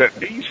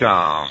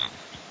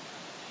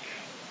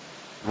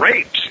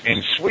rapes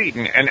in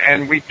Sweden,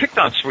 and we picked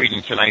on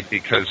Sweden tonight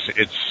because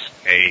it's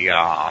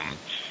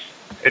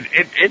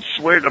it's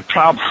where the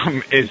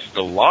problem is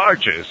the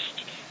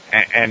largest,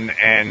 and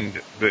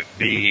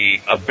the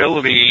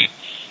ability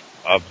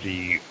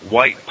the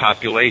white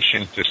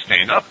population to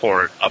stand up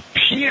for it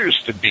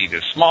appears to be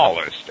the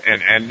smallest,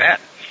 and that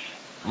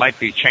might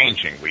be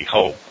changing, we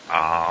hope.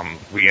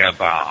 We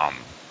have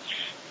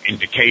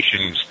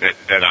indications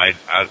that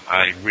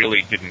I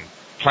really didn't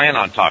plan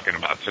on talking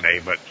about today,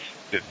 but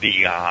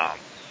the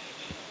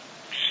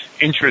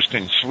interest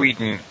in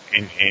Sweden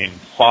in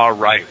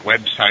far-right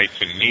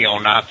websites and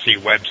neo-Nazi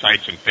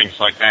websites and things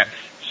like that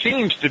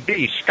seems to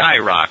be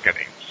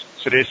skyrocketing.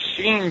 So there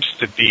seems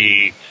to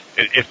be,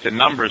 if the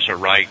numbers are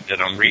right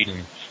that I'm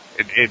reading,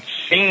 it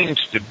seems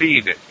to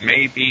be that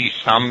maybe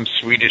some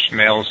Swedish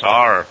males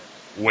are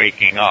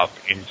waking up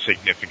in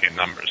significant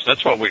numbers.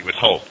 That's what we would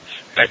hope.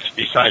 That's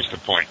besides the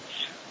point.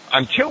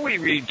 Until we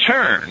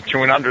return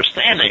to an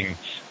understanding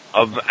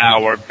of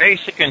our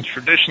basic and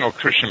traditional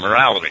Christian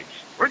morality,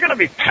 we're going to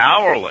be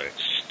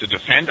powerless to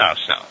defend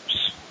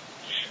ourselves.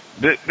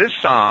 This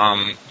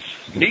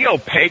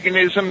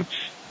neo-paganism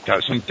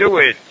doesn't do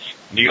it.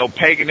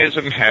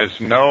 Neo-paganism has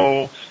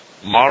no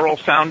moral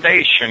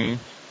foundation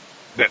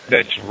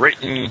that's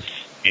written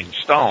in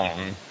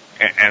stone,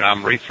 and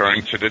I'm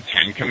referring to the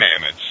Ten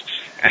Commandments.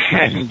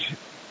 And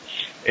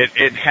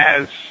it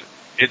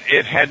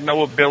had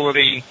no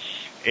ability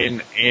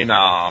in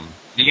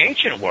the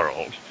ancient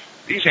world.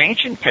 These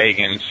ancient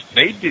pagans,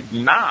 they did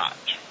not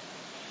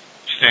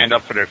stand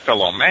up for their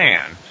fellow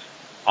man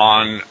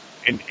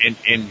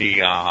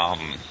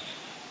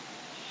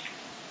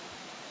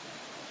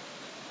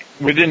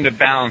within the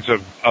bounds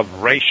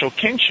of racial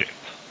kinship.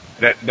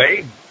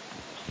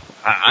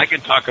 I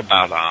could talk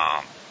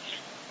about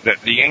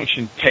the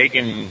ancient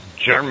pagan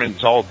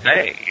Germans all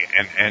day,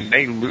 and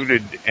they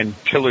looted and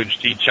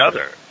pillaged each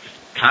other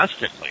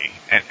constantly,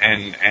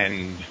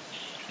 and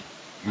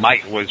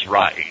might was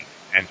right,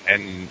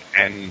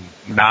 and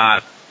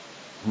not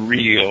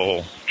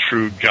real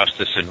true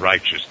justice and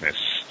righteousness,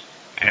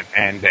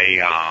 and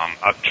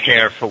a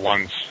care for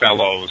one's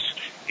fellows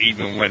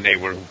even when they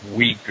were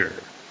weaker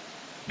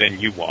than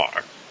you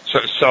are.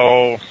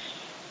 So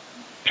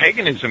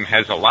paganism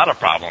has a lot of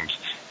problems,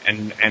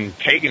 and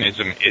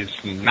paganism is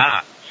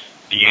not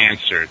the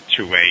answer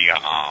to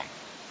a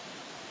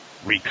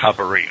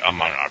recovery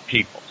among our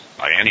people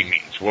by any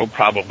means. We'll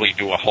probably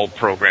do a whole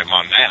program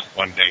on that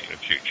one day in the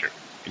future,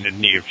 in the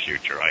near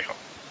future, I hope.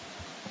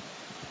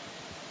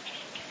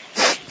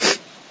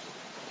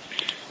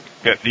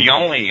 The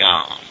only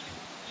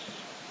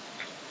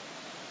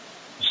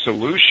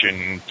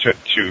solution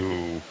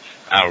to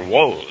our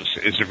woes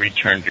is a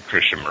return to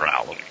Christian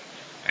morality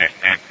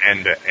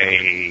and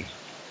a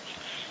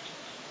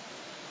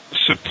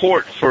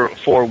support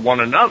for one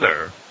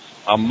another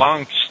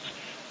amongst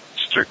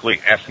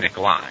strictly ethnic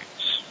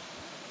lines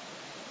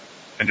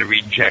and the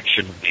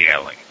rejection of the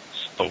aliens.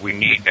 But we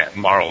need that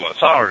moral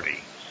authority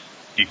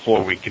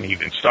before we can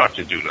even start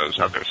to do those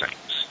other things.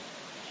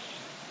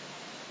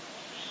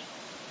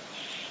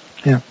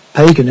 Yeah,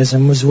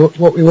 paganism was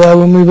what we were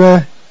when we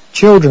were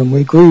children.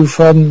 We grew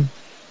from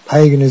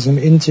paganism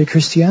into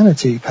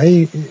Christianity.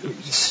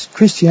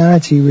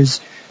 Christianity was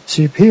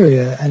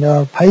superior, and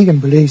our pagan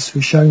beliefs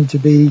were shown to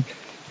be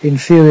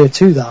inferior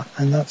to that,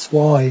 and that's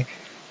why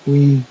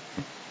we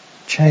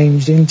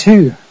changed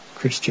into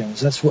Christians.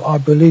 That's what our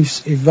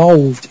beliefs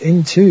evolved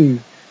into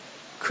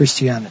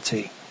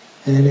Christianity,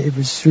 and it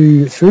was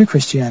through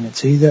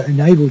Christianity that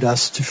enabled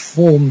us to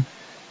form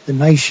the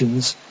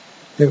nations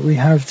that we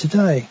have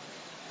today.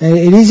 And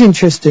it is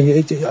interesting.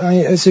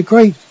 It's a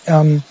great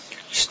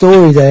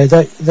story there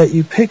that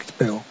you picked,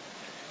 Bill,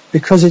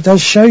 because it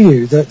does show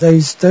you that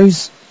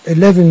those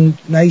 11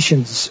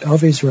 nations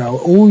of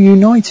Israel all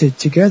united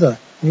together.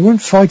 They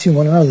weren't fighting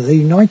one another. They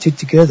united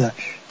together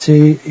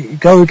to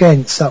go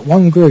against that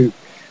one group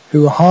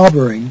who were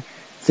harbouring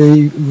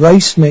the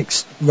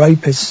race-mixed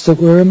rapists that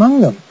were among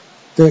them,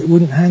 that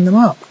wouldn't hand them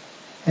up.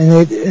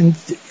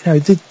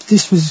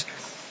 This was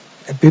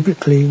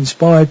biblically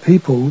inspired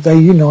people. They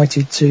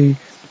united to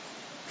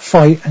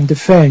fight and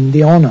defend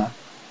the honour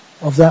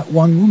of that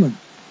one woman.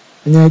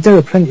 And there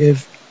are plenty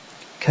of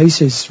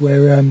cases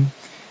where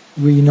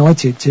we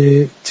united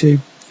to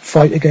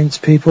fight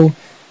against people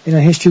in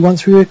our history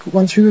once we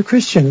were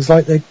Christians,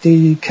 like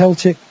the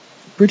Celtic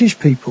British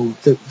people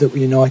that were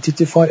united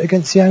to fight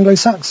against the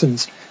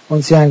Anglo-Saxons.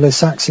 Once the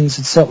Anglo-Saxons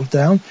had settled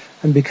down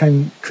and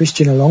became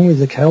Christian along with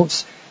the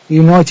Celts, they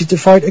united to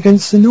fight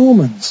against the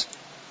Normans.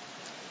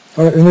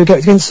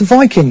 Against the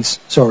Vikings,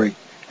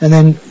 And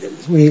then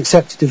we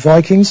accepted the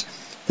Vikings,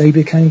 they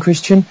became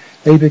Christian,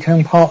 they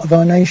became part of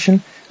our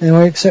nation, and then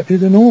we accepted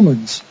the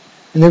Normans.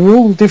 And they were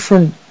all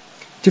different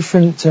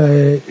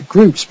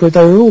groups, but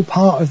they were all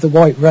part of the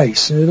white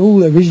race, and it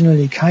all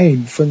originally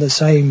came from the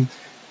same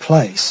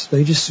place.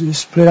 They just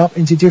split up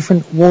into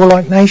different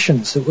warlike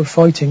nations that were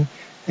fighting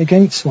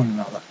against one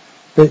another.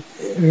 But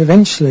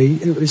eventually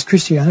it was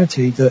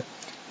Christianity that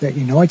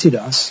united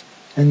us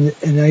and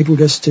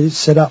enabled us to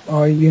set up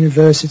our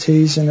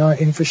universities and our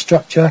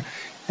infrastructure,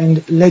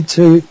 and led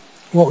to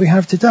what we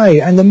have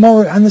today, and the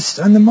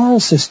moral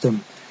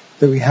system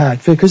that we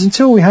had. Because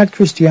until we had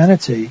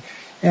Christianity,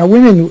 our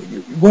women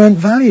weren't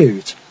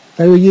valued.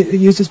 They were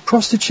used as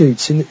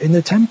prostitutes in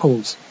the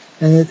temples.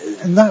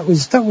 and that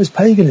was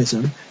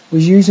paganism,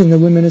 was using the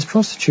women as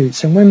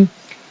prostitutes. And when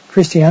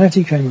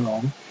Christianity came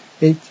along,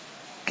 it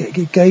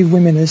gave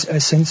women a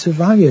sense of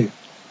value,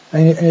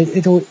 and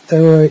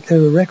there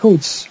were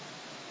records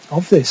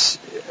of this,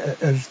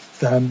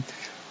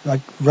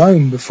 like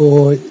Rome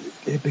before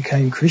it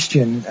became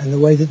Christian, and the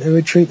way that they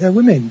would treat their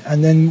women.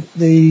 And then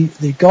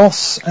the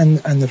Goths and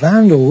the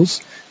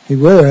Vandals, who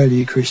were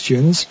early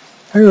Christians,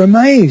 they were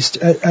amazed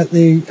at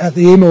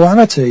the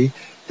immorality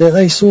that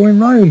they saw in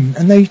Rome,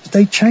 and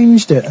they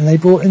changed it, and they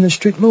brought in the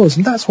strict laws,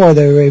 and that's why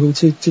they were able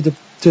to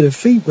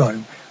defeat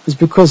Rome, was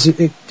because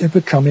it had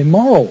become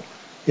immoral.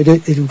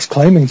 It was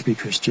claiming to be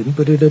Christian,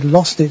 but it had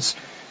lost its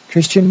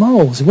Christian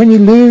morals. And when you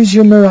lose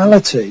your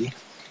morality,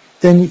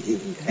 then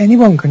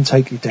anyone can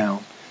take you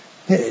down.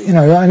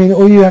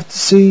 All you have to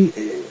see,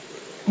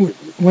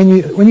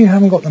 when you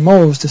haven't got the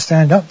morals to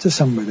stand up to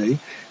somebody,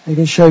 they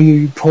can show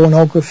you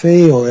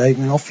pornography, or they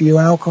can offer you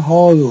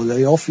alcohol, or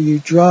they offer you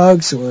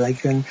drugs, or they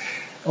can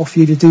offer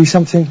you to do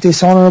something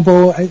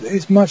dishonourable.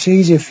 It's much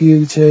easier for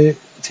you to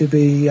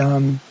be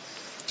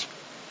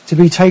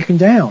taken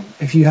down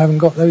if you haven't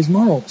got those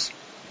morals.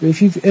 But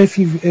if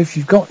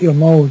you've got your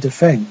moral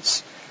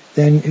defence,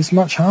 then it's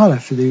much harder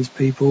for these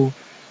people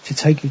to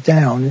take you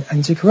down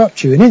and to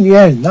corrupt you. And in the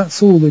end,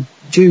 that's all the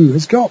Jew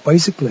has got,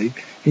 basically.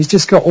 He's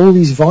just got all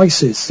these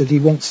vices that he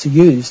wants to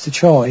use to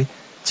try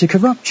to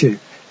corrupt you.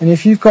 And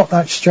if you've got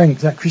that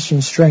strength, that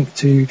Christian strength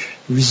to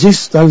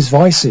resist those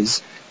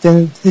vices,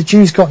 then the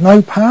Jew's got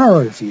no power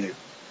over you.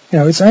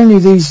 It's only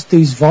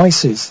these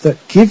vices that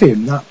give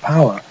him that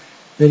power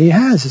that he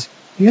has.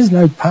 He has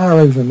no power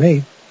over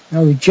me.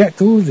 I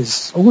reject all of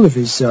his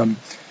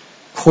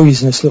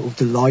poisonous little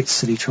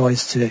delights that he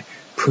tries to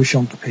push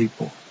onto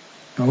people.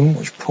 I won't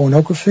watch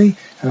pornography.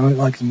 I don't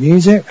like the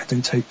music. I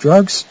don't take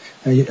drugs.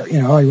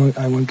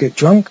 I won't get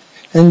drunk.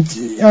 And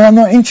I'm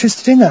not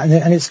interested in that.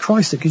 And it's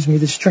Christ that gives me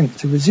the strength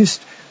to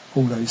resist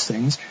all those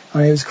things.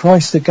 And it was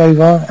Christ that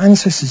gave our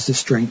ancestors the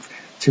strength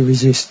to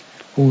resist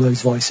all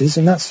those vices.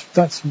 And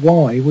that's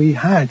why we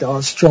had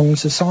our strong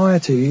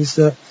societies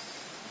that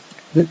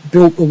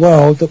built the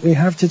world that we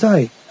have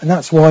today. And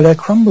that's why they're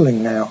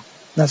crumbling now.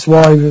 That's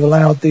why we've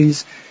allowed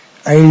these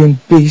alien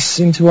beasts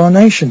into our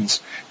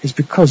nations. It's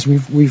because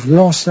we've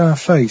lost our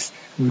faith.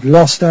 We've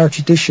lost our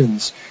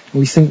traditions.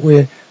 We think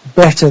we're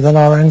better than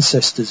our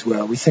ancestors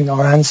were. We think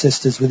our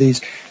ancestors were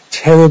these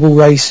terrible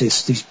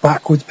racists, these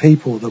backward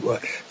people that were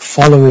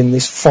following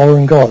this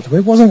foreign God.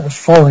 It wasn't a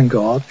foreign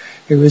God.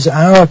 It was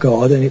our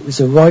God, and it was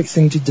the right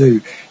thing to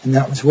do. And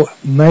that was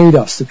what made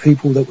us the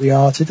people that we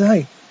are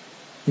today.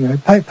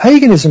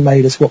 Paganism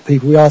made us what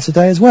people we are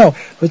today as well.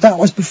 But that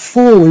was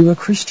before we were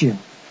Christian.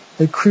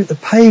 The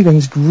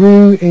pagans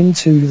grew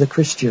into the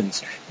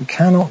Christians. You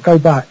cannot go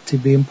back to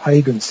being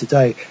pagans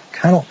today. You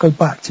cannot go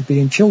back to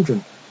being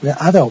children. We're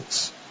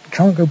adults. You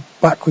can't go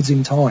backwards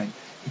in time.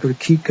 You've got to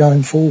keep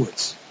going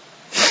forwards.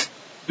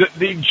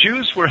 The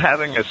Jews were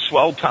having a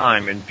swell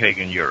time in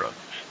pagan Europe.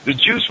 The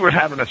Jews were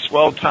having a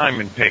swell time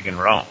in pagan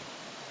Rome.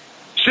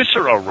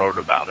 Cicero wrote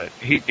about it.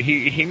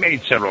 He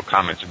made several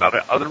comments about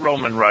it. Other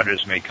Roman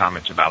writers made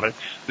comments about it.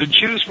 The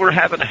Jews were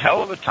having a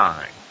hell of a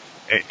time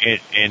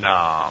in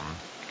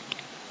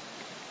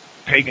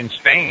pagan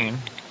Spain,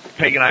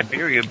 pagan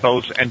Iberia,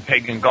 and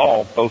pagan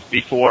Gaul, both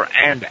before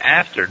and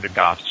after the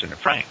Goths and the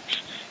Franks.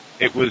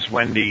 It was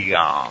when the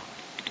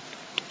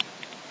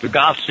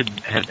Goths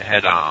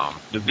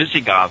the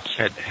Visigoths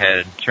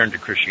had turned to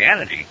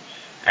Christianity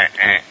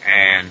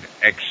and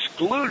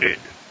excluded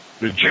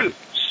the Jews,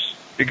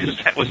 because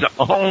that was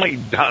only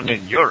done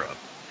in Europe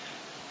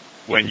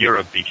when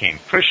Europe became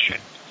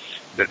Christian,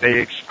 that they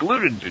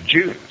excluded the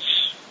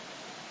Jews,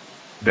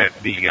 that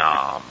the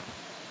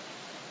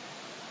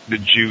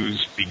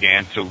Jews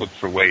began to look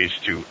for ways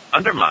to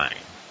undermine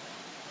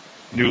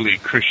newly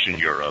Christian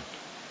Europe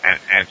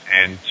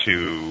and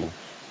to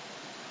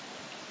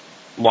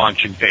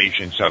launch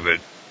invasions of it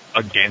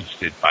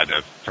against it,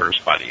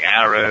 first by the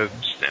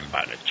Arabs, then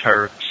by the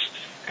Turks,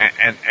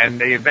 and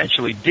they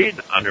eventually did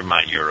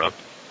undermine Europe.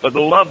 But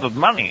the love of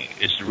money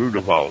is the root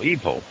of all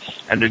evil,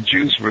 and the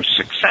Jews were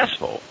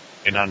successful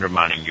in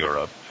undermining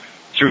Europe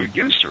through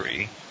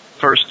usury,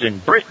 first in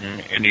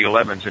Britain in the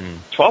 11th and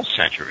 12th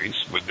centuries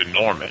with the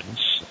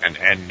Normans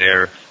and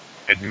their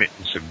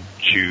admittance of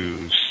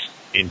Jews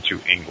into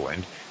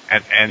England,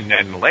 and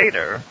then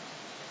later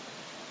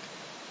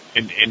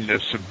in the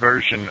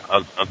subversion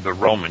of the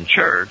Roman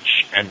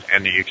Church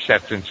and the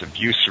acceptance of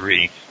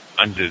usury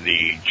under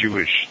the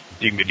Jewish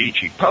de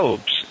Medici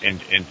popes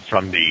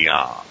from the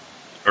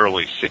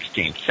early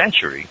 16th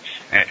century,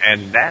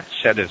 and that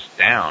set us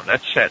down.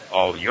 That set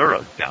all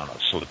Europe down a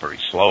slippery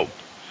slope.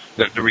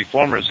 The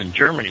reformers in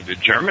Germany, the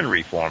German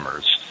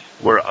reformers,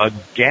 were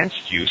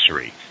against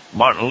usury.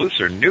 Martin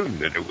Luther knew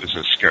that it was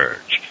a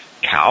scourge.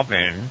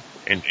 Calvin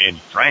in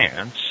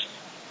France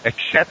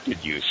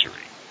accepted usury,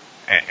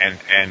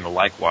 and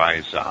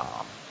likewise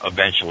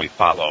eventually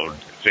followed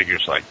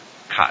figures like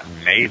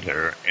Cotton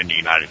Mather in the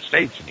United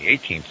States in the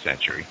 18th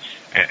century,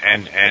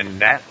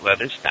 and that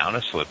led us down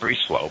a slippery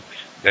slope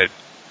that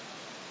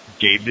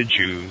gave the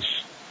Jews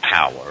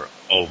power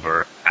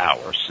over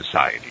our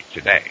society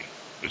today.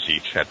 It was the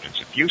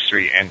acceptance of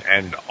usury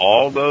and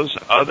all those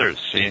other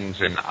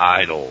sins and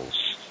idols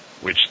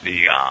which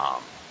the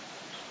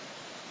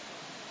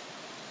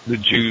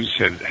Jews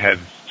have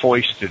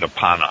foisted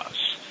upon us.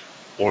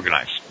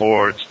 Organized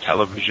sports,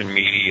 television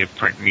media,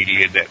 print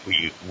media that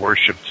we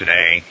worship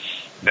today,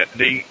 that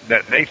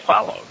they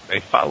followed. They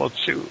followed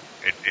suit.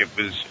 It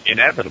was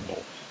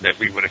inevitable that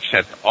we would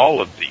accept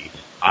all of the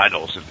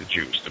idols of the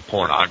Jews, the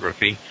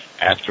pornography,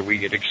 after we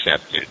had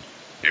accepted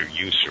their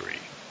usury.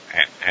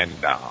 And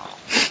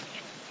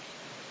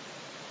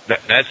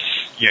that's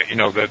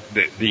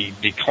the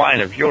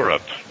decline of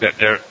Europe.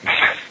 That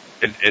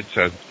it's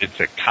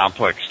a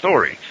complex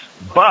story,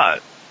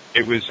 but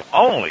it was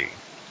only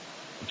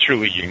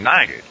truly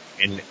united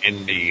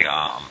in the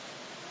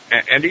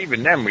and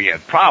even then we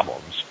had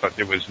problems, but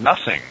there was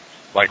nothing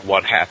like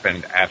what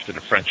happened after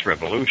the French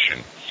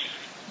Revolution.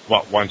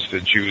 Once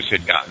the Jews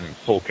had gotten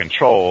full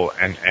control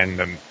and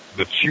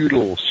the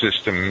feudal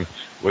system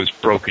was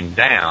broken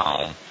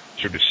down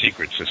through the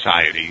secret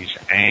societies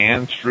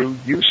and through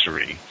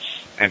usury,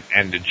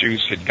 and the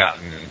Jews had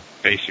gotten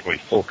basically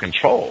full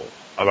control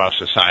of our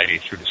society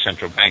through the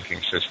central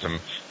banking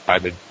system by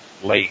the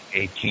late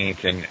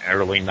 18th and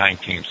early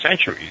 19th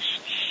centuries,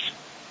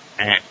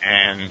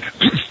 and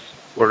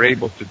we're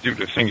able to do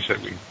the things that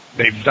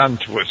they've done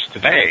to us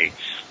today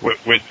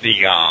with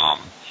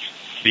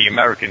the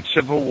American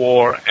Civil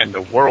War and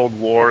the World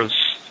Wars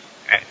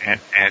and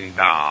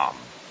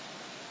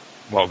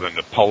the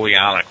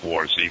Napoleonic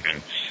Wars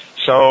even.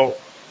 So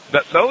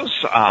those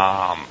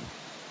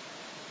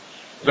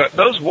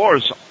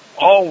wars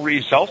all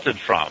resulted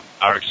from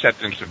our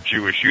acceptance of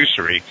Jewish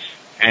usury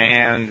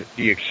and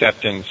the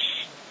acceptance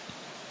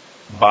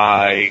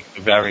by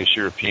various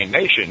European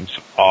nations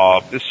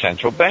of the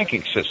central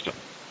banking system.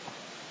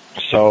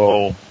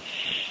 So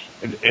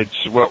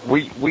it's what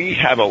we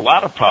have a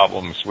lot of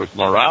problems with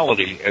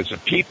morality as a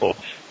people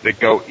that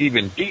go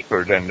even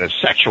deeper than the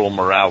sexual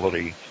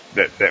morality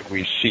that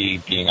we see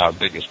being our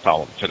biggest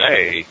problem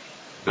today.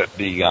 That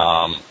the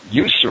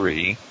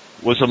usury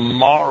was a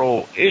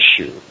moral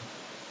issue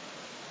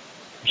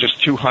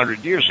just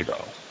 200 years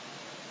ago.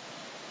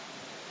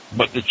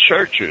 But the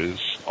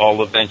churches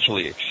all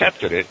eventually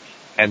accepted it,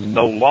 and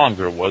no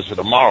longer was it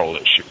a moral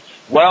issue.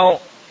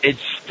 Well, it's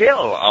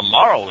still a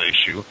moral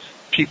issue.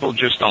 People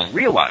just don't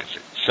realize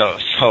it.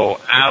 So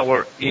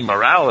our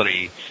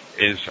immorality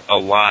is a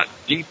lot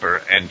deeper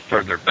and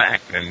further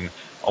back than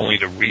only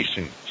the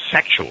recent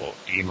sexual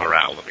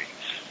immorality.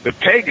 The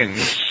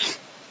pagans,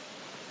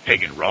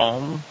 pagan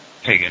Rome,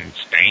 pagan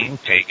Spain,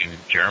 pagan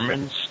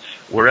Germans,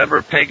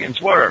 wherever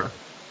pagans were,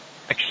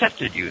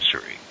 accepted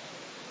usury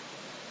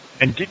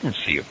and didn't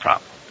see a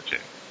problem with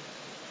it.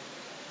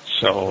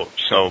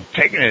 So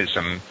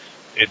paganism,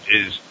 it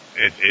is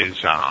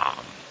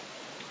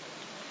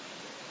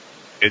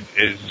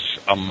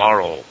a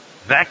moral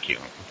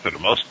vacuum for the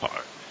most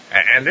part.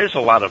 And there's a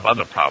lot of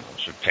other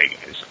problems with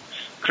paganism.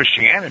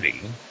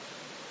 Christianity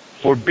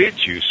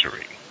forbids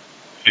usury.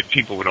 If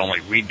people would only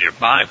read their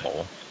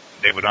Bible,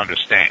 they would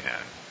understand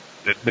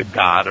that the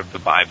God of the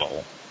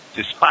Bible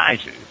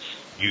despises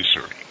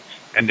usury,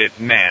 and that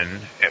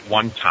men at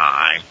one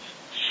time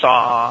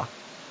saw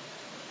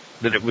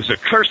that it was a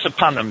curse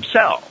upon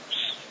themselves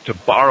to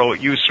borrow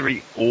at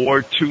usury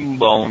or to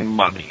loan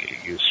money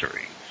at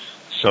usury.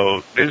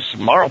 So there's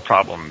moral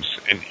problems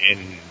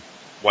in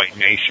white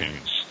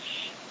nations.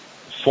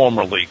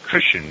 Formerly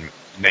Christian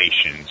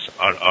nations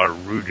are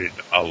rooted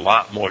a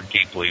lot more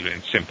deeply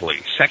than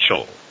simply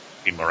sexual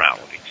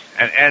immorality.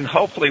 And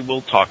hopefully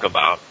we'll talk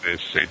about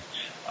this at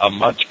a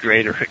much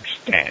greater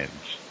extent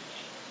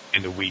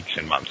in the weeks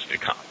and months to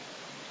come.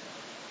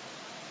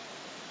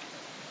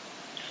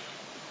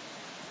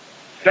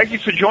 Thank you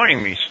for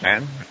joining me,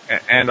 Sven.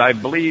 And I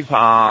believe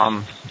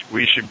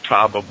we should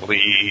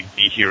probably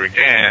be here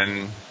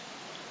again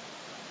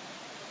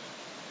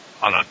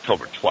on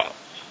October 12th.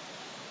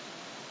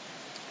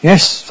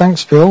 Yes,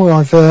 thanks, Bill.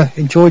 I've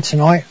enjoyed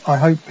tonight. I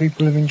hope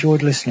people have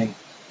enjoyed listening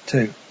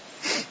too.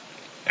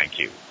 Thank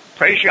you.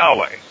 Praise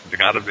Yahweh, the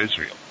God of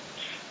Israel.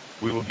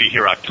 We will be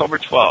here October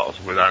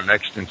 12th with our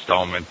next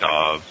installment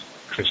of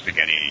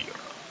Christogenea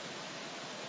Europe.